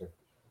monster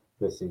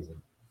this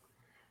season.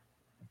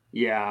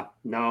 Yeah,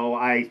 no,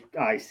 I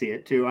see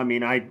it too. I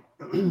mean, I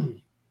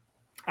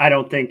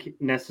don't think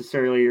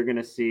necessarily you're going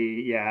to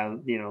see,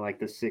 like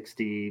the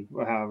 60,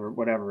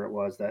 whatever it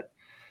was that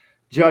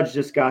Judge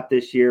just got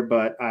this year,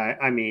 but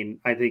I mean,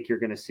 I think you're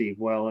going to see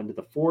well into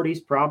the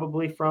 40s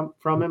probably from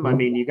him. I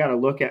mean, you got to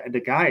look at the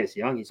guy is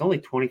young. He's only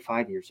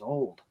 25 years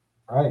old.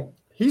 Right.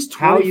 He's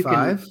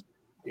 25.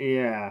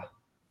 Yeah.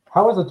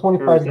 How is a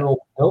 25-year-old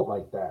built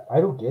like that? I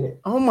don't get it.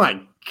 Oh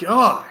my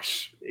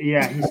gosh.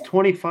 Yeah, he's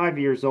 25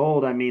 years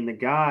old. I mean, the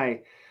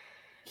guy,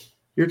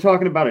 you're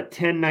talking about a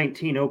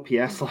 1019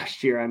 OPS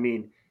last year. I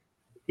mean,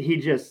 he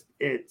just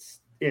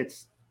it's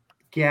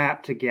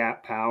gap to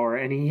gap power,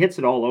 and he hits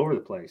it all over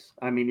the place.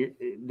 I mean,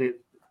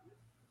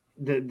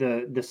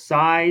 the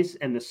size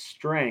and the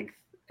strength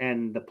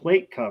and the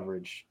plate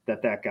coverage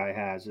that guy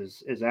has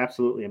is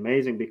absolutely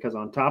amazing, because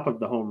on top of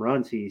the home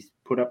runs, he's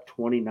put up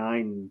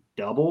 29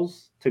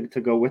 doubles to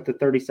go with the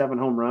 37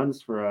 home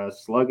runs for a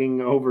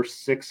slugging over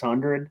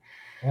 600.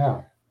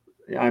 Yeah.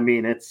 I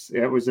mean,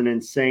 it was an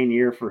insane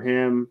year for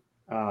him.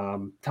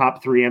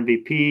 Top 3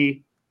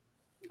 MVP.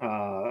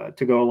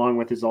 To go along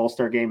with his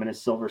All-Star game and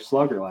his Silver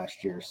Slugger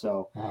last year.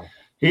 So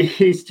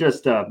he's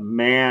just a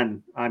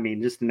man. I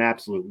mean, just an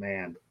absolute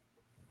man.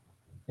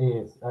 He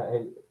is.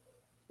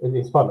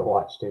 He's fun to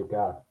watch too.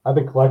 God, I've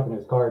been collecting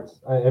his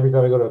cards. Every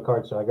time I go to a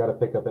card show, I got to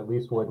pick up at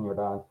least one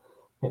Jordan.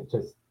 It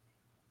just,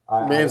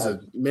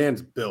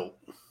 man's built.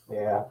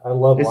 yeah, I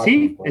love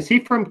watching him play. Is he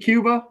from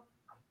Cuba?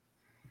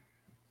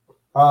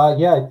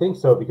 Yeah, I think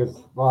so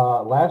because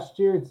last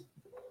year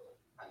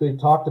they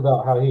talked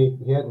about how he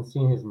hadn't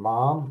seen his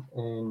mom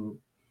in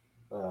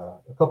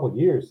a couple of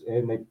years,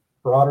 and they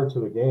brought her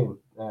to a game.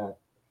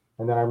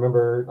 And then I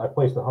remember I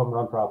placed a home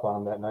run prop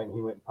on him that night, and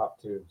he went and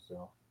popped 2.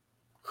 So,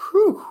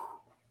 Whew.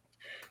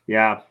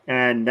 Yeah,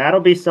 and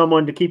that'll be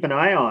someone to keep an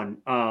eye on.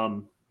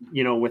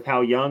 With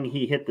how young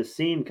he hit the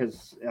scene,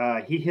 because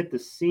he hit the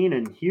scene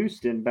in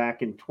Houston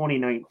back in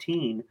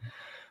 2019.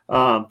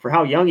 For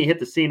how young he hit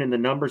the scene and the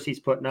numbers he's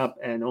putting up,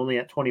 and only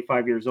at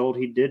 25 years old,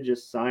 he did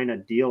just sign a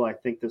deal. I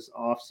think this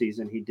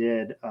offseason he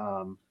did.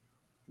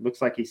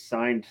 Looks like he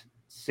signed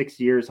 6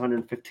 years,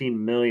 $115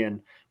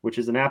 million, which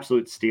is an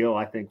absolute steal,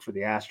 I think, for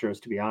the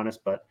Astros, to be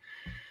honest. But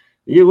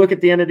you look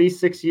at the end of these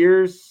 6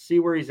 years, see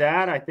where he's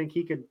at. I think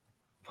he could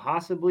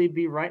possibly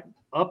be right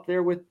up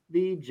there with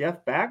the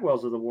Jeff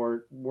Bagwells of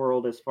the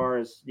world as far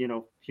as,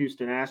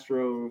 Houston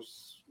Astros,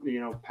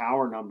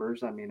 power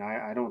numbers. I mean,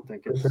 I don't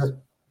think it's. sure.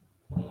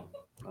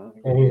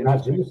 And he's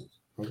not juiced.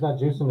 He's not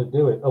juicing to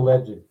do it,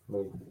 allegedly.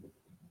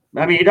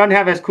 I mean, he doesn't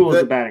have as cool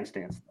as a batting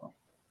stance, though.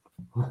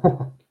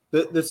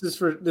 This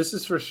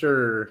is for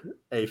sure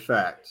a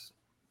fact.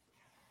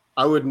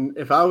 I wouldn't,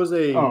 if I was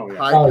a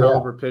high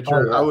caliber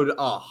pitcher, I would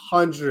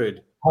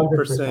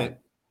 100%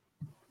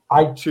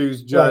 I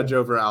choose Judge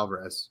over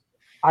Alvarez.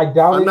 I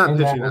doubt I'm it not in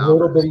that pitching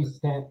little Alvarez. bitty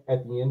stint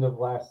at the end of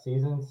last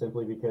season,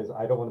 simply because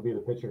I don't want to be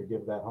the pitcher to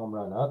give that home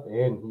run up.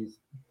 And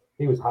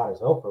he was hot as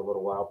hell for a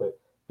little while, but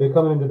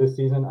coming into this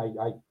season,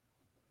 I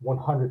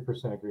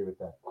 100% agree with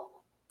that.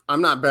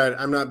 I'm not bad.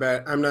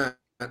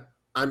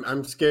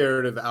 I'm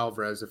scared of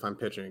Alvarez if I'm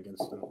pitching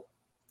against him.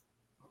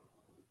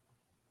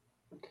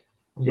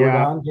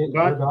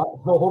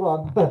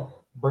 Hold on.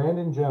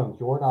 Brandon Jones,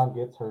 Jordan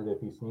gets hurt if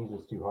he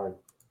sneezes too hard.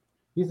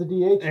 He's a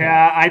DH.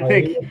 Yeah, I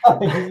think he's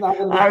not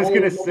going to. I was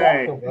going to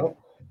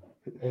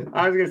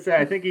say.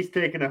 I think he's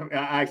taking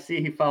I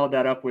see he followed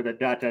that up with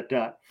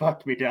a ...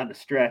 Fucked me down the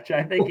stretch.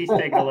 I think he's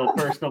taking a little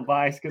personal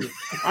bias because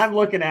I'm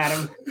looking at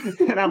him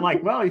and I'm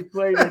like, well, he's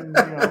played in,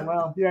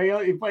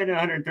 he played in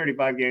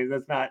 135 games.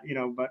 That's not,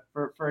 but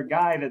for a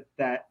guy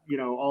that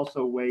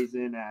also weighs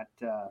in at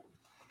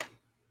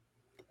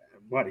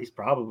he's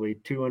probably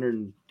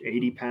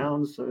 280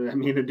 pounds. I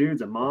mean, the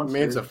dude's a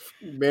monster.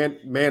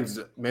 Man's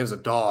a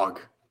dog.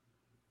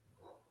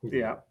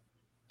 Yeah.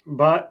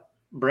 But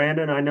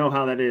Brandon, I know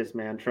how that is,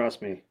 man.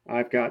 Trust me.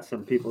 I've got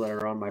some people that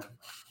are on my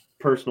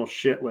personal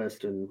shit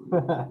list, and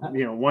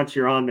once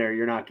you're on there,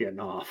 you're not getting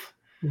off.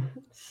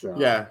 So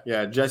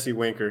yeah. Jesse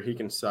Winker, he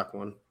can suck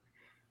one.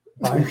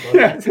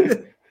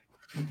 Byron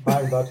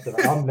Buxton.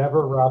 I'll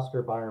never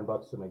roster Byron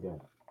Buxton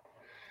again.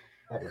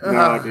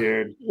 No,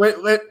 dude.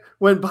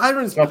 When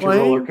Byron's such playing,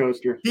 a roller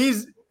coaster.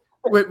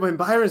 When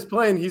Byron's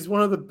playing, he's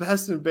one of the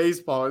best in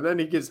baseball, and then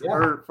he gets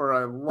hurt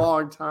for a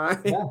long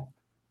time.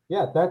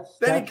 Yeah,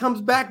 then he comes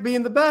back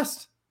being the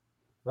best.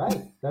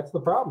 Right. That's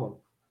the problem.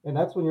 And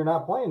that's when you're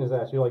not playing his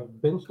ass. You're like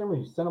benched him or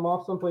you send him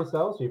off someplace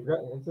else. You forgot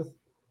it's just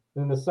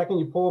then the second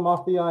you pull him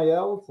off the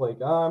IL, it's like,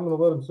 I'm gonna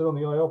let him sit on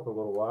the IL for a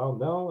little while.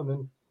 No, and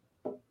then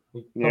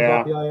he comes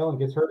off the IL and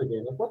gets hurt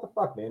again. Like, what the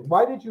fuck, man?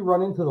 Why did you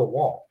run into the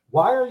wall?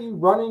 Why are you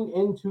running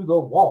into the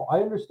wall? I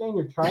understand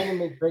you're trying to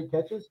make great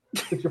catches,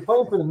 but you're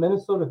playing for the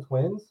Minnesota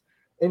Twins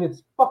and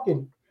it's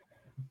fucking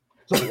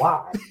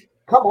July.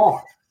 Come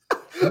on.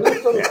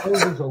 Minnesota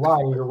Twins in July,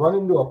 and you're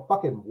running into a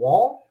fucking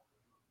wall.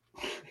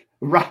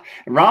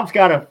 Rob's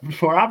got a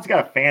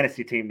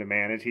fantasy team to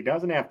manage. He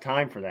doesn't have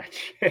time for that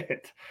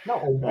shit. No,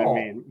 a wall.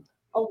 I mean,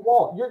 a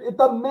wall. You're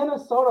the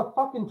Minnesota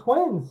fucking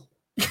Twins.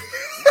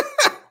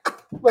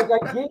 Like, I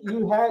get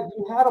you had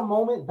a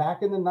moment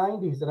back in the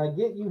 90s, and I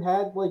get you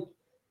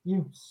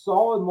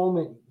saw a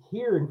moment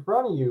here in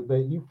front of you,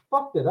 but you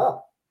fucked it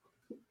up.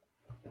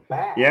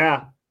 Bad.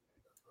 Yeah.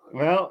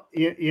 Well,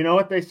 you know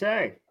what they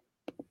say.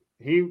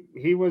 He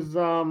was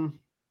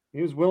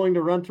willing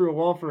to run through a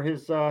wall for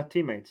his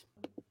teammates.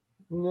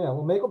 Yeah,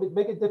 well,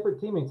 make it different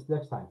teammates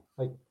next time.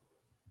 Like,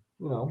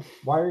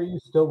 why are you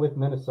still with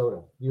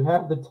Minnesota? You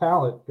have the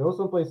talent. Go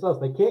someplace else.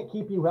 They can't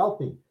keep you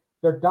healthy.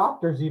 Their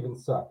doctors even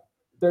suck.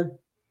 Their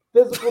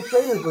physical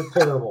trainers are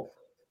terrible.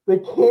 They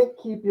can't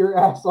keep your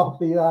ass off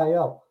the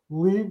IL.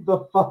 Leave the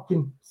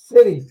fucking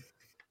city.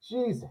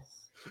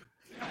 Jesus.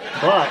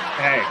 But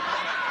hey.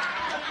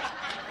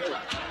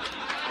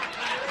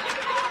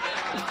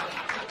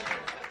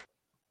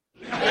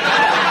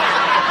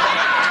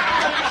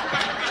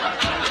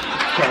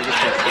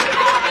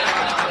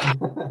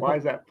 Why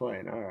is that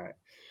playing? All right.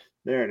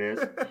 There it is.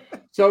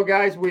 So,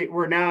 guys,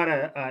 we're now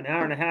at an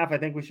hour and a half. I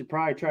think we should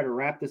probably try to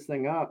wrap this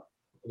thing up.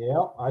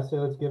 Yeah, I say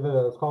let's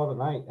call it a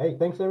night. Hey,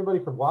 thanks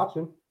everybody for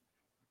watching.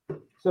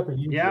 Except for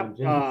you, Jim.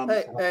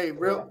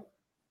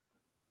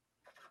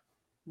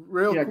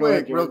 Real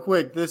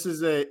quick. This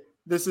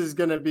is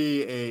going to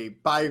be a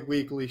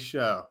bi-weekly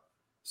show.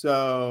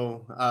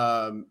 So,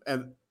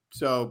 and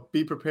So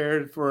be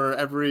prepared for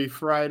every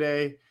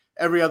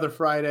other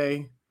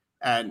Friday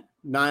at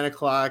 9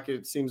 o'clock.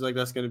 It seems like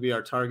that's going to be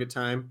our target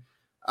time.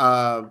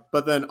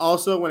 But then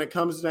also when it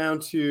comes down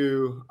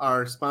to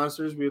our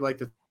sponsors, we'd like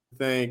to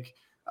thank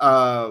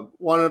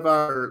one of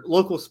our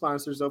local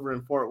sponsors over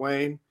in Fort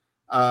Wayne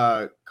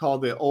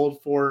called the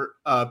Old Fort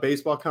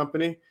Baseball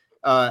Company.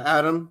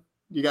 Adam,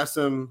 you got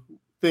some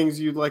things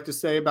you'd like to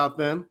say about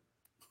them?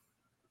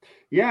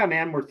 Yeah,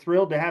 man, we're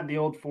thrilled to have the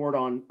Old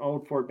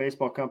Fort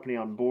Baseball Company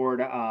on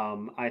board.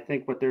 I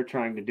think what they're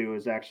trying to do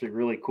is actually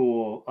really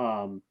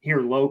cool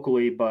here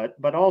locally,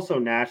 but also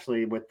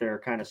nationally with their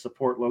kind of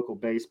support local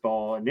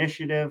baseball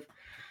initiative.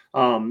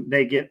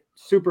 They get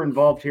super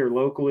involved here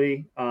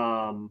locally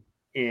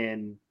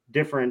in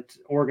different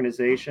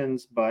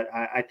organizations, but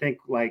I think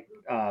like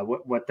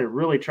what they're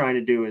really trying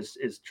to do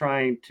is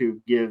trying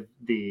to give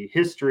the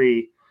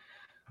history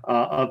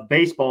of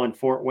baseball in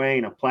Fort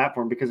Wayne a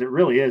platform, because it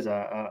really is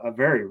a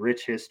very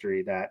rich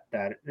history that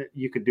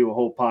you could do a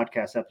whole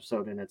podcast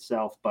episode in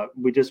itself. But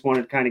we just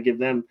wanted to kind of give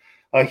them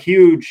a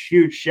huge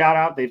shout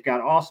out. They've got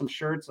awesome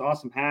shirts,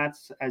 awesome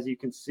hats, as you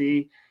can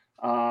see.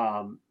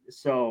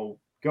 So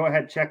go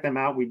ahead, check them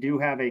out. We do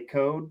have a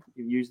code.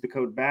 You use the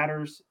code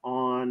BATTERS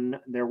on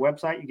their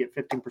website. You get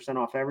 15%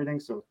 off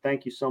everything. So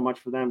thank you so much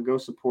for them. Go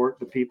support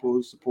the people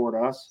who support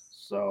us.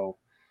 So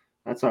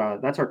that's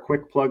our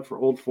quick plug for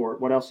Old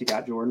Fort. What else you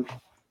got, Jordan?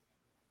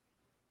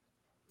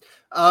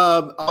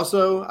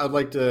 Also, I'd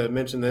like to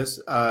mention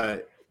this.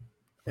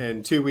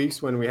 In 2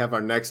 weeks when we have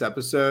our next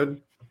episode,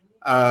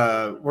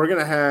 we're going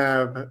to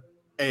have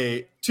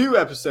 2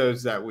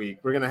 episodes that week.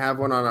 We're going to have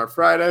one on our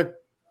Friday,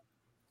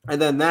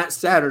 and then that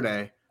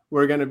Saturday,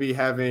 we're going to be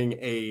having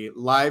a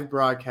live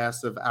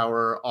broadcast of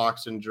our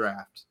auction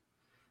draft.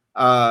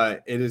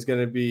 It is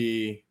going to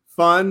be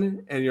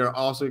fun, and you're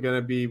also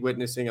going to be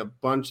witnessing a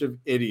bunch of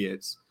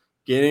idiots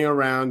getting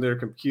around their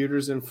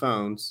computers and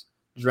phones,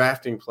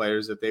 drafting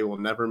players that they will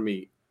never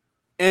meet,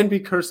 and be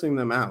cursing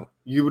them out.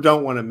 You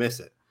don't want to miss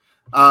it.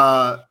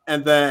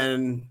 And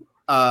then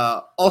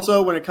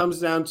also, when it comes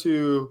down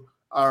to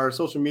our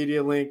social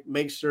media link,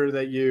 make sure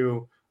that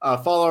you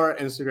follow our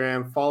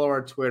Instagram, follow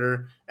our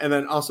Twitter, and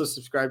then also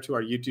subscribe to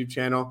our YouTube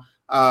channel.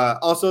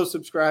 Also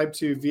subscribe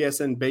to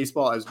VSN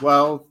Baseball as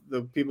well,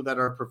 the people that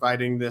are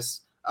providing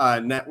this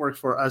network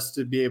for us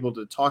to be able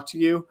to talk to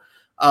you.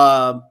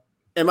 Am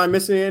I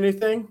missing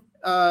anything?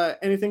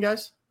 Anything,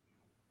 guys?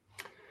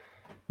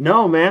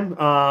 No, man.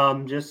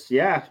 Just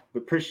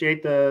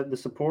appreciate the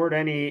support.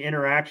 Any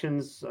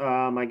interactions,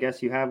 I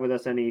guess you have with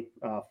us, any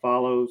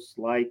follows,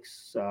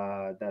 likes,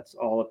 that's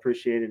all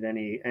appreciated.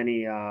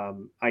 Any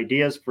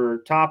ideas for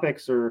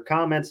topics or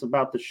comments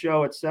about the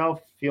show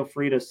itself, feel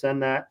free to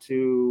send that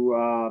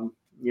to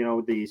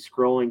the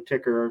scrolling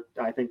ticker.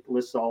 I think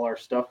lists all our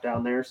stuff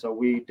down there, so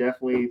we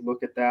definitely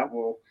look at that.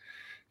 We'll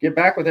get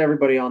back with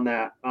everybody on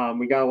that.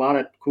 We got a lot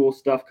of cool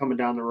stuff coming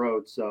down the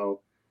road, so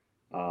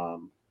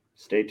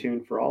stay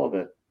tuned for all of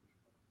it.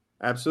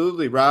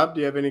 Absolutely. Rob,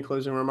 do you have any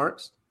closing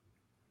remarks?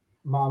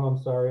 Mom,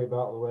 I'm sorry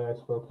about the way I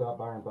spoke about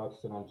Byron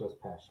Buxton. I'm just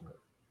passionate.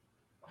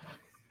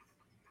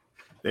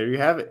 There you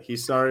have it.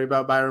 He's sorry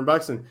about Byron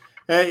Buxton.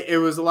 Hey, it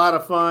was a lot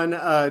of fun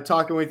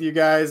talking with you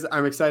guys.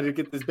 I'm excited to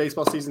get this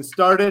baseball season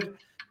started,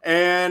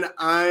 and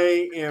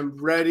I am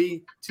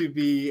ready to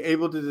be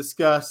able to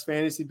discuss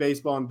fantasy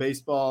baseball and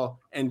baseball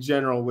in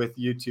general with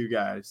you two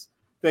guys.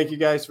 Thank you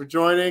guys for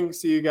joining.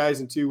 See you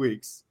guys in 2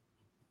 weeks.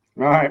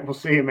 All right. We'll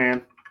see you,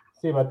 man.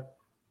 See you, bud.